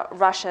 you know,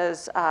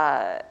 Russia's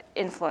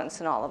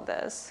influence in all of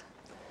this?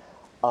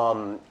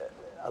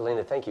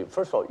 Alina, thank you.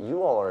 First of all,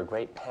 you all are a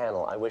great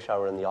panel. I wish I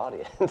were in the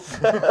audience.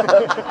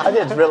 I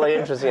think it's really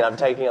interesting. I'm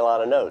taking a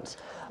lot of notes.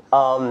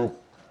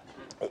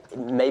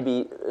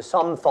 Maybe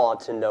some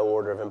thoughts in no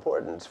order of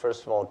importance.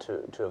 First of all,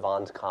 to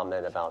Yvonne's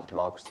comment about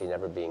democracy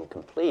never being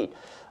complete,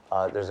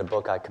 there's a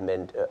book I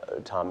commend,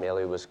 Tom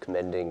Maley was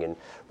commending and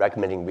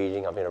recommending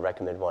reading. I'm going to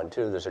recommend one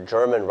too. There's a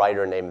German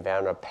writer named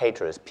Werner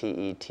Peters,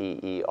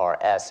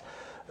 Peters,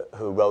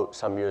 who wrote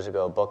some years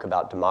ago a book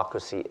about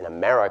democracy in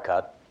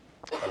America,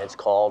 and it's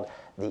called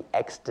The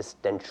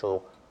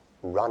Existential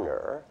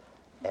Runner.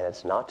 And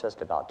it's not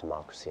just about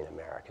democracy in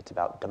America, it's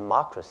about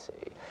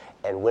democracy.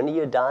 And when are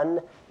you done?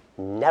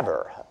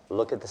 Never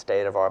look at the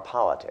state of our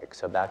politics.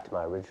 So back to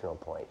my original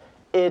point.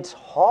 It's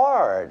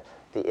hard,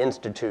 the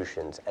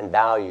institutions and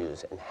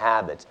values and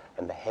habits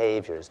and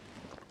behaviors,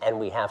 and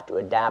we have to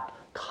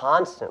adapt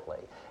constantly.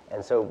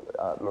 And so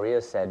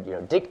Maria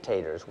said,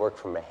 dictators work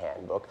from a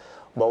handbook.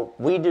 Well,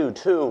 we do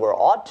too, or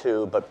ought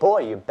to, but boy,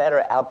 you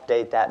better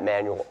update that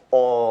manual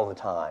all the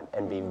time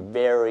and be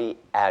very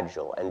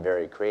agile and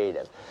very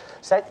creative.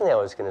 Second thing I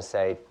was going to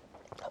say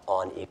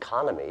on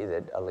economy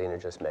that Alina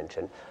just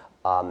mentioned,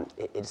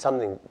 it's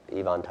something,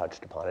 Ivan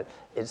touched upon it,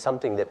 it's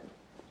something that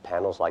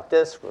panels like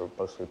this, we're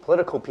mostly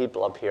political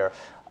people up here,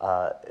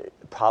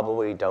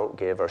 probably don't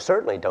give, or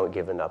certainly don't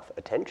give enough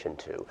attention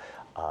to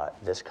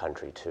this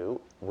country too.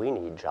 We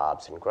need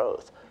jobs and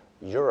growth.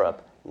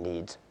 Europe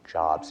needs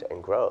jobs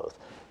and growth.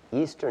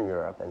 Eastern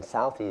Europe and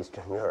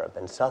Southeastern Europe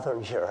and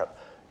Southern Europe,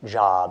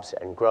 jobs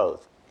and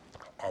growth.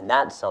 And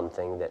that's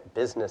something that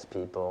business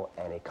people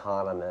and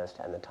economists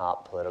and the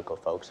top political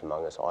folks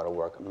among us ought to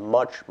work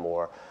much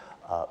more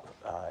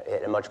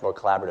in a much more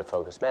collaborative,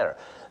 focused manner.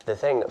 The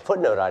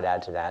footnote I'd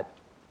add to that,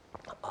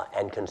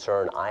 and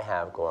concern I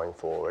have going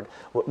forward,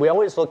 we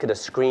always look at a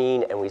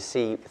screen and we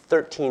see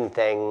 13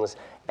 things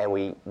and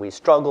we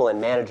struggle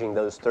in managing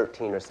those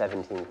 13 or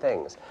 17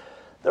 things.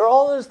 There are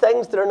all those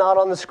things that are not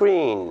on the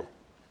screen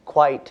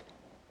quite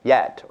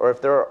yet, or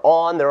if they're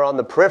on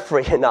the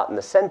periphery and not in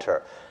the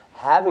center,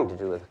 having to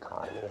do with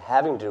economy,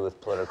 having to do with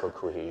political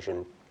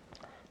cohesion,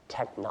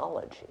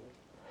 technology,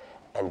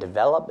 and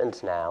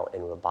developments now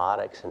in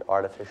robotics and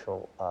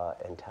artificial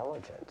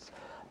intelligence.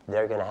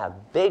 They're going to have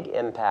big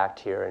impact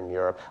here in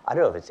Europe. I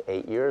don't know if it's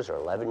 8 years or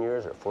 11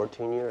 years or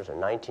 14 years or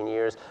 19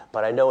 years,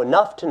 but I know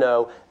enough to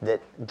know that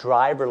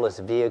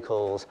driverless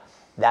vehicles,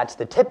 that's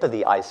the tip of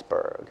the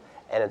iceberg,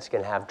 and it's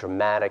going to have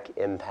dramatic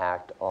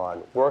impact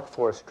on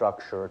workforce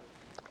structure,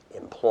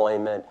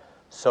 employment,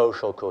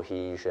 social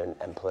cohesion,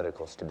 and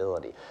political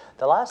stability.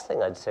 The last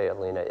thing I'd say,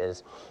 Alina,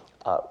 is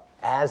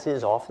as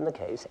is often the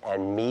case,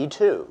 and me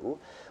too,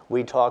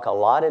 we talk a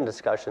lot in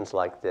discussions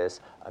like this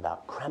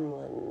about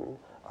Kremlin.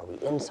 Are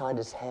we inside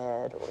his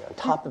head? Are we on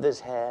top of his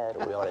head?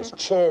 Are we on his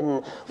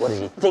chin? What is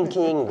he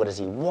thinking? What does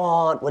he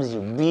want? What is he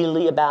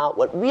really about?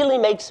 What really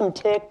makes him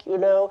tick,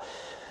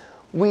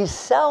 We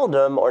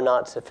seldom or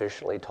not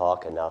sufficiently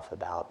talk enough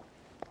about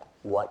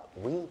what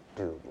we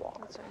do want.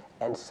 Right.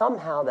 And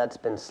somehow that's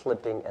been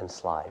slipping and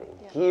sliding.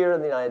 Yeah. Here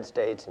in the United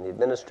States, in the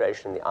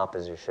administration, the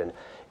opposition,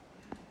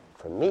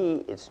 for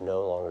me, it's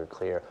no longer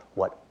clear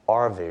what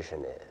our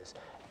vision is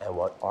and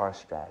what our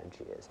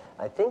strategy is.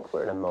 I think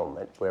we're in a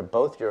moment where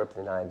both Europe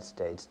and the United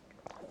States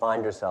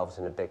find ourselves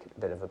in a bit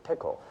of a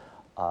pickle.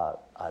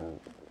 I'm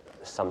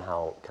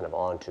somehow kind of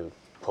on to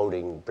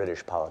quoting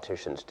British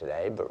politicians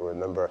today, but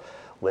remember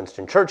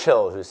Winston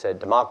Churchill, who said,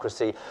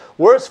 democracy,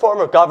 worst form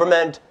of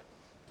government,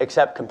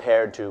 except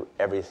compared to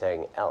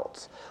everything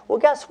else. Well,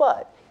 guess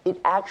what? It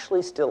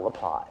actually still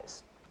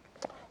applies.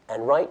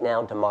 And right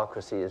now,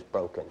 democracy is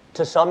broken.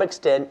 To some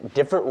extent,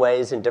 different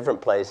ways in different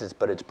places,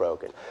 but it's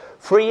broken.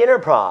 Free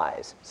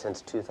enterprise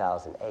since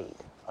 2008,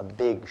 a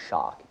big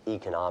shock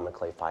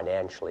economically,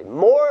 financially,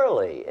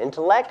 morally,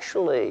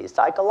 intellectually,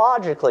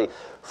 psychologically.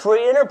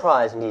 Free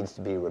enterprise needs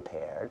to be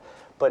repaired,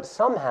 but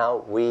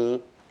somehow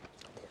we,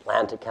 the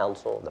Atlantic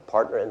Council, the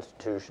partner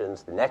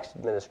institutions, the next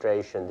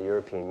administration, the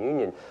European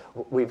Union,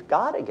 we've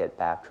got to get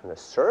back to an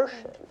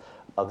assertion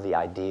of the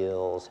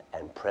ideals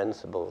and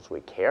principles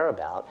we care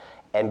about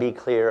and be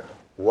clear,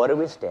 what do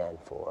we stand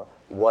for?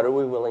 What are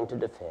we willing to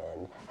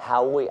defend?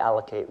 How will we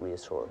allocate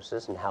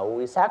resources? And how will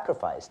we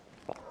sacrifice?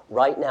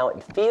 Right now,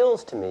 it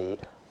feels to me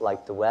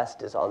like the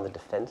West is on the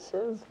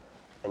defensive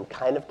and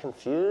kind of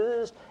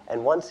confused,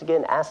 and once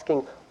again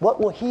asking, what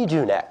will he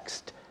do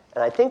next?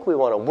 And I think we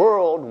want a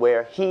world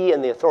where he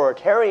and the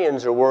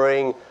authoritarians are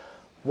worrying,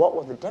 what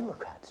will the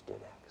Democrats do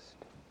next?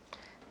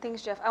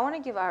 Thanks, Jeff. I want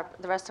to give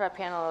the rest of our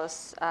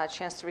panelists a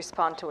chance to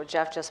respond to what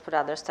Jeff just put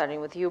out there,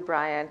 starting with you,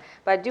 Brian.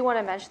 But I do want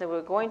to mention that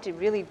we're going to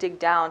really dig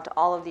down to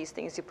all of these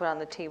things you put on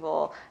the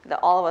table, that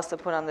all of us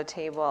have put on the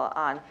table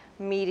on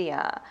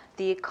media,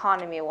 the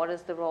economy, what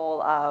is the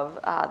role of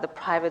the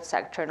private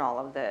sector in all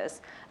of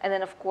this. And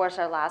then, of course,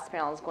 our last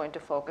panel is going to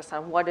focus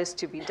on what is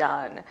to be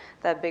done,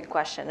 that big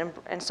question.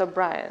 And so,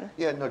 Brian.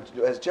 Yeah, no,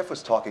 as Jeff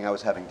was talking, I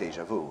was having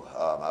deja vu.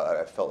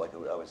 I felt like I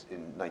was in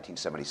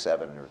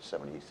 1977 or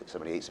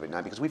 78,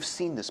 79, because we've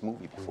seen this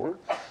movie before.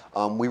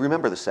 We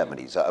remember the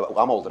 70s.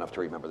 I'm old enough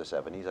to remember the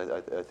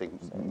 70s. I think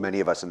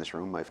many of us in this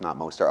room, if not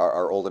most,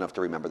 are old enough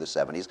to remember the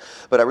 70s.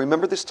 But I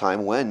remember this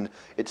time when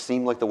it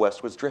seemed like the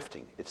West was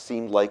drifting. It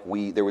seemed like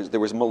there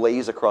was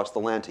malaise across the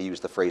land, to use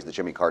the phrase that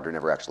Jimmy Carter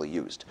never actually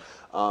used.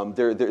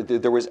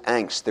 There was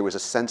angst. There was a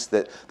sense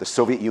that the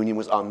Soviet Union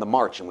was on the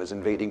march and was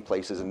invading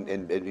places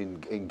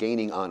and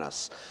gaining on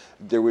us.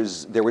 There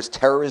was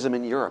terrorism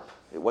in Europe.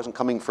 It wasn't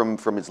coming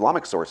from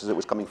Islamic sources. It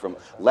was coming from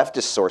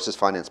leftist sources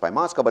financed by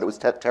Moscow, but it was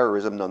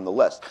terrorism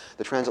nonetheless.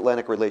 The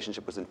transatlantic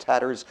relationship was in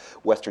tatters.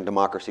 Western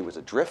democracy was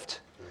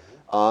adrift.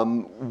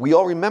 We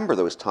all remember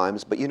those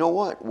times, but you know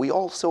what? We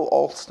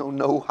also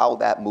know how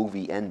that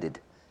movie ended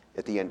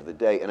at the end of the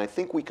day, and I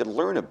think we could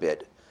learn a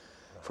bit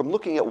from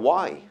looking at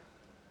why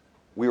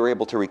we were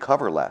able to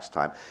recover last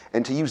time.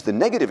 And to use the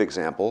negative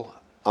example,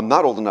 I'm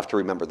not old enough to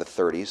remember the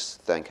 30s,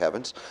 thank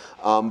heavens.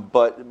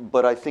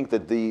 But I think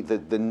that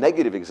the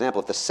negative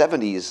example, if the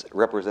 70s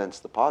represents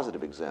the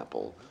positive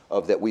example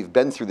of that we've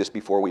been through this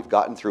before, we've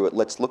gotten through it,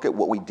 let's look at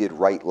what we did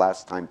right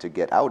last time to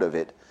get out of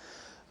it.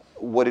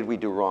 What did we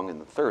do wrong in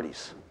the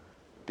 30s?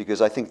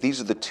 Because I think these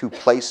are the two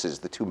places,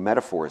 the two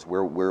metaphors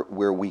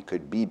where we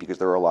could be, because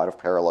there are a lot of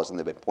parallels, and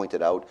they've been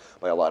pointed out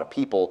by a lot of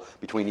people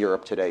between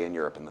Europe today and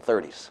Europe in the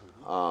 30s.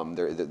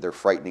 They're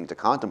frightening to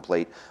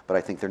contemplate, but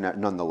I think they're not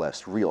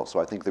nonetheless real. So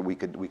I think that we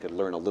could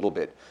learn a little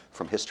bit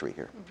from history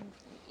here.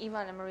 Mm-hmm.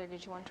 Ivan and Maria,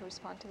 did you want to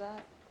respond to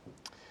that?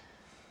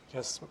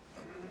 Yes,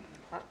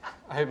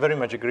 I very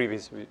much agree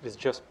with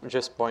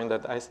just point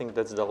that I think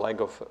that's the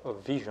lack of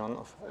vision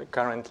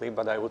currently,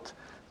 but I would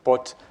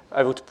put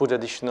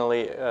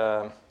additionally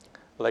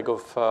lack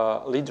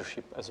of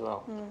leadership as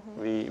well.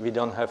 Mm-hmm. We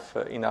don't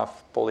have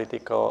enough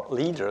political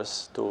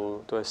leaders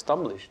to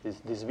establish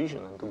this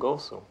vision and to go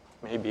through.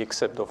 Maybe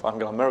except of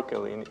Angela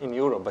Merkel in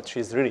Europe, but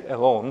she's really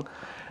alone.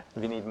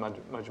 We need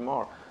much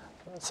more.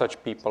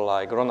 Such people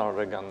like Ronald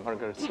Reagan,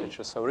 Margaret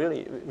Thatcher. So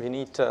really, we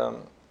need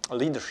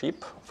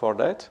leadership for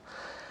that.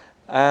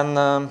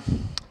 And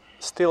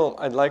still,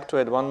 I'd like to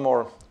add one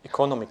more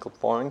economical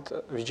point,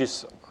 which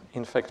is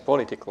in fact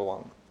political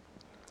one.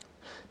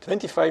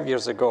 25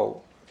 years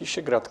ago,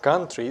 Visegrad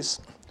countries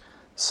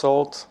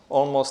sold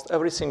almost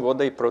everything what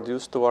they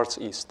produced towards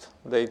east.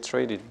 They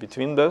traded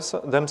between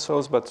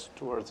themselves, but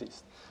towards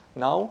east.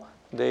 Now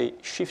they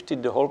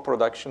shifted the whole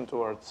production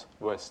towards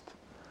west.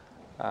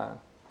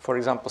 For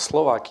example,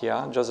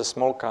 Slovakia, just a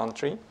small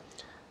country,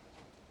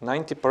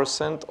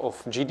 90%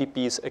 of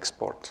GDP is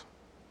export.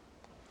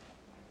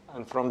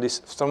 And from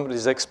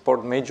this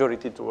export,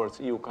 majority towards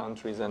EU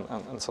countries and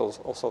so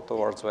also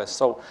towards West.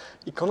 So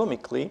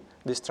economically,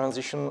 this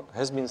transition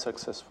has been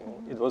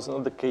successful. It was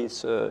not the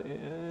case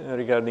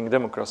regarding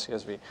democracy,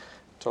 as we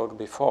talked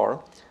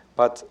before.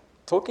 But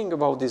talking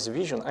about this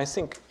vision, I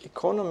think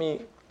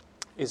economy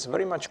is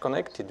very much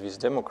connected with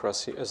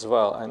democracy as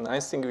well. And I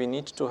think we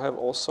need to have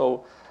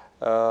also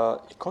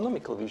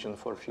economical vision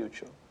for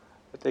future.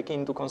 Taking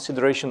into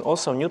consideration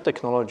also new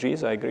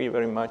technologies, I agree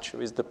very much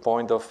with the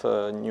point of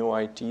new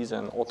ITs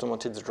and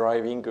automated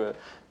driving,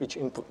 which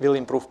will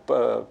improve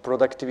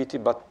productivity,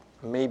 but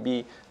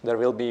maybe there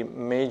will be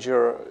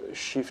major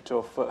shift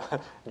of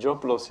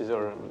job losses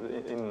or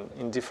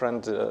in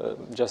different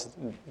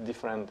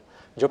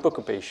job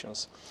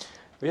occupations.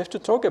 We have to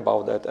talk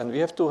about that, and we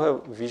have to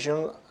have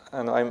vision,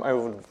 and I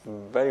would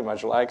very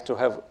much like to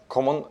have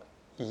common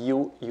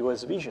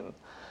EU-US vision.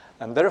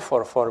 And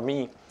therefore, for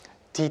me,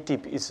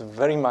 TTIP is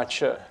very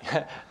much,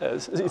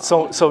 it's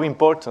so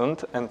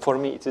important, and for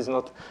me it is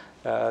not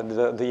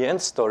the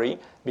end story,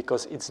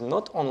 because it's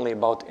not only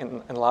about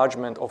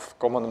enlargement of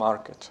common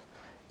market.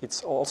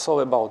 It's also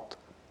about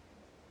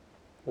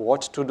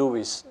what to do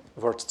with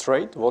world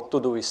trade, what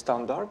to do with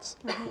standards,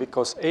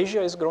 because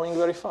Asia is growing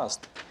very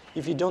fast.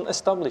 If we don't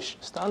establish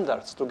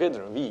standards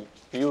together, we,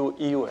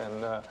 EU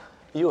and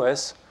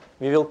US,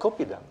 we will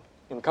copy them.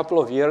 In a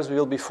couple of years, we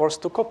will be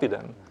forced to copy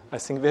them. I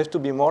think we have to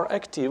be more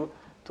active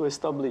to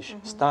establish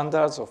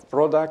standards of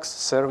products,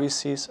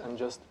 services, and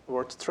just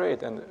world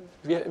trade. And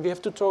we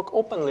have to talk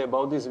openly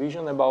about this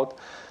vision, about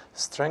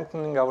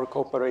strengthening our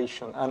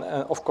cooperation. And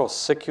of course,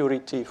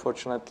 security,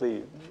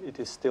 fortunately, it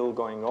is still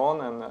going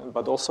on,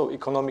 but also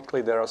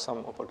economically, there are some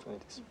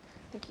opportunities.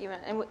 Thank you.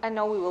 And I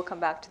know we will come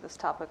back to this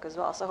topic as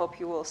well, so I hope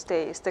you will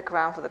stick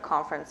around for the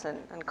conference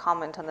and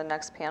comment on the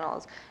next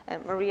panels.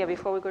 And Maria,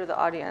 before we go to the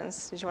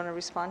audience, did you want to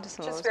respond to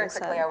some of those? Just very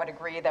quickly, I would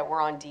agree that we're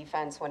on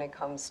defense when it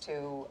comes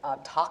to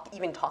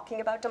even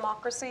talking about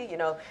democracy. You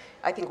know,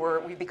 I think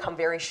we've become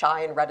very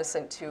shy and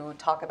reticent to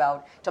talk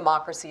about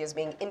democracy as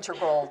being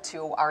integral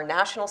to our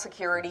national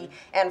security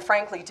and,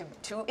 frankly,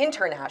 to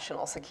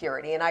international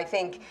security. And I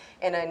think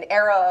in an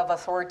era of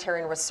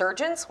authoritarian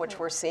resurgence, which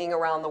we're seeing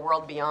around the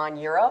world beyond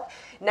Europe,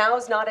 now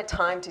is not a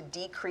time to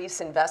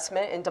decrease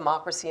investment in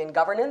democracy and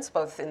governance,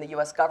 both in the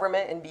US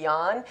government and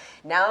beyond.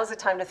 Now is a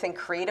time to think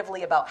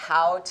creatively about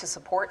how to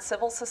support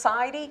civil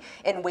society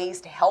and ways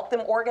to help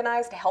them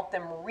organize, to help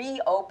them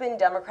reopen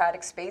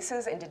democratic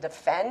spaces and to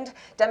defend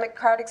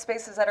democratic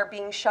spaces that are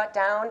being shut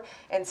down.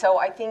 And so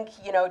I think,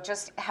 you know,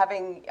 just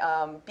having,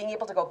 being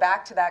able to go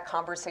back to that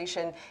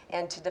conversation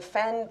and to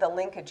defend the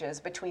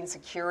linkages between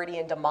security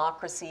and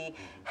democracy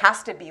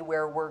has to be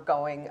where we're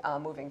going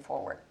moving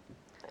forward.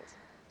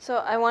 So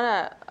I want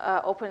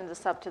to open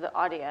this up to the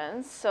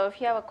audience. So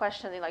if you have a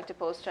question you'd like to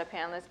pose to our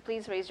panelists,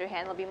 please raise your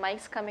hand. There'll be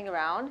mics coming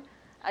around.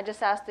 I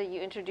just ask that you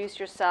introduce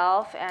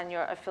yourself and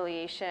your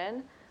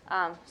affiliation.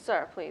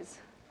 Sir, please.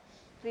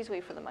 Please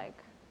wait for the mic.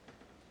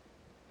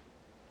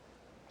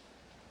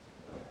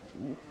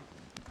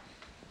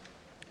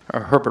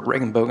 Herbert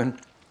Regenbogen.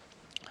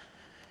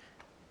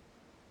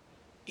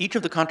 Each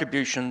of the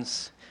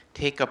contributions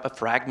take up a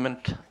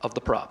fragment of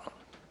the problem.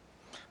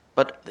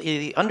 But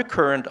the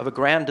undercurrent of a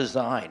grand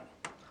design,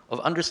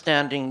 of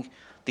understanding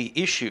the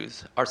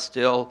issues, are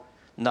still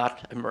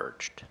not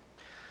emerged.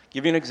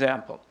 Give you an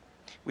example.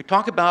 We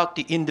talk about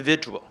the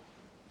individual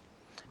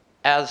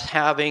as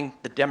having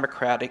the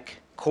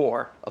democratic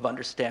core of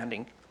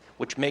understanding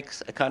which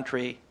makes a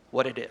country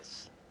what it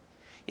is.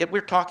 Yet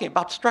we're talking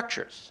about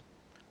structures.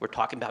 We're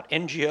talking about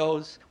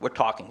NGOs. We're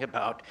talking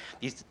about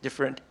these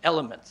different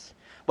elements.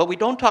 But we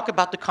don't talk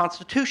about the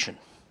Constitution.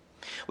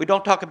 We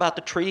don't talk about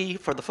the Treaty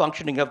for the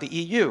Functioning of the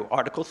EU,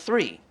 Article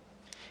 3,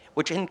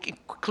 which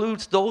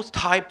includes those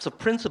types of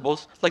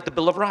principles like the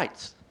Bill of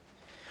Rights.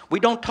 We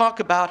don't talk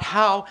about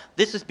how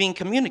this is being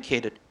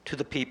communicated to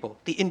the people,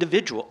 the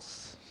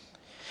individuals.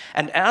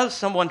 And as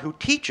someone who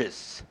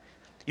teaches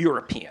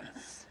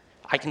Europeans,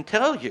 I can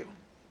tell you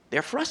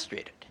they're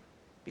frustrated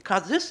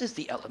because this is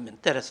the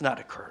element that is not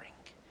occurring.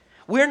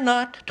 We're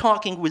not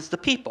talking with the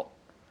people.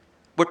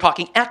 We're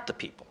talking at the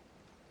people.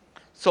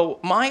 So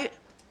my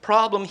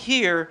problem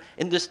here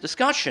in this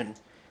discussion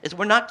is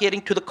we're not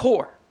getting to the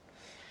core.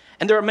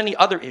 And there are many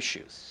other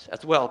issues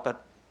as well,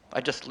 but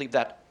I just leave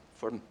that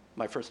for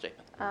my first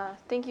statement.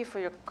 Thank you for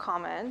your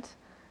comment.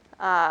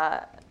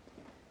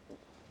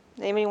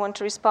 Anybody want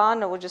to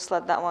respond, or we'll just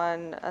let that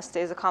one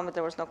stay as a comment?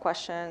 There was no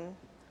question.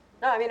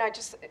 No, I mean, I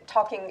just,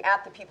 talking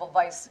at the people,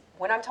 Vice,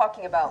 when I'm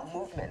talking about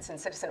movements and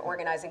citizen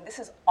organizing, this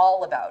is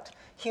all about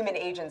human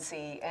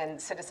agency and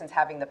citizens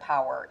having the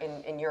power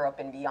in Europe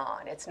and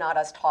beyond. It's not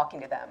us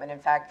talking to them. And in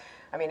fact,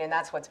 I mean, and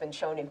that's what's been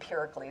shown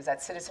empirically, is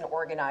that citizen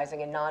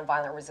organizing and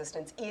nonviolent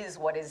resistance is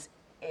what is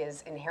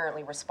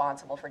inherently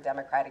responsible for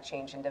democratic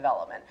change and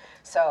development.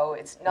 So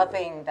it's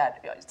nothing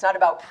that, it's not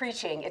about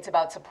preaching, it's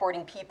about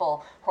supporting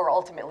people who are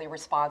ultimately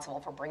responsible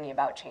for bringing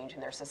about change in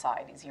their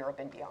societies, Europe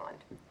and beyond.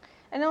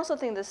 And I also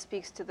think this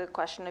speaks to the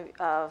question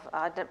of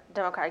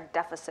democratic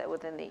deficit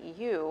within the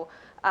EU.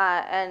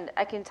 And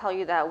I can tell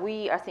you that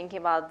we are thinking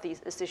about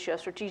this issue of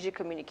strategic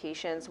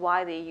communications,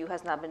 why the EU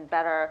has not been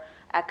better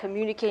at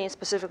communicating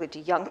specifically to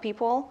young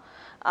people,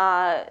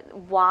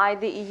 why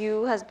the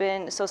EU has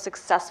been so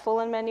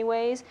successful in many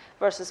ways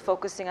versus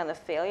focusing on the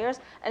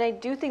failures. And I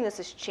do think this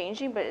is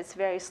changing, but it's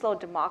very slow.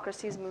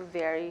 Democracies move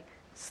very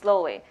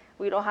slowly.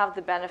 We don't have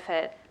the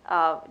benefit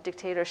of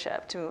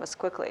dictatorship to move as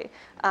quickly.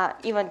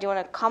 Ivan, do you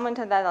want to comment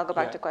on that? And I'll go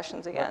back to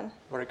questions again.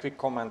 Very quick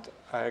comment.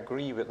 I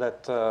agree with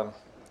that.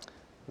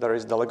 There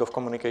is the lack of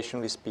communication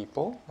with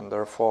people, and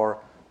therefore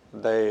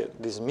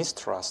this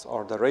mistrust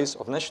or the rise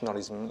of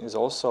nationalism is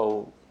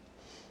also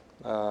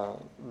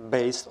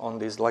based on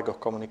this lack of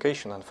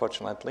communication,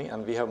 unfortunately,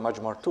 and we have much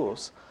more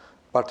tools,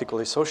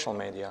 particularly social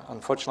media.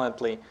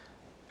 Unfortunately,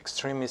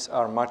 extremists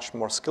are much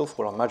more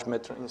skillful and much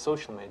better in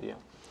social media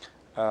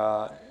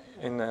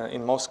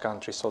in most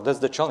countries. So that's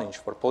the challenge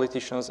for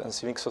politicians and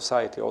civic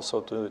society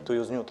also to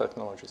use new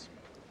technologies.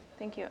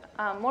 Thank you.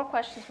 More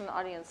questions from the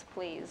audience,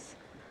 please.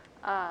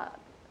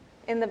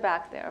 In the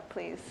back there,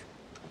 please.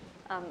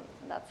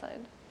 That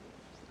side.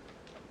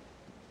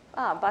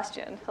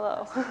 Bastian,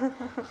 hello.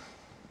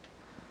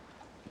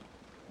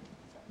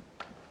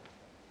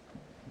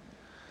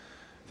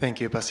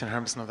 Thank you, Bastian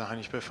Hermsen of the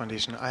Heinrich Böll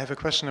Foundation. I have a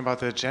question about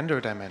the gender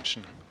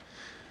dimension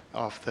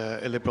of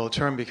the illiberal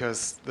term,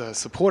 because the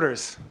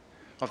supporters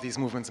of these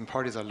movements and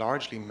parties are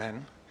largely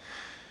men.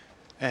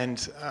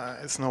 And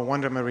it's no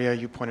wonder, Maria,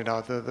 you pointed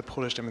out the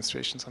Polish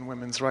demonstrations on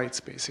women's rights,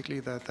 basically,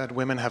 that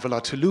women have a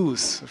lot to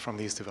lose from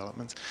these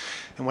developments.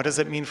 And what does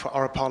that mean for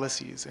our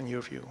policies, in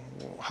your view?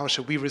 How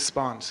should we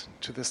respond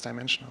to this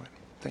dimension of it?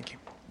 Thank you.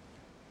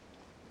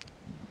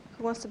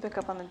 Who wants to pick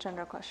up on the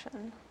gender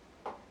question?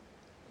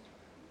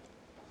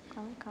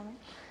 Comment?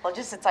 Well,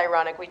 it's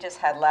ironic. We just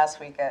had last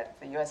week at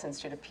the U.S.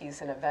 Institute of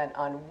Peace an event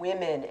on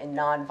women in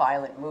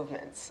nonviolent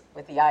movements,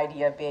 with the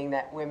idea being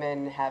that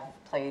women have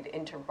played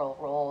integral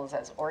roles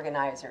as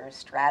organizers,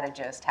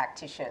 strategists,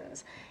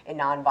 tacticians in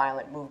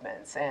nonviolent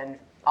movements. And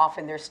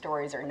often their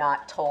stories are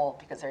not told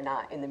because they're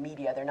not in the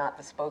media, they're not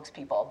the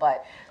spokespeople,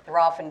 but they're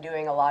often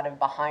doing a lot of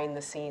behind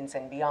the scenes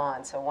and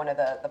beyond. So one of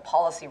the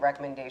policy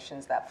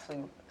recommendations that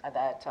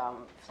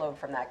flowed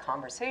from that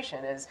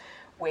conversation is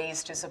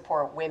ways to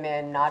support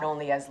women not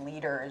only as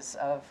leaders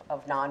of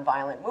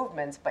nonviolent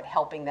movements, but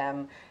helping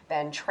them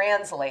then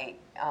translate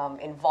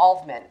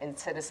involvement in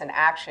citizen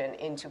action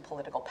into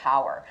political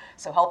power.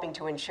 So helping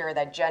to ensure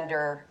that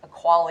gender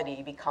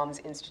equality becomes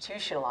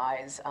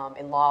institutionalized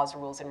in laws,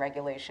 rules, and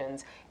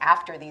regulations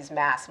after these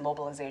mass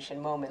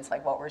mobilization moments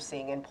like what we're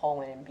seeing in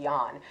Poland and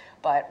beyond.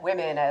 But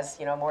women, as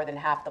more than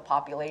half the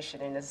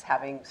population and as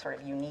having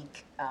sort of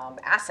unique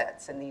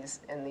assets in these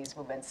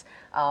movements,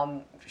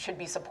 should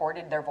be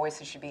supported. Their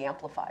voices should be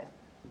amplified.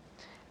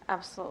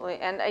 Absolutely.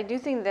 And I do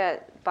think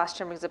that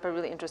Bastian brings up a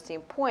really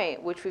interesting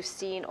point, which we've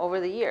seen over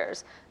the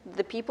years.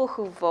 The people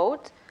who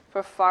vote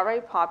for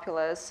far-right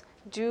populists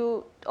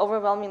do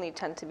overwhelmingly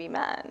tend to be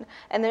men.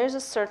 And there's a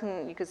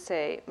certain, you could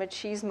say,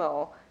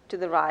 machismo to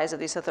the rise of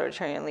these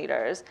authoritarian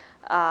leaders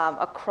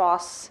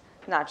across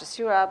not just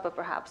Europe, but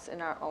perhaps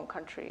in our own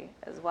country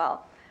as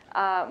well.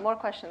 More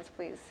questions,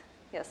 please.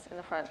 Yes, in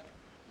the front.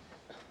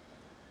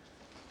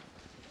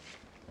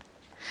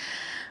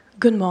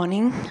 Good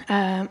morning.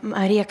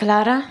 Maria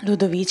Clara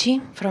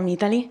Ludovici from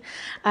Italy.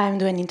 I'm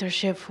doing an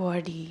internship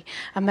for the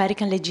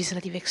American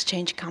Legislative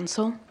Exchange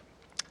Council.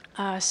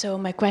 So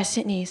my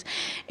question is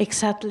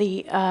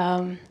exactly,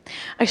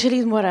 actually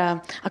it's more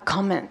a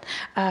comment.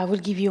 I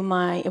would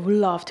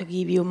love to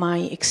give you my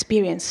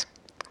experience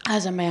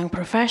as a young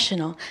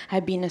professional.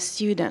 I've been a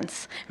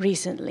student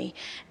recently,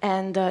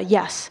 and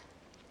yes,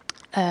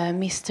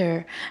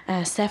 Mr.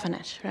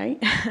 Stefanich,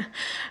 right?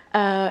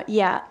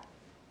 Yeah,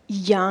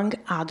 young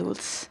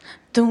adults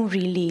don't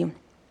really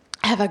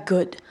have a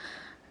good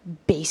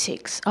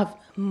basics of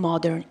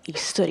modern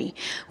history.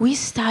 We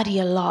study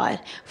a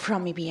lot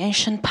from maybe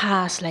ancient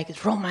past,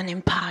 like Roman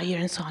Empire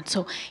and so on.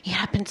 So it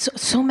happened.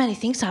 So many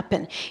things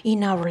happen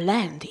in our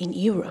land, in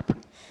Europe.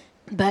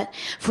 But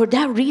for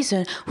that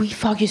reason, we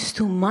focus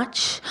too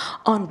much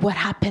on what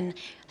happened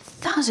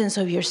thousands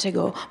of years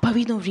ago, but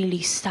we don't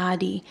really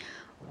study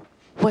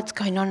what's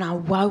going on now,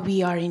 why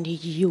we are in the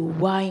EU,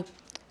 why.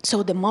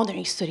 So the modern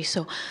history,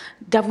 so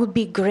that would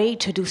be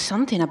great to do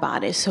something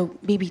about it. So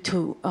maybe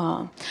to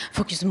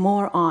focus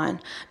more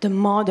on the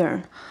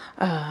modern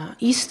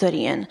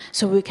history, and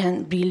so we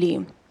can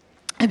really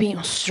be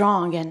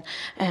strong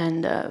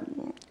and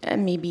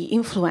maybe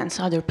influence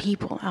other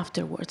people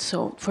afterwards.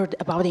 So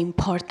about the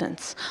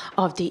importance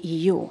of the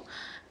EU.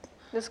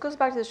 This goes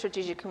back to the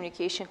strategic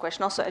communication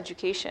question, also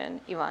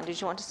education. Ivan, did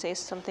you want to say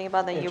something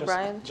about that,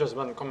 Brian? Just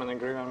one comment,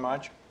 agree very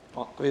much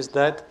with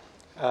that.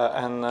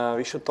 And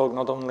we should talk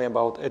not only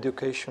about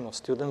education of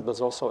students, but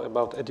also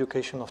about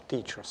education of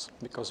teachers.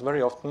 Because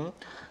very often,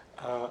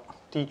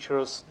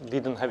 teachers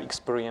didn't have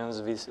experience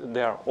with,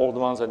 they are old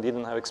ones that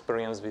didn't have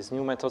experience with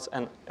new methods,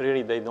 and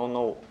really they don't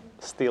know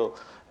still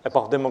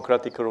about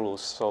democratic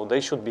rules. So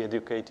they should be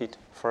educated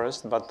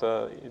first, but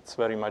it's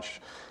very much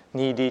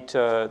needed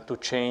to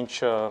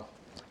change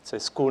say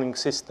schooling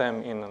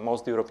system in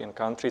most European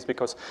countries,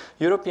 because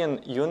European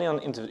Union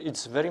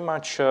it's very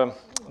much a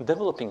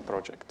developing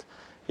project.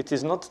 It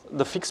is not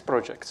the fixed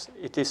projects.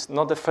 It is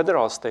not a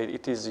federal state.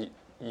 It is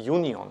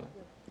union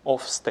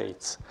of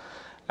states.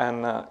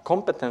 And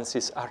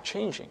competencies are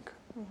changing.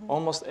 Mm-hmm.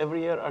 Almost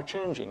every year are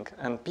changing.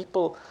 And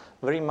people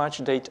very much,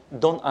 they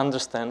don't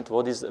understand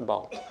what it's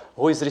about.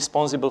 Who is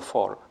responsible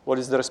for? What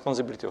is the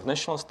responsibility of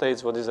national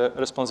states? What is the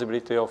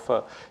responsibility of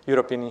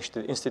European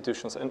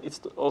institutions? And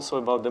it's also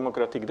about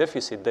democratic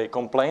deficit. They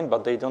complain,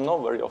 but they don't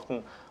know very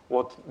often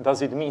what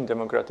does it mean,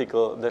 democratic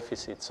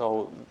deficit.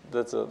 So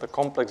that's the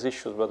complex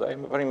issue, but I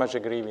very much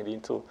agree we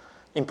need to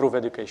improve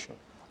education.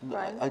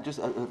 Right. I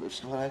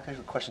have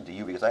a question to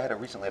you, because I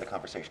recently had a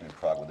conversation in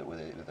Prague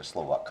with a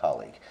Slovak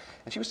colleague,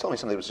 and she was telling me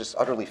something that was just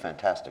utterly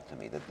fantastic to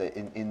me. That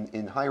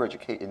in higher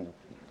education,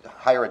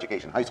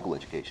 high school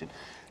education,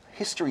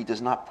 history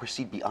does not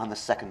proceed beyond the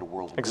Second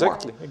World War.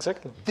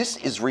 Exactly. This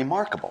is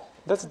remarkable.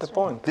 That's the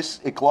point.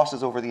 It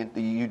glosses over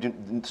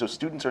so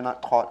students are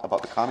not taught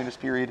about the communist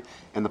period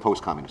and the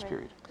post-communist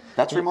period.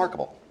 That's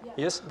remarkable.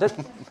 Yes, that's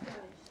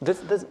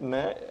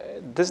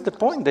the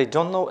point. They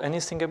don't know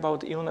anything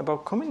even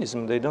about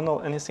communism. They don't know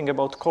anything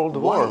about Cold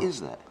War. Why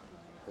is that?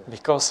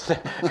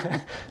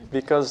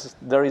 Because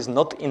there is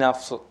not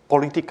enough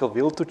political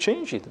will to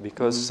change it.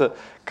 Because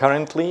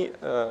currently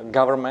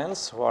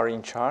governments who are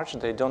in charge,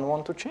 they don't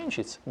want to change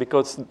it.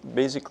 Because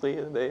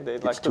basically they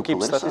like to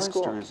keep status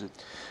quo. Or is it?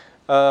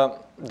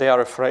 They are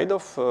afraid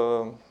of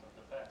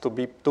to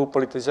be too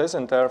politicized,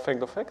 and they are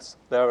afraid of facts.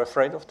 They are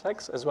afraid of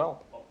facts as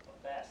well.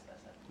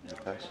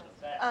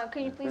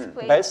 Can you please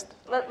wait? Best?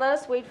 Let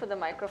us wait for the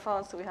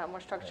microphone so we have more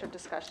structured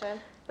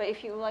discussion. But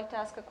if you would like to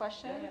ask a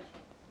question,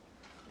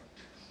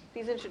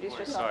 please introduce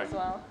yourself as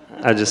well.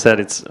 I just said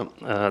it's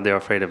they're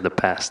afraid of the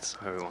past.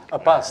 Everyone. A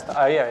past?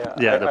 Yeah.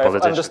 Yeah, the I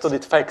politicians. Understood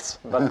it facts,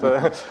 but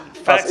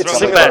Facts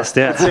from the past.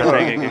 Yeah,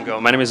 okay, you can go.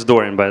 My name is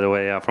Dorian, by the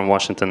way, from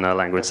Washington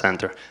Language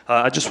Center.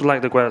 I just would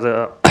like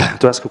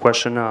to ask a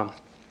question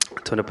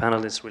to the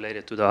panelists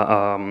related to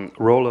the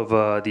role of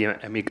the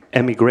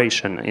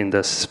emigration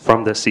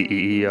from the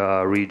CEE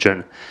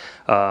region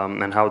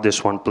and how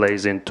this one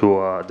plays into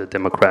the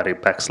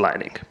democratic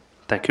backsliding.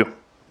 Thank you.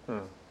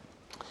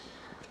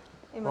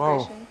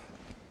 Immigration.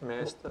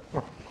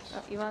 Wow.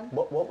 Ivan?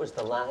 What was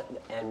the last,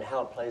 and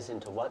how it plays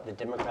into what? The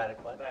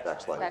democratic what?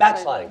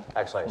 Backsliding.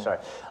 Backsliding, sorry.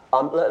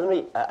 Let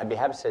me, I'd be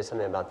happy to say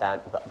something about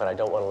that, but I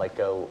don't want to let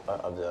go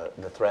of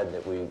the thread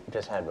that we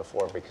just had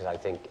before, because I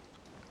think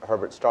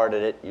Herbert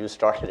started it, you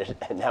started it,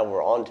 and now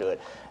we're on to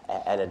it,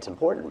 and it's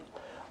important.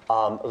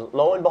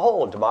 Lo and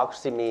behold,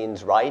 democracy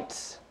means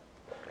rights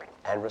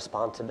and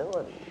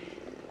responsibilities,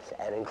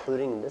 and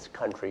including in this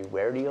country,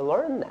 where do you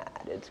learn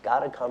that? It's got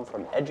to come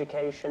from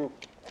education,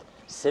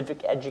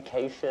 civic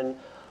education,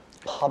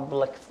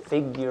 public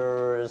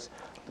figures,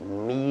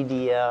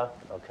 media,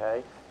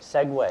 okay?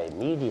 Segue,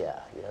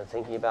 media,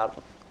 thinking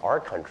about our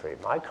country,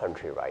 my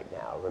country right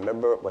now.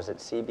 Remember, was it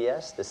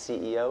CBS, the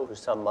CEO, who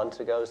some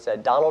months ago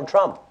said, Donald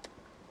Trump,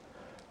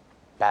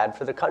 bad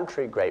for the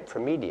country, great for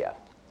media.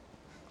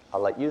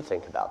 I'll let you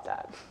think about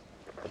that.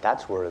 But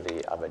that's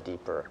worthy of a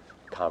deeper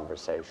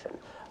conversation.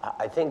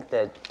 I think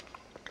that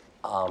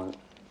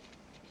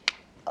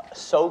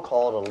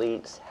so-called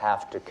elites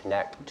have to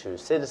connect to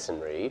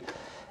citizenry,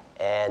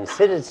 and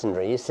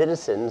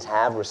citizens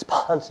have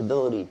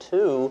responsibility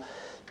too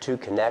to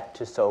connect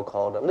to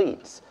so-called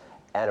elites.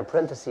 And a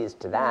parenthesis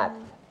to that,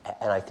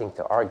 and I think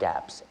there are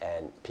gaps,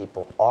 and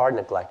people are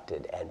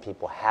neglected, and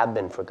people have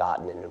been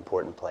forgotten in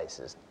important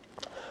places.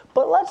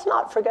 But let's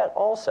not forget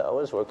also,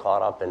 as we're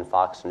caught up in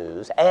Fox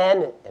News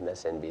and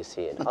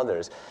MSNBC and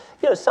others,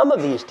 some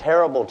of these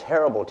terrible,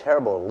 terrible,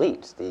 terrible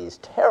elites, these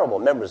terrible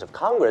members of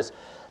Congress,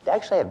 they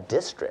actually have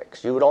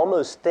districts. You would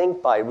almost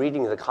think by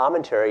reading the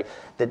commentary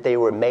that they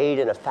were made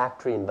in a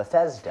factory in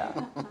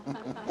Bethesda.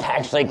 They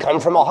actually come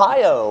from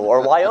Ohio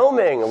or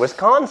Wyoming or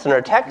Wisconsin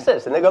or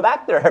Texas, and they go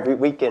back there every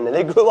weekend, and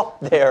they grew up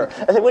there,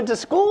 and they went to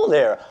school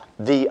there,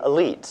 the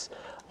elites.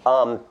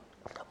 On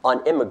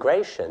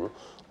immigration,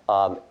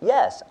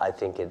 yes, I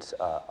think it's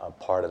a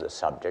part of the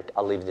subject.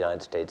 I'll leave the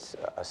United States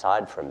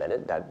aside for a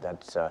minute.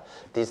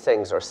 These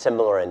things are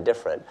similar and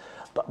different.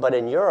 But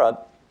in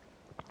Europe,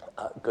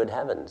 good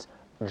heavens,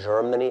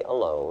 Germany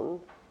alone,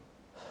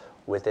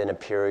 within a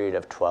period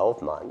of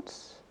 12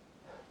 months,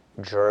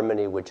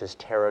 Germany, which is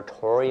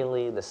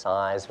territorially the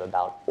size of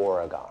about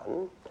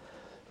Oregon,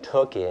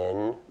 took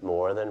in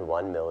more than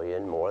 1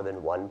 million, more than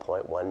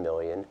 1.1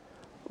 million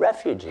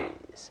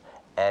refugees.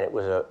 And it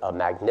was a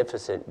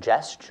magnificent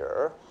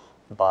gesture,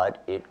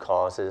 but it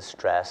causes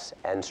stress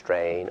and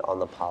strain on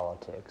the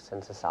politics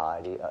and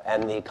society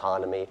and the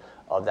economy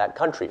of that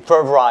country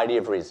for a variety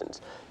of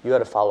reasons. You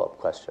had a follow-up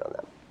question on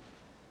that.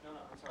 No,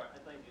 I'm sorry. I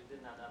thought you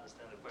did not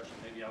understand the question.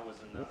 Maybe I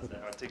wasn't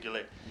that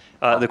articulate.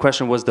 The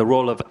question was the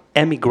role of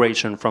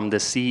emigration from the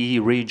CE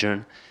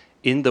region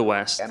in the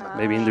West,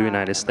 maybe in the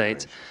United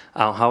States,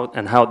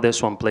 how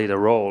this one played a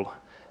role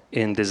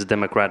in this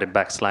democratic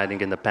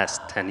backsliding in the past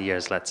 10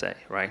 years, let's say,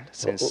 right?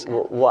 Since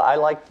well, I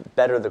like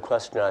better the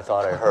question I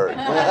thought I heard.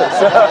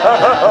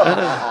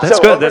 That's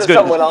good. That's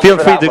good. Feel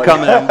free to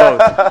comment on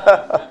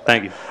both.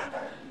 Thank you.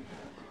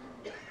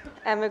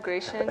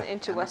 Emigration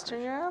into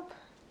Western Europe?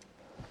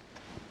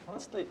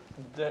 Honestly,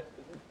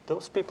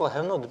 those people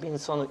have not been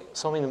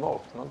so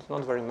involved,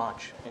 not very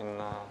much in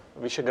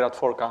Visegrad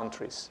 4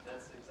 countries.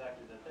 That's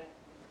exactly the thing.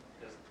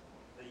 Because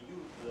the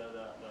youth,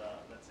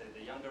 let's say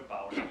the younger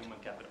power, human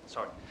capital,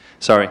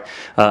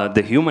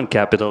 the human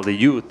capital, the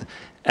youth,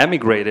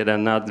 emigrated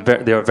and now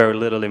they are very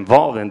little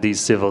involved in these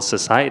civil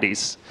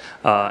societies,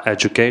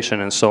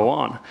 education and so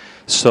on.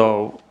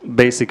 So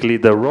basically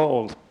the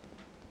role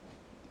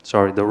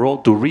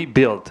to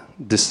rebuild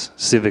this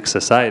civic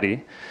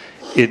society,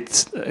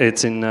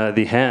 it's in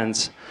the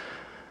hands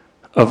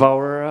of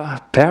our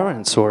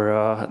parents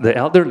or the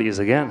elderlies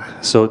again.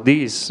 So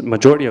these,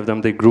 majority of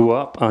them, they grew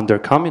up under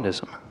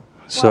communism.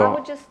 Well, I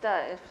would just,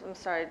 I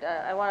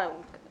want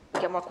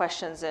to get more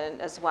questions in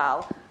as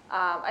well.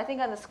 I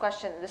think on this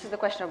question, this is the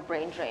question of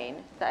brain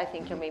drain that I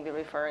think you're maybe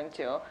referring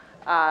to,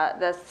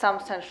 that some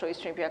Central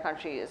Eastern European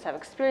countries have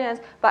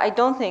experienced, but I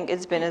don't think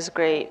it's been as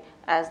great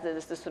as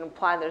this would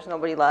imply. There's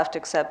nobody left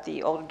except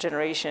the older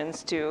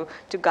generations to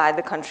guide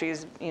the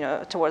countries,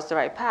 towards the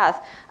right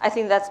path. I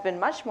think that's been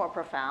much more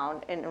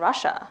profound in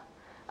Russia,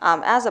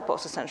 as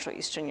opposed to Central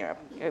Eastern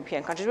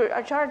European countries,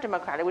 which are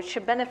democratic, which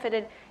have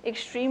benefited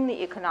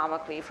extremely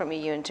economically from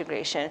EU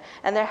integration,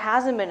 and there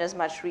hasn't been as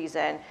much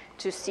reason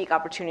to seek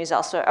opportunities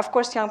elsewhere. Of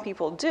course, young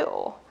people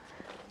do,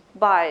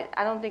 but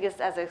I don't think it's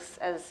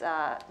as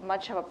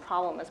much of a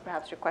problem as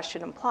perhaps your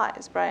question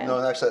implies, Brian.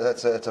 No, actually,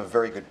 that's a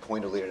very good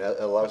point, Alina.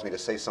 It allows me to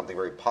say something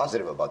very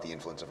positive about the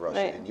influence of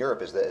Russia in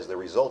Europe as the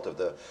result of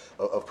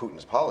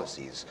Putin's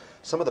policies.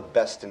 Some of the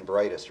best and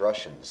brightest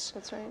Russians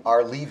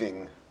are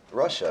leaving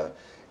Russia,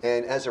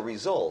 and as a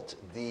result,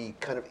 the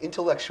kind of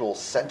intellectual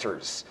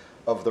centers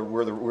of the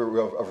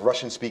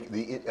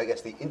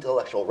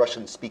intellectual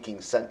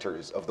Russian-speaking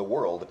centers of the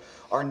world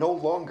are no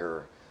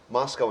longer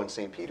Moscow and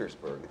St.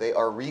 Petersburg. They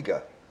are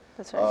Riga,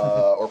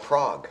 or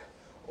Prague,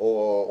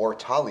 or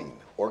Tallinn,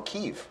 or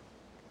Kyiv.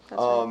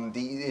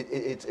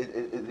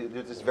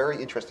 There's this very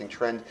interesting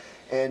trend,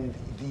 and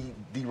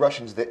the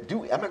Russians that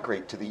do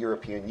emigrate to the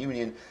European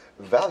Union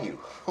value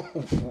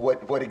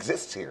what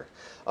exists here,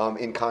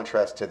 in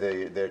contrast to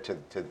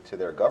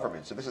their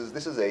government. So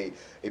this is a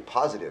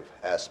positive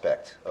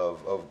aspect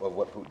of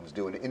what Putin's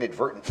doing,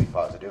 inadvertently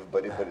positive,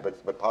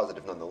 but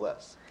positive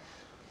nonetheless.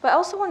 But I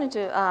also wanted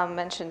to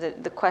mention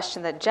the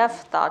question that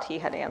Jeff thought he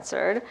had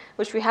answered,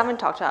 which we haven't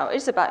talked about,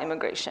 is about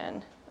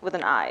immigration with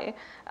an I.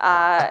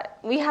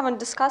 We haven't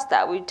discussed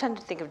that. We tend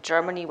to think of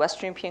Germany,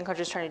 Western European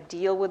countries trying to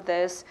deal with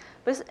this.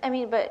 But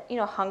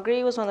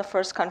Hungary was one of the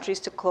first countries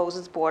to close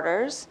its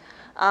borders.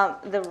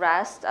 The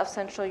rest of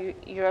Central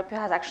Europe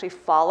has actually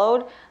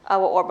followed what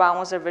Orban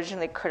was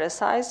originally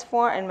criticized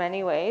for in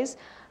many ways.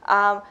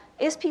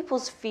 Is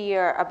people's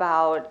fear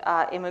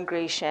about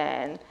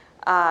immigration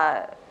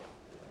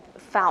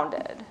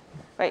founded,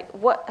 right?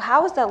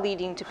 How is that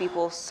leading to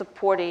people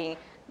supporting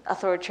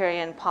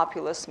authoritarian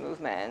populist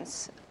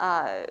movements?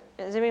 Does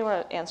anybody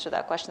want to answer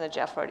that question that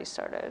Jeff already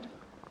started?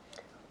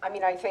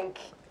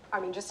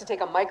 Just to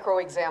take a micro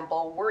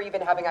example,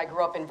 I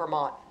grew up in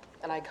Vermont,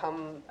 and I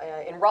come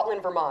in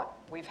Rutland, Vermont.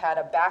 We've had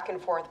a back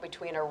and forth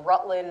between a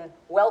Rutland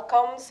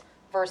welcomes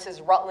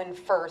versus Rutland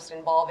first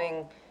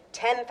involving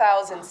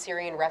 10,000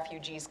 Syrian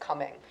refugees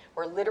coming,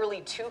 where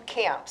literally 2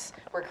 camps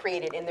were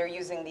created, and they're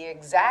using the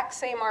exact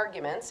same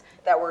arguments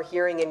that we're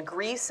hearing in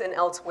Greece and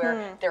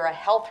elsewhere. They're a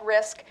health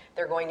risk.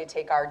 They're going to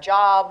take our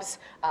jobs.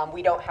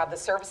 We don't have the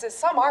services.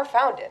 Some are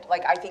founded.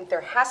 Like, I think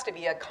there has to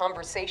be a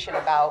conversation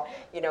about,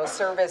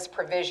 service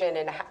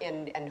provision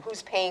and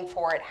who's paying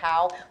for it,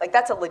 how. Like,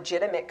 that's a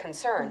legitimate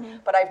concern.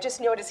 But I've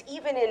just noticed,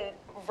 even in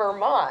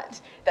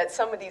Vermont, that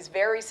some of these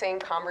very same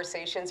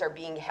conversations are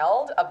being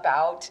held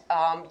about,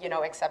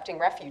 accepting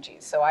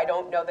refugees. So I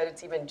don't know that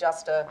it's even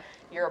just a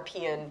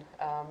European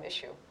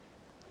issue.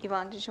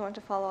 Ivan, did you want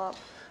to follow up?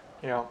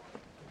 Yeah.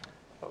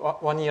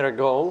 1 year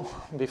ago,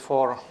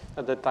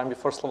 at that time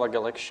before Slovak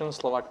election,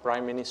 Slovak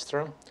Prime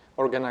Minister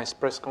organized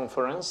press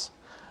conference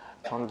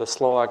on the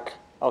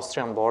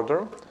Slovak-Austrian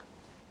border,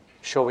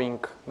 showing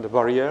the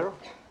barrier,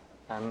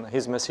 and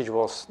his message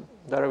was,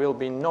 there will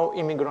be no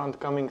immigrant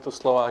coming to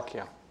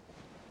Slovakia.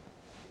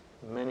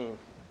 Many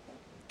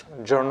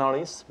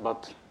journalists,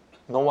 but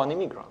no one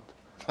immigrant.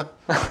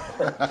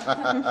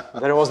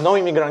 There was no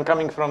immigrant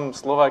coming from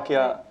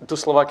Slovakia to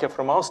Slovakia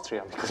from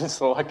Austria, because in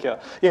Slovakia,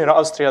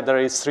 Austria, there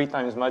is 3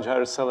 times much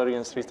higher salary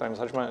and 3 times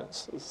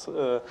much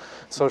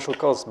social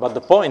cost. But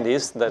the point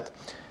is that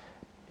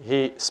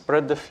he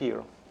spread the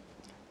fear.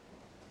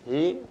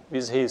 He,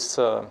 with his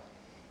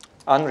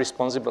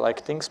unresponsible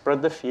acting,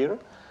 spread the fear,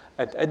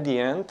 and at the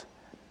end,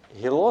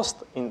 he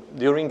lost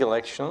during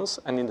elections,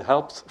 and it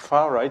helped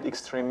far-right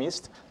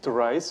extremists to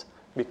rise,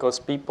 because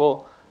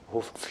people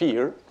who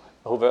fear,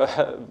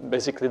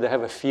 basically they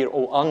have a fear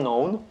of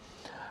unknown,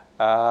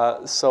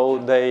 so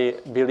they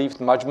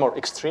believed much more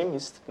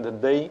extremists that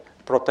they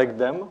protect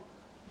them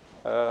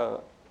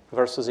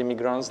versus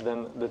immigrants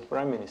than the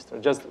prime minister.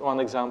 Just one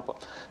example.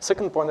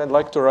 Second point I'd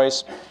like to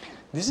raise,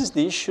 this is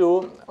the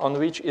issue on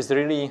which is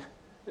really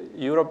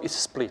Europe is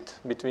split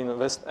between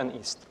West and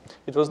East.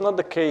 It was not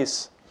the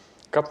case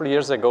a couple of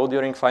years ago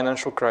during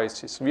financial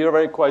crisis. We were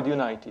very quite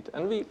united,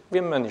 and we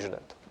managed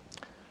that.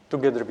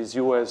 Together with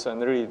US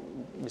and really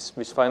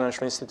with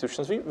financial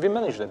institutions, we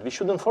managed that. We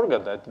shouldn't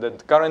forget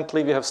that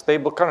currently we have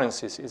stable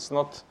currencies. It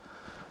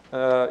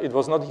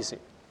was not easy,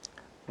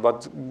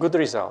 but good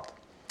result.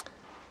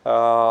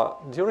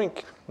 During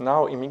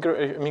now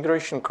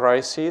immigration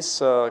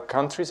crisis,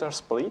 countries are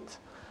split,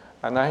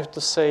 and I have to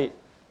say,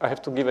 I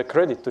have to give a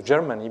credit to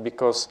Germany,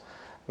 because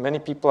many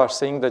people are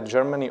saying that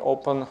Germany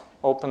opened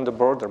the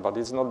border, but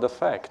it's not the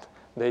fact.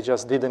 They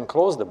just didn't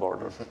close the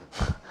border.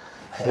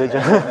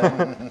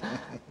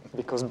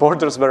 Because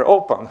borders were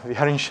open. We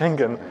are in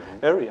Schengen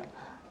area.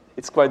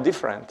 It's quite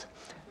different.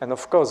 And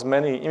of course,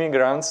 many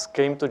immigrants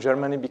came to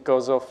Germany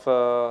because of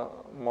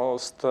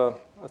most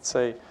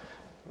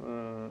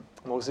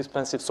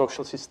expensive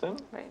social system,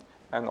 Right.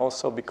 and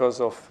also because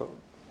of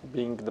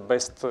being the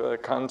best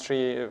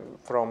country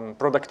from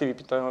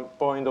productivity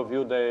point of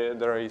view.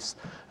 There is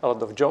a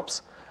lot of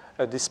jobs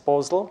at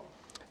disposal.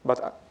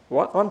 But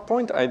one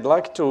point I'd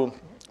like to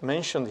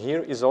mention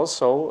here is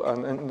also,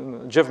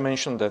 and Jeff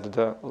mentioned that,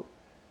 the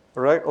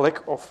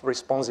lack of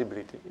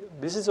responsibility.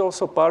 This is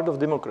also part of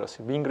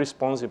democracy, being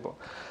responsible.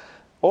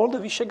 All the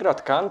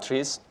Visegrad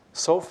countries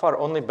so far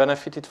only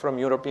benefited from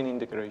European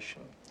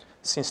integration.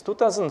 Since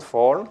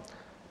 2004,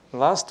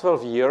 last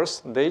 12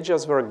 years, they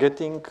just were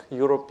getting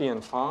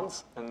European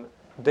funds, and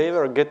they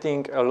were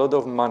getting a lot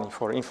of money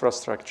for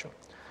infrastructure.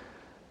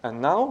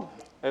 And now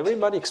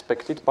everybody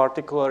expected,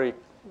 particularly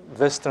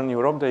Western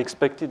Europe, they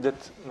expected that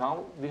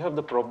now we have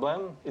the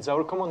problem, it's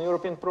our common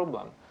European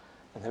problem.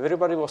 And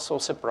everybody was so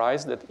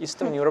surprised that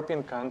Eastern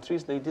European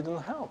countries, they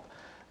didn't help.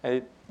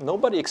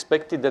 Nobody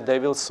expected that they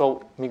will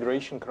solve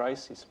migration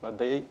crisis, but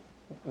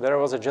there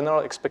was a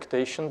general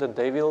expectation that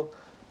they will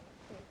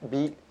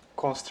be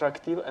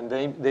constructive and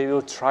they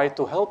will try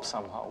to help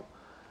somehow.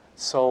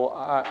 So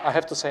I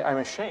have to say I'm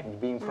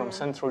ashamed, being from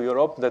Central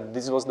Europe, that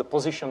this was the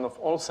position of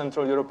all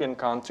Central European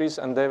countries,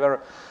 and they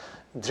were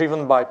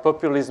driven by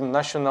populism,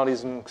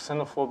 nationalism,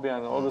 xenophobia,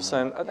 and all this.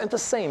 And the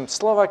same,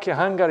 Slovakia,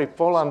 Hungary,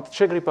 Poland,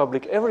 Czech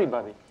Republic,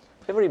 everybody,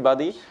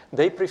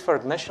 they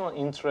preferred national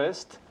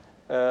interest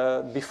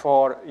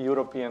before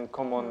European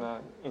common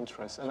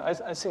interest. And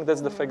I think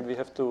that's the fact we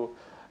have to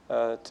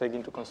take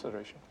into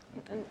consideration.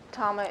 And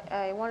Tom,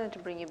 I wanted to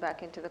bring you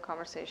back into the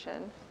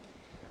conversation.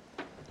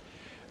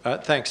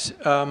 Thanks.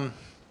 I'm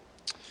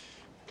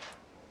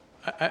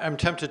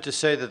tempted to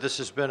say that this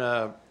has been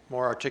a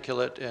more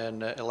articulate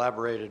and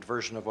elaborated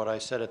version of what I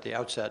said at the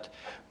outset,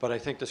 but I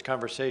think this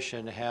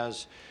conversation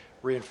has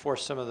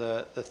reinforced some of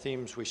the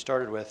themes we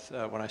started with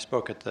when I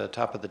spoke at the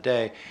top of the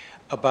day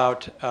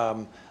about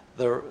a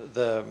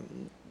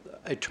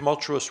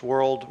tumultuous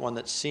world, one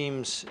that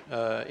seems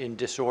in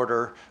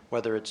disorder,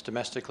 whether it's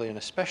domestically and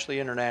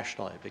especially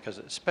internationally, because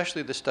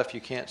especially the stuff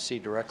you can't see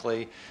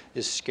directly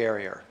is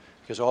scarier,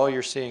 because all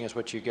you're seeing is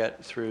what you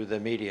get through the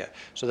media.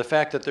 So the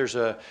fact that there's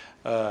a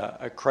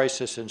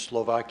crisis in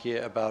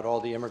Slovakia about all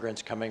the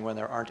immigrants coming when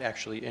there aren't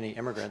actually any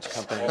immigrants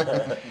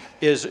coming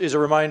is a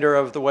reminder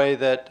of the way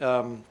that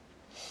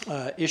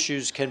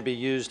issues can be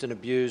used and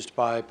abused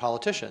by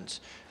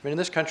politicians. I mean, in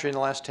this country in the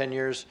last 10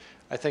 years,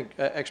 I think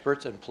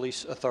experts and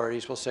police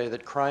authorities will say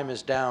that crime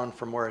is down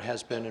from where it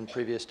has been in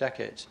previous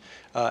decades.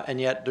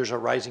 And yet there's a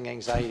rising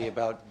anxiety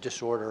about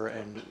disorder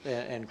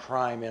and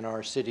crime in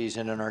our cities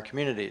and in our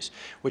communities,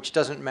 which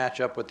doesn't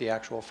match up with the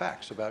actual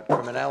facts about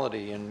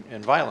criminality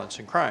and violence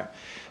and crime.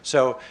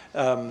 So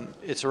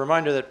it's a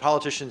reminder that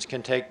politicians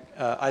can take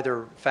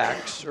either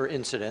facts or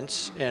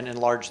incidents and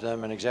enlarge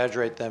them and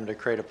exaggerate them to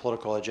create a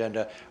political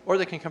agenda, or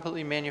they can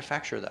completely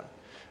manufacture them.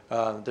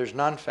 There's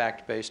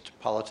non-fact-based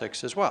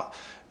politics as well.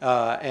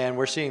 And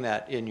we're seeing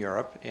that in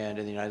Europe and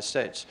in the United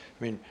States.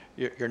 I mean,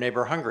 your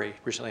neighbor Hungary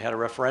recently had a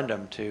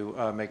referendum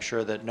to make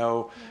sure that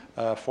no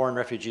foreign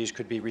refugees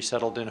could be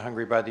resettled in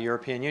Hungary by the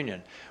European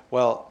Union.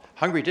 Well,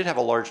 Hungary did have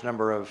a large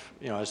number of,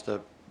 as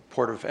the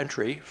port of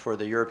entry for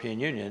the European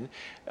Union.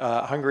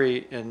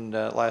 Hungary in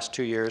the last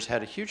 2 years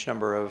had a huge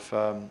number of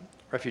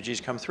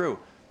refugees come through,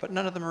 but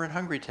none of them are in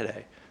Hungary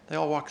today. They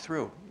all walked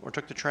through or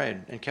took the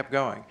train and kept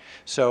going.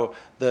 So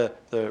the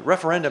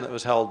referendum that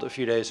was held a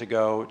few days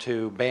ago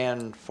to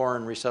ban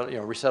foreign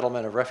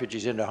resettlement of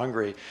refugees into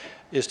Hungary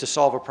is to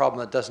solve a problem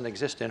that doesn't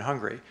exist in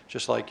Hungary,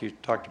 just like you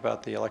talked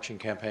about the election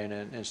campaign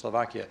in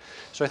Slovakia.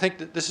 So I think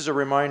that this is a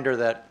reminder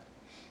that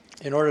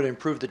in order to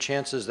improve the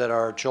chances that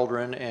our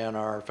children and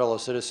our fellow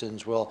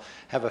citizens will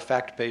have a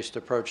fact-based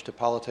approach to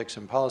politics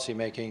and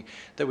policymaking,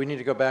 that we need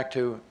to go back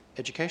to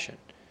education.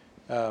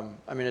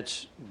 I mean,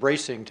 it's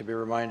bracing to be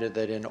reminded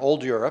that in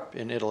old Europe,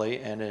 in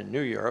Italy, and in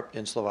new Europe,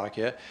 in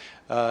Slovakia,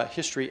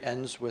 history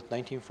ends with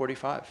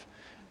 1945.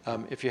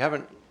 If you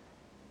haven't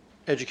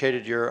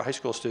educated your high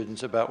school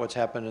students about what's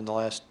happened in the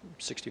last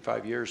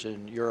 65 years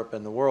in Europe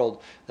and the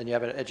world, then you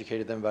haven't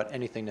educated them about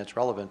anything that's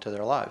relevant to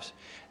their lives.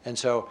 And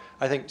so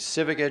I think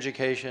civic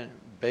education,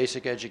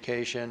 basic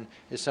education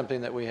is something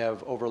that we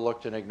have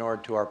overlooked and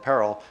ignored to our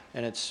peril,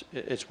 and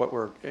it's what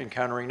we're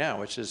encountering now,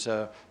 which is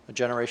a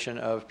generation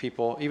of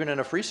people, even in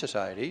a free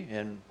society,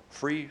 in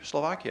free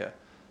Slovakia,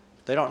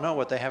 they don't know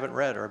what they haven't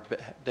read, or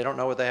they don't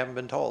know what they haven't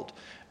been told.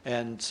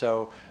 And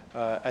so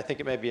I think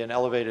it may be an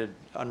elevated,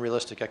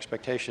 unrealistic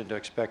expectation to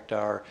expect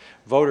our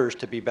voters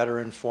to be better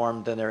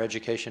informed than their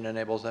education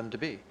enables them to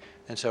be.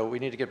 And so we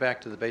need to get back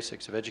to the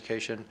basics of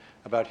education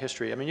about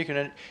history. I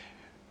mean,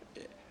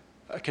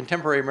 a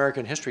contemporary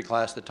American history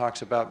class that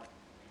talks about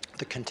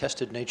the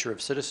contested nature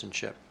of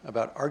citizenship,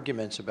 about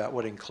arguments about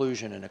what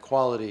inclusion and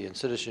equality and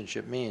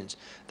citizenship means.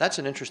 That's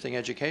an interesting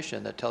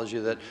education that tells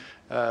you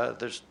that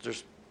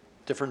there's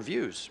different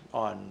views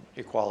on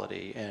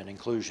equality and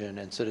inclusion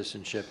and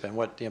citizenship and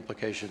what the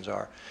implications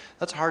are.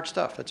 That's hard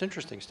stuff. That's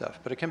interesting stuff,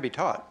 but it can be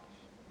taught.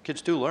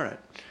 Kids do learn it.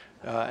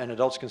 And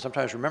adults can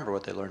sometimes remember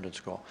what they learned in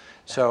school.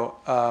 So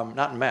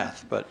not in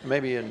math, but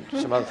maybe in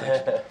some other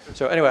things.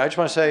 So anyway, I just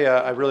want to say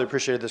I really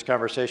appreciated this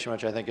conversation,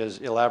 which I think has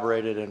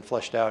elaborated and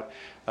fleshed out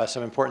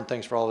some important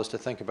things for all of us to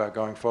think about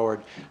going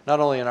forward, not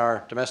only in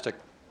our domestic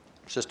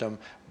system,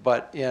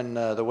 but in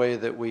the way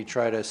that we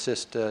try to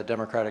assist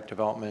democratic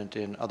development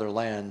in other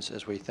lands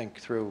as we think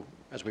through,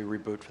 as we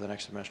reboot for the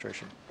next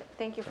administration.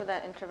 Thank you for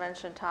that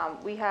intervention, Tom.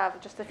 We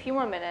have just a few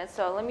more minutes,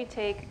 so let me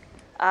take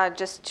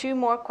just 2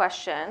 more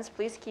questions.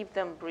 Please keep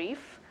them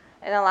brief,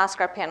 and I'll ask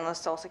our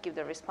panelists to also keep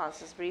their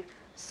responses brief.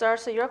 Sir,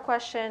 so your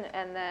question,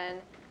 and then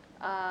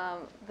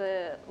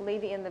the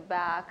lady in the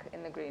back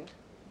in the green.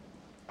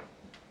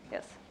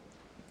 Yes.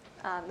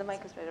 The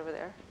mic is right over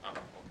there.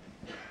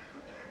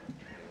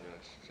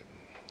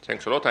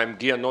 Thanks a lot. I'm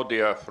Gia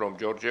Nodia from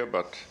Georgia,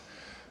 but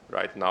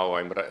right now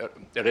I'm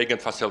a Reagan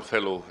Fassel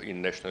Fellow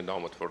in National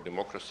Endowment for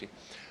Democracy.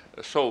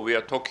 So we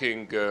are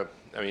talking,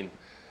 I mean,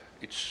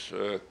 it's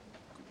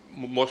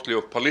mostly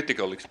of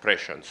political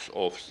expressions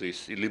of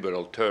this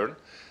illiberal turn,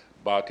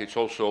 but it's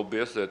also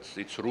obvious that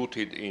it's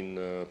rooted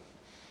in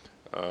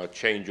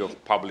change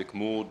of public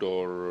mood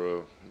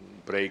or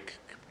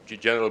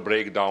general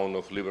breakdown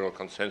of liberal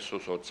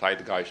consensus or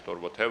zeitgeist or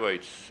whatever.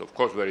 It's of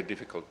course very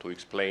difficult to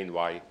explain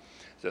why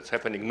that's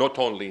happening, not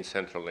only in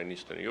Central and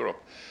Eastern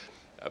Europe.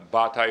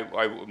 But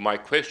my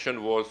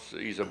question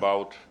is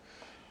about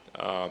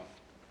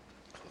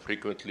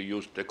frequently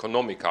used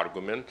economic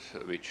argument,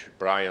 which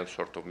Brian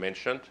sort of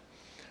mentioned,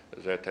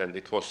 and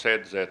it was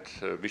said that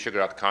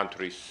Visegrad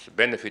countries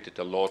benefited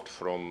a lot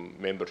from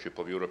membership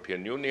of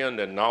European Union,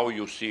 and now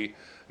you see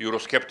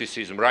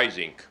Euroscepticism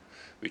rising,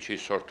 which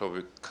is sort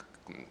of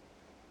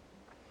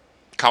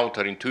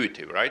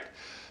counterintuitive, right?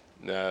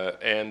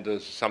 And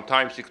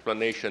sometimes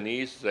explanation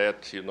is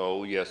that,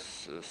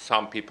 yes,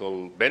 some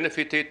people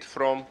benefited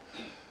from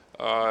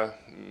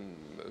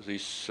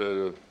these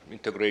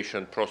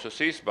integration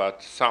processes,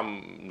 but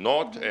some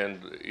not, and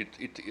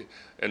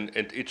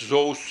it's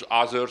those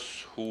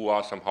others who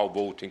are somehow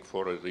voting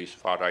for these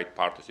far-right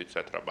parties,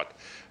 etc. But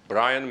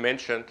Brian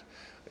mentioned,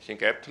 I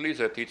think aptly,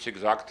 that it's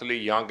exactly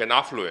young and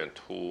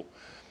affluent who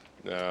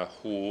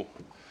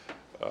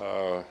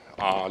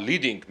are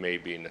leading,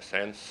 maybe in a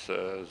sense,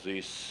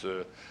 this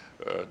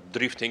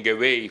drifting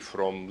away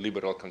from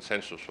liberal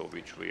consensus of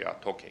which we are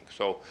talking.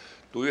 So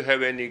do you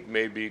have any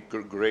maybe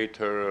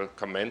greater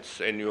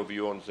comments, any of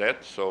you on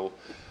that? So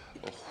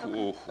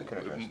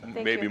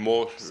maybe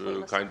more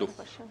kind of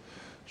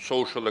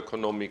social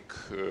economic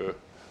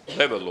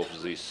level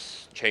of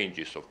these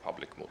changes of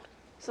public mood?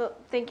 So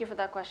thank you for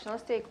that question.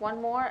 Let's take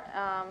one more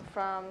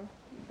from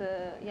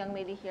the young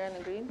lady here in the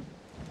green.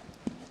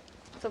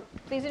 So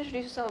please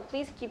introduce yourself.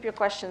 Please keep your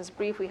questions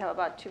brief. We have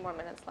about 2 more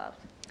minutes left.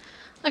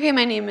 Okay,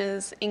 my name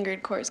is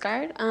Ingrid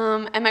Korsgaard,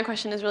 and my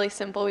question is really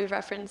simple. We've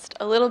referenced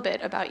a little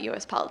bit about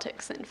U.S.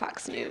 politics and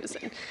Fox News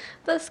and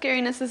the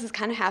scariness this is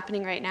kind of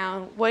happening right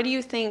now. What do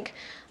you think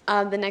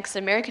the next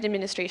American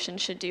administration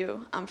should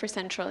do for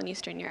Central and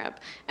Eastern Europe?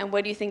 And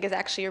what do you think is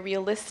actually a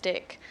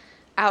realistic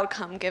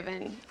outcome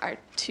given our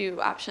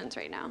 2 options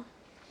right now?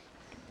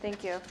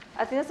 Thank you.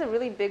 I think that's a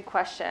really big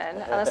question.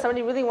 Unless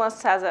somebody really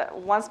wants to have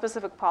one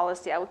specific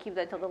policy, I would keep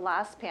that till the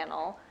last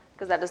panel,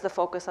 because that is the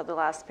focus of the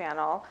last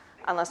panel,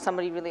 unless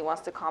somebody really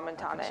wants to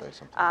comment on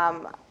it.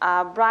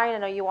 Brian, I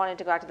know you wanted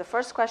to go back to the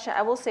first question.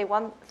 I will say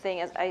one thing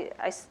is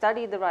I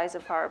studied the rise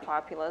of power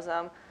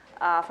populism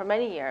for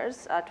many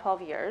years,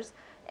 12 years,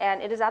 and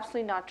it is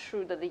absolutely not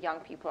true that the young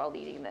people are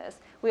leading this.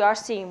 We are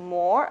seeing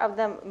more of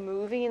them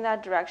moving in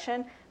that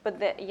direction, but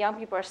the young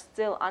people are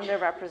still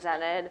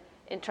underrepresented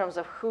in terms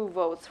of who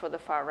votes for the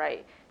far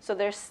right. So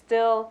they're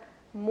still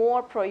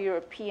more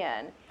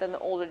pro-European than the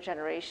older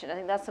generation. I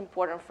think that's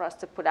important for us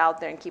to put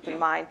out there and keep in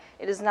mind.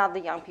 It is not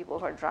the young people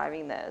who are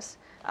driving this.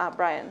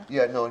 Brian?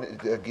 Yeah, no,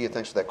 Gia,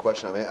 thanks for that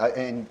question. I mean,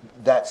 and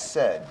that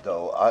said,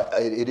 though,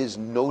 it is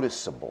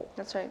noticeable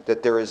That's right.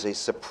 that there is a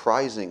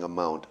surprising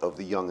amount of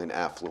the young and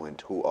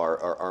affluent who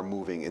are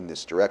moving in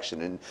this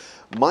direction. And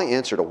my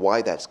answer to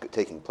why that's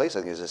taking place,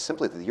 I think, is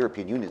simply that the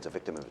European Union is a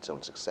victim of its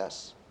own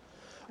success.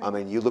 I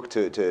mean, you look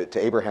to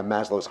Abraham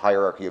Maslow's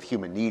hierarchy of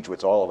human needs,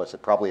 which all of us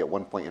at probably at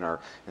one point in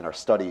our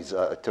studies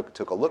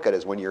took a look at,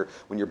 is when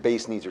your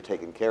base needs are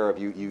taken care of,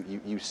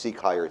 you seek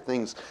higher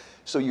things.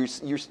 So you're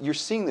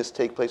seeing this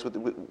take place with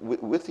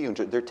the young.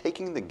 They're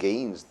taking the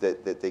gains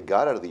that they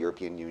got out of the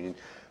European Union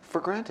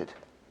for granted.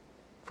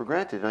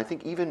 And I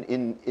think even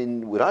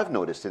in what I've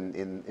noticed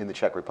in the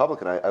Czech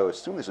Republic, and I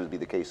assume this would be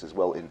the case as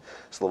well in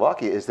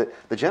Slovakia, is that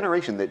the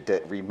generation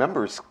that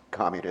remembers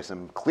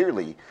communism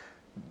clearly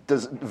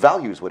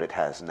values what it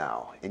has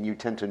now, and you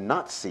tend to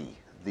not see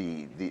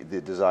the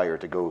desire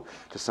to go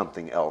to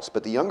something else.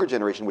 But the younger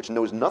generation, which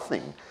knows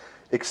nothing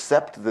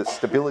except the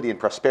stability and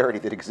prosperity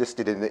that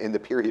existed in the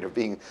period of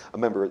being a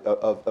member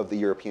of the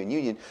European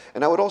Union,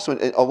 and I would also,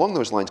 along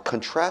those lines,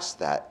 contrast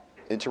that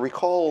and to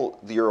recall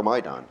the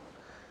Euromaidan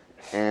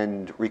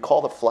and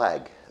recall the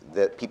flag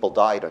that people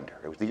died under.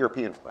 It was the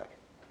European flag.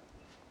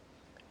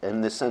 And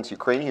in this sense,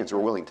 Ukrainians were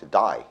willing to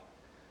die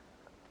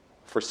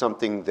for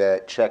something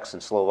that Czechs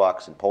and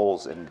Slovaks and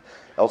Poles and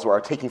elsewhere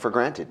are taking for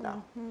granted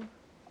now.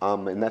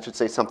 Mm-hmm. And that should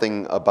say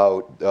something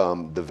about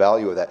the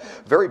value of that.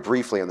 Very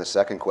briefly on the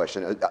second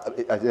question,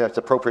 it's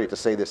appropriate to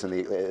say this in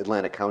the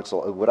Atlantic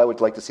Council. What I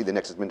would like to see the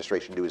next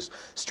administration do is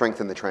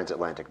strengthen the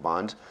transatlantic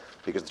bond,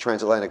 because the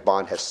transatlantic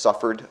bond has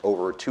suffered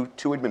over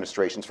two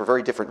administrations for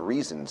very different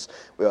reasons.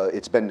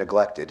 It's been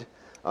neglected.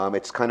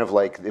 It's kind of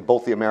like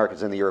both the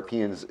Americans and the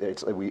Europeans,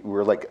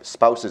 we're like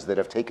spouses that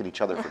have taken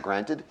each other for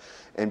granted.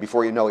 And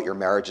before you know it, your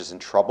marriage is in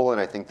trouble. And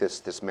I think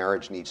this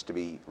marriage needs to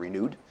be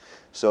renewed.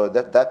 So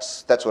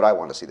that's what I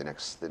want to see the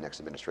next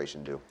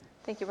administration do.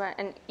 Thank you, Brian.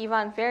 And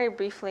Ivan, very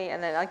briefly,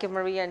 and then I'll give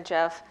Maria and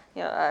Jeff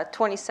a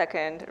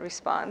 20-second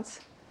response.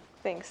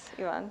 Thanks,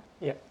 Ivan.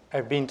 Yeah,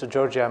 I've been to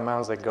Georgia a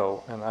month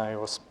ago, and I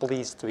was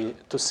pleased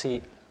to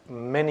see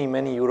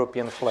many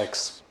European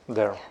flags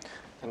there.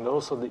 And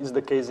also it's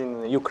the case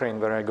in Ukraine,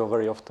 where I go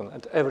very often,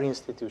 at every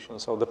institution.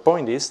 So the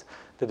point is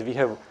that we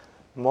have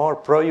more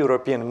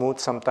pro-European mood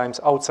sometimes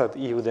outside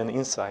EU than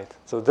inside.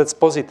 So that's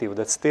positive.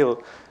 That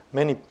still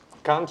many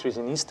countries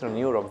in Eastern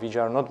Europe, which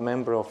are not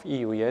member of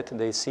EU yet,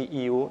 they see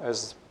EU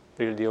as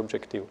really the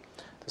objective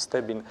to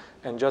step in.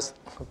 And just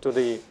to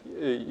the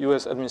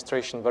US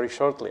administration very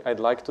shortly, I'd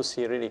like to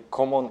see really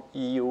common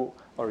EU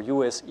or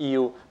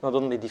US-EU, not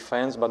only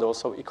defense, but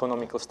also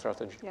economical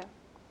strategy. Yeah.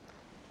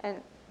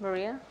 And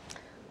Maria?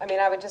 I mean,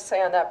 I would just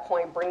say on that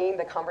point, bringing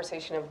the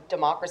conversation of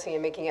democracy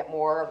and making it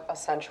more a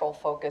central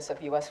focus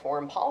of U.S.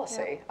 foreign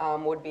policy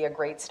would be a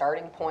great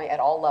starting point at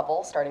all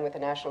levels, starting with the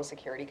National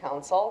Security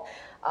Council,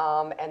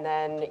 and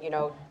then,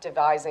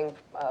 devising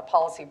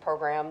policy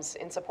programs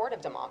in support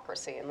of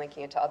democracy and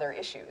linking it to other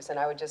issues. And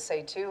I would just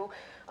say, too,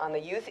 on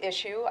the youth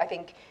issue, I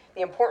think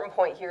the important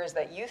point here is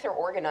that youth are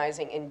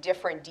organizing in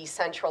different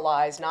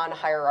decentralized,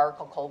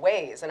 non-hierarchical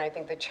ways. And I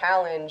think the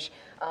challenge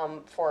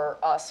for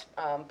us,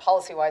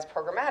 policy-wise,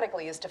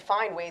 programmatically, is to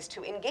find ways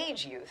to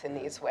engage youth in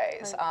these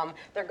ways.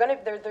 They're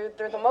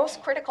the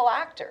most critical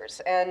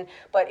actors,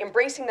 but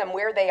embracing them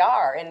where they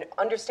are and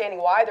understanding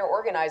why they're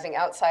organizing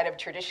outside of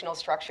traditional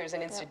structures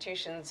and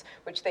institutions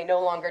which they no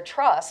longer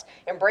trust,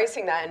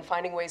 embracing that and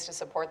finding ways to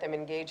support them,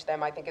 engage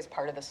them, I think is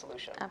part of the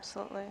solution.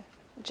 Absolutely.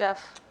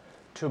 Jeff?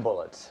 2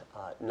 bullets.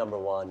 Number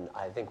one,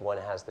 I think one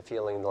has the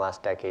feeling in the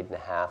last decade and a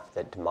half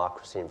that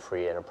democracy and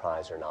free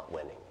enterprise are not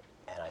winning.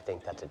 And I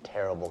think that's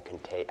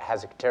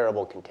has a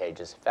terrible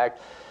contagious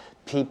effect.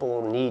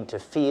 People need to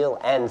feel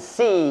and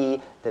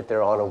see that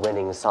they're on a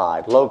winning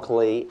side,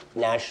 locally,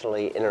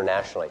 nationally,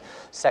 internationally.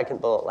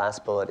 Second bullet,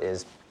 last bullet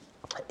is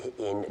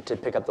to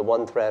pick up the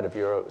one thread of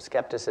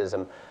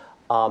Euroscepticism,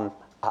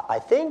 I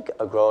think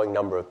a growing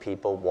number of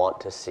people want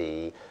to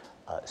see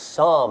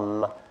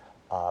some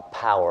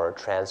power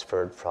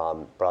transferred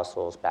from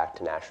Brussels back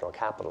to national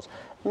capitals,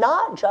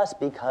 not just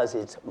because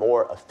it's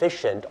more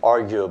efficient,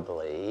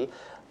 arguably,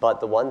 but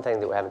the one thing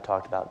that we haven't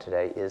talked about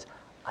today is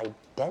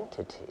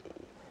identity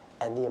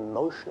and the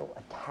emotional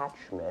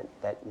attachment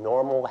that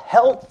normal,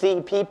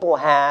 healthy people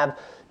have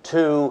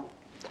to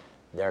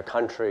their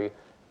country,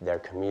 their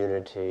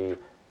community,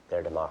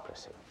 their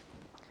democracy.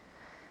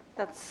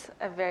 That's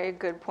a very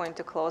good point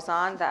to close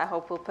on that I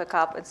hope we'll pick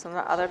up in some of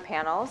our other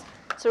panels.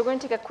 So we're going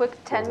to take a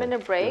quick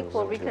 10-minute break.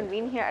 We'll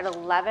reconvene here at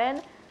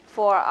 11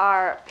 for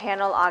our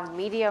panel on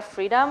media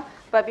freedom.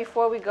 But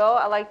before we go,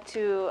 I'd like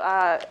to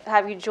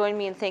have you join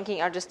me in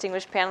thanking our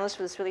distinguished panelists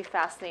for this really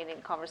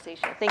fascinating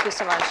conversation. Thank you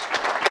so much.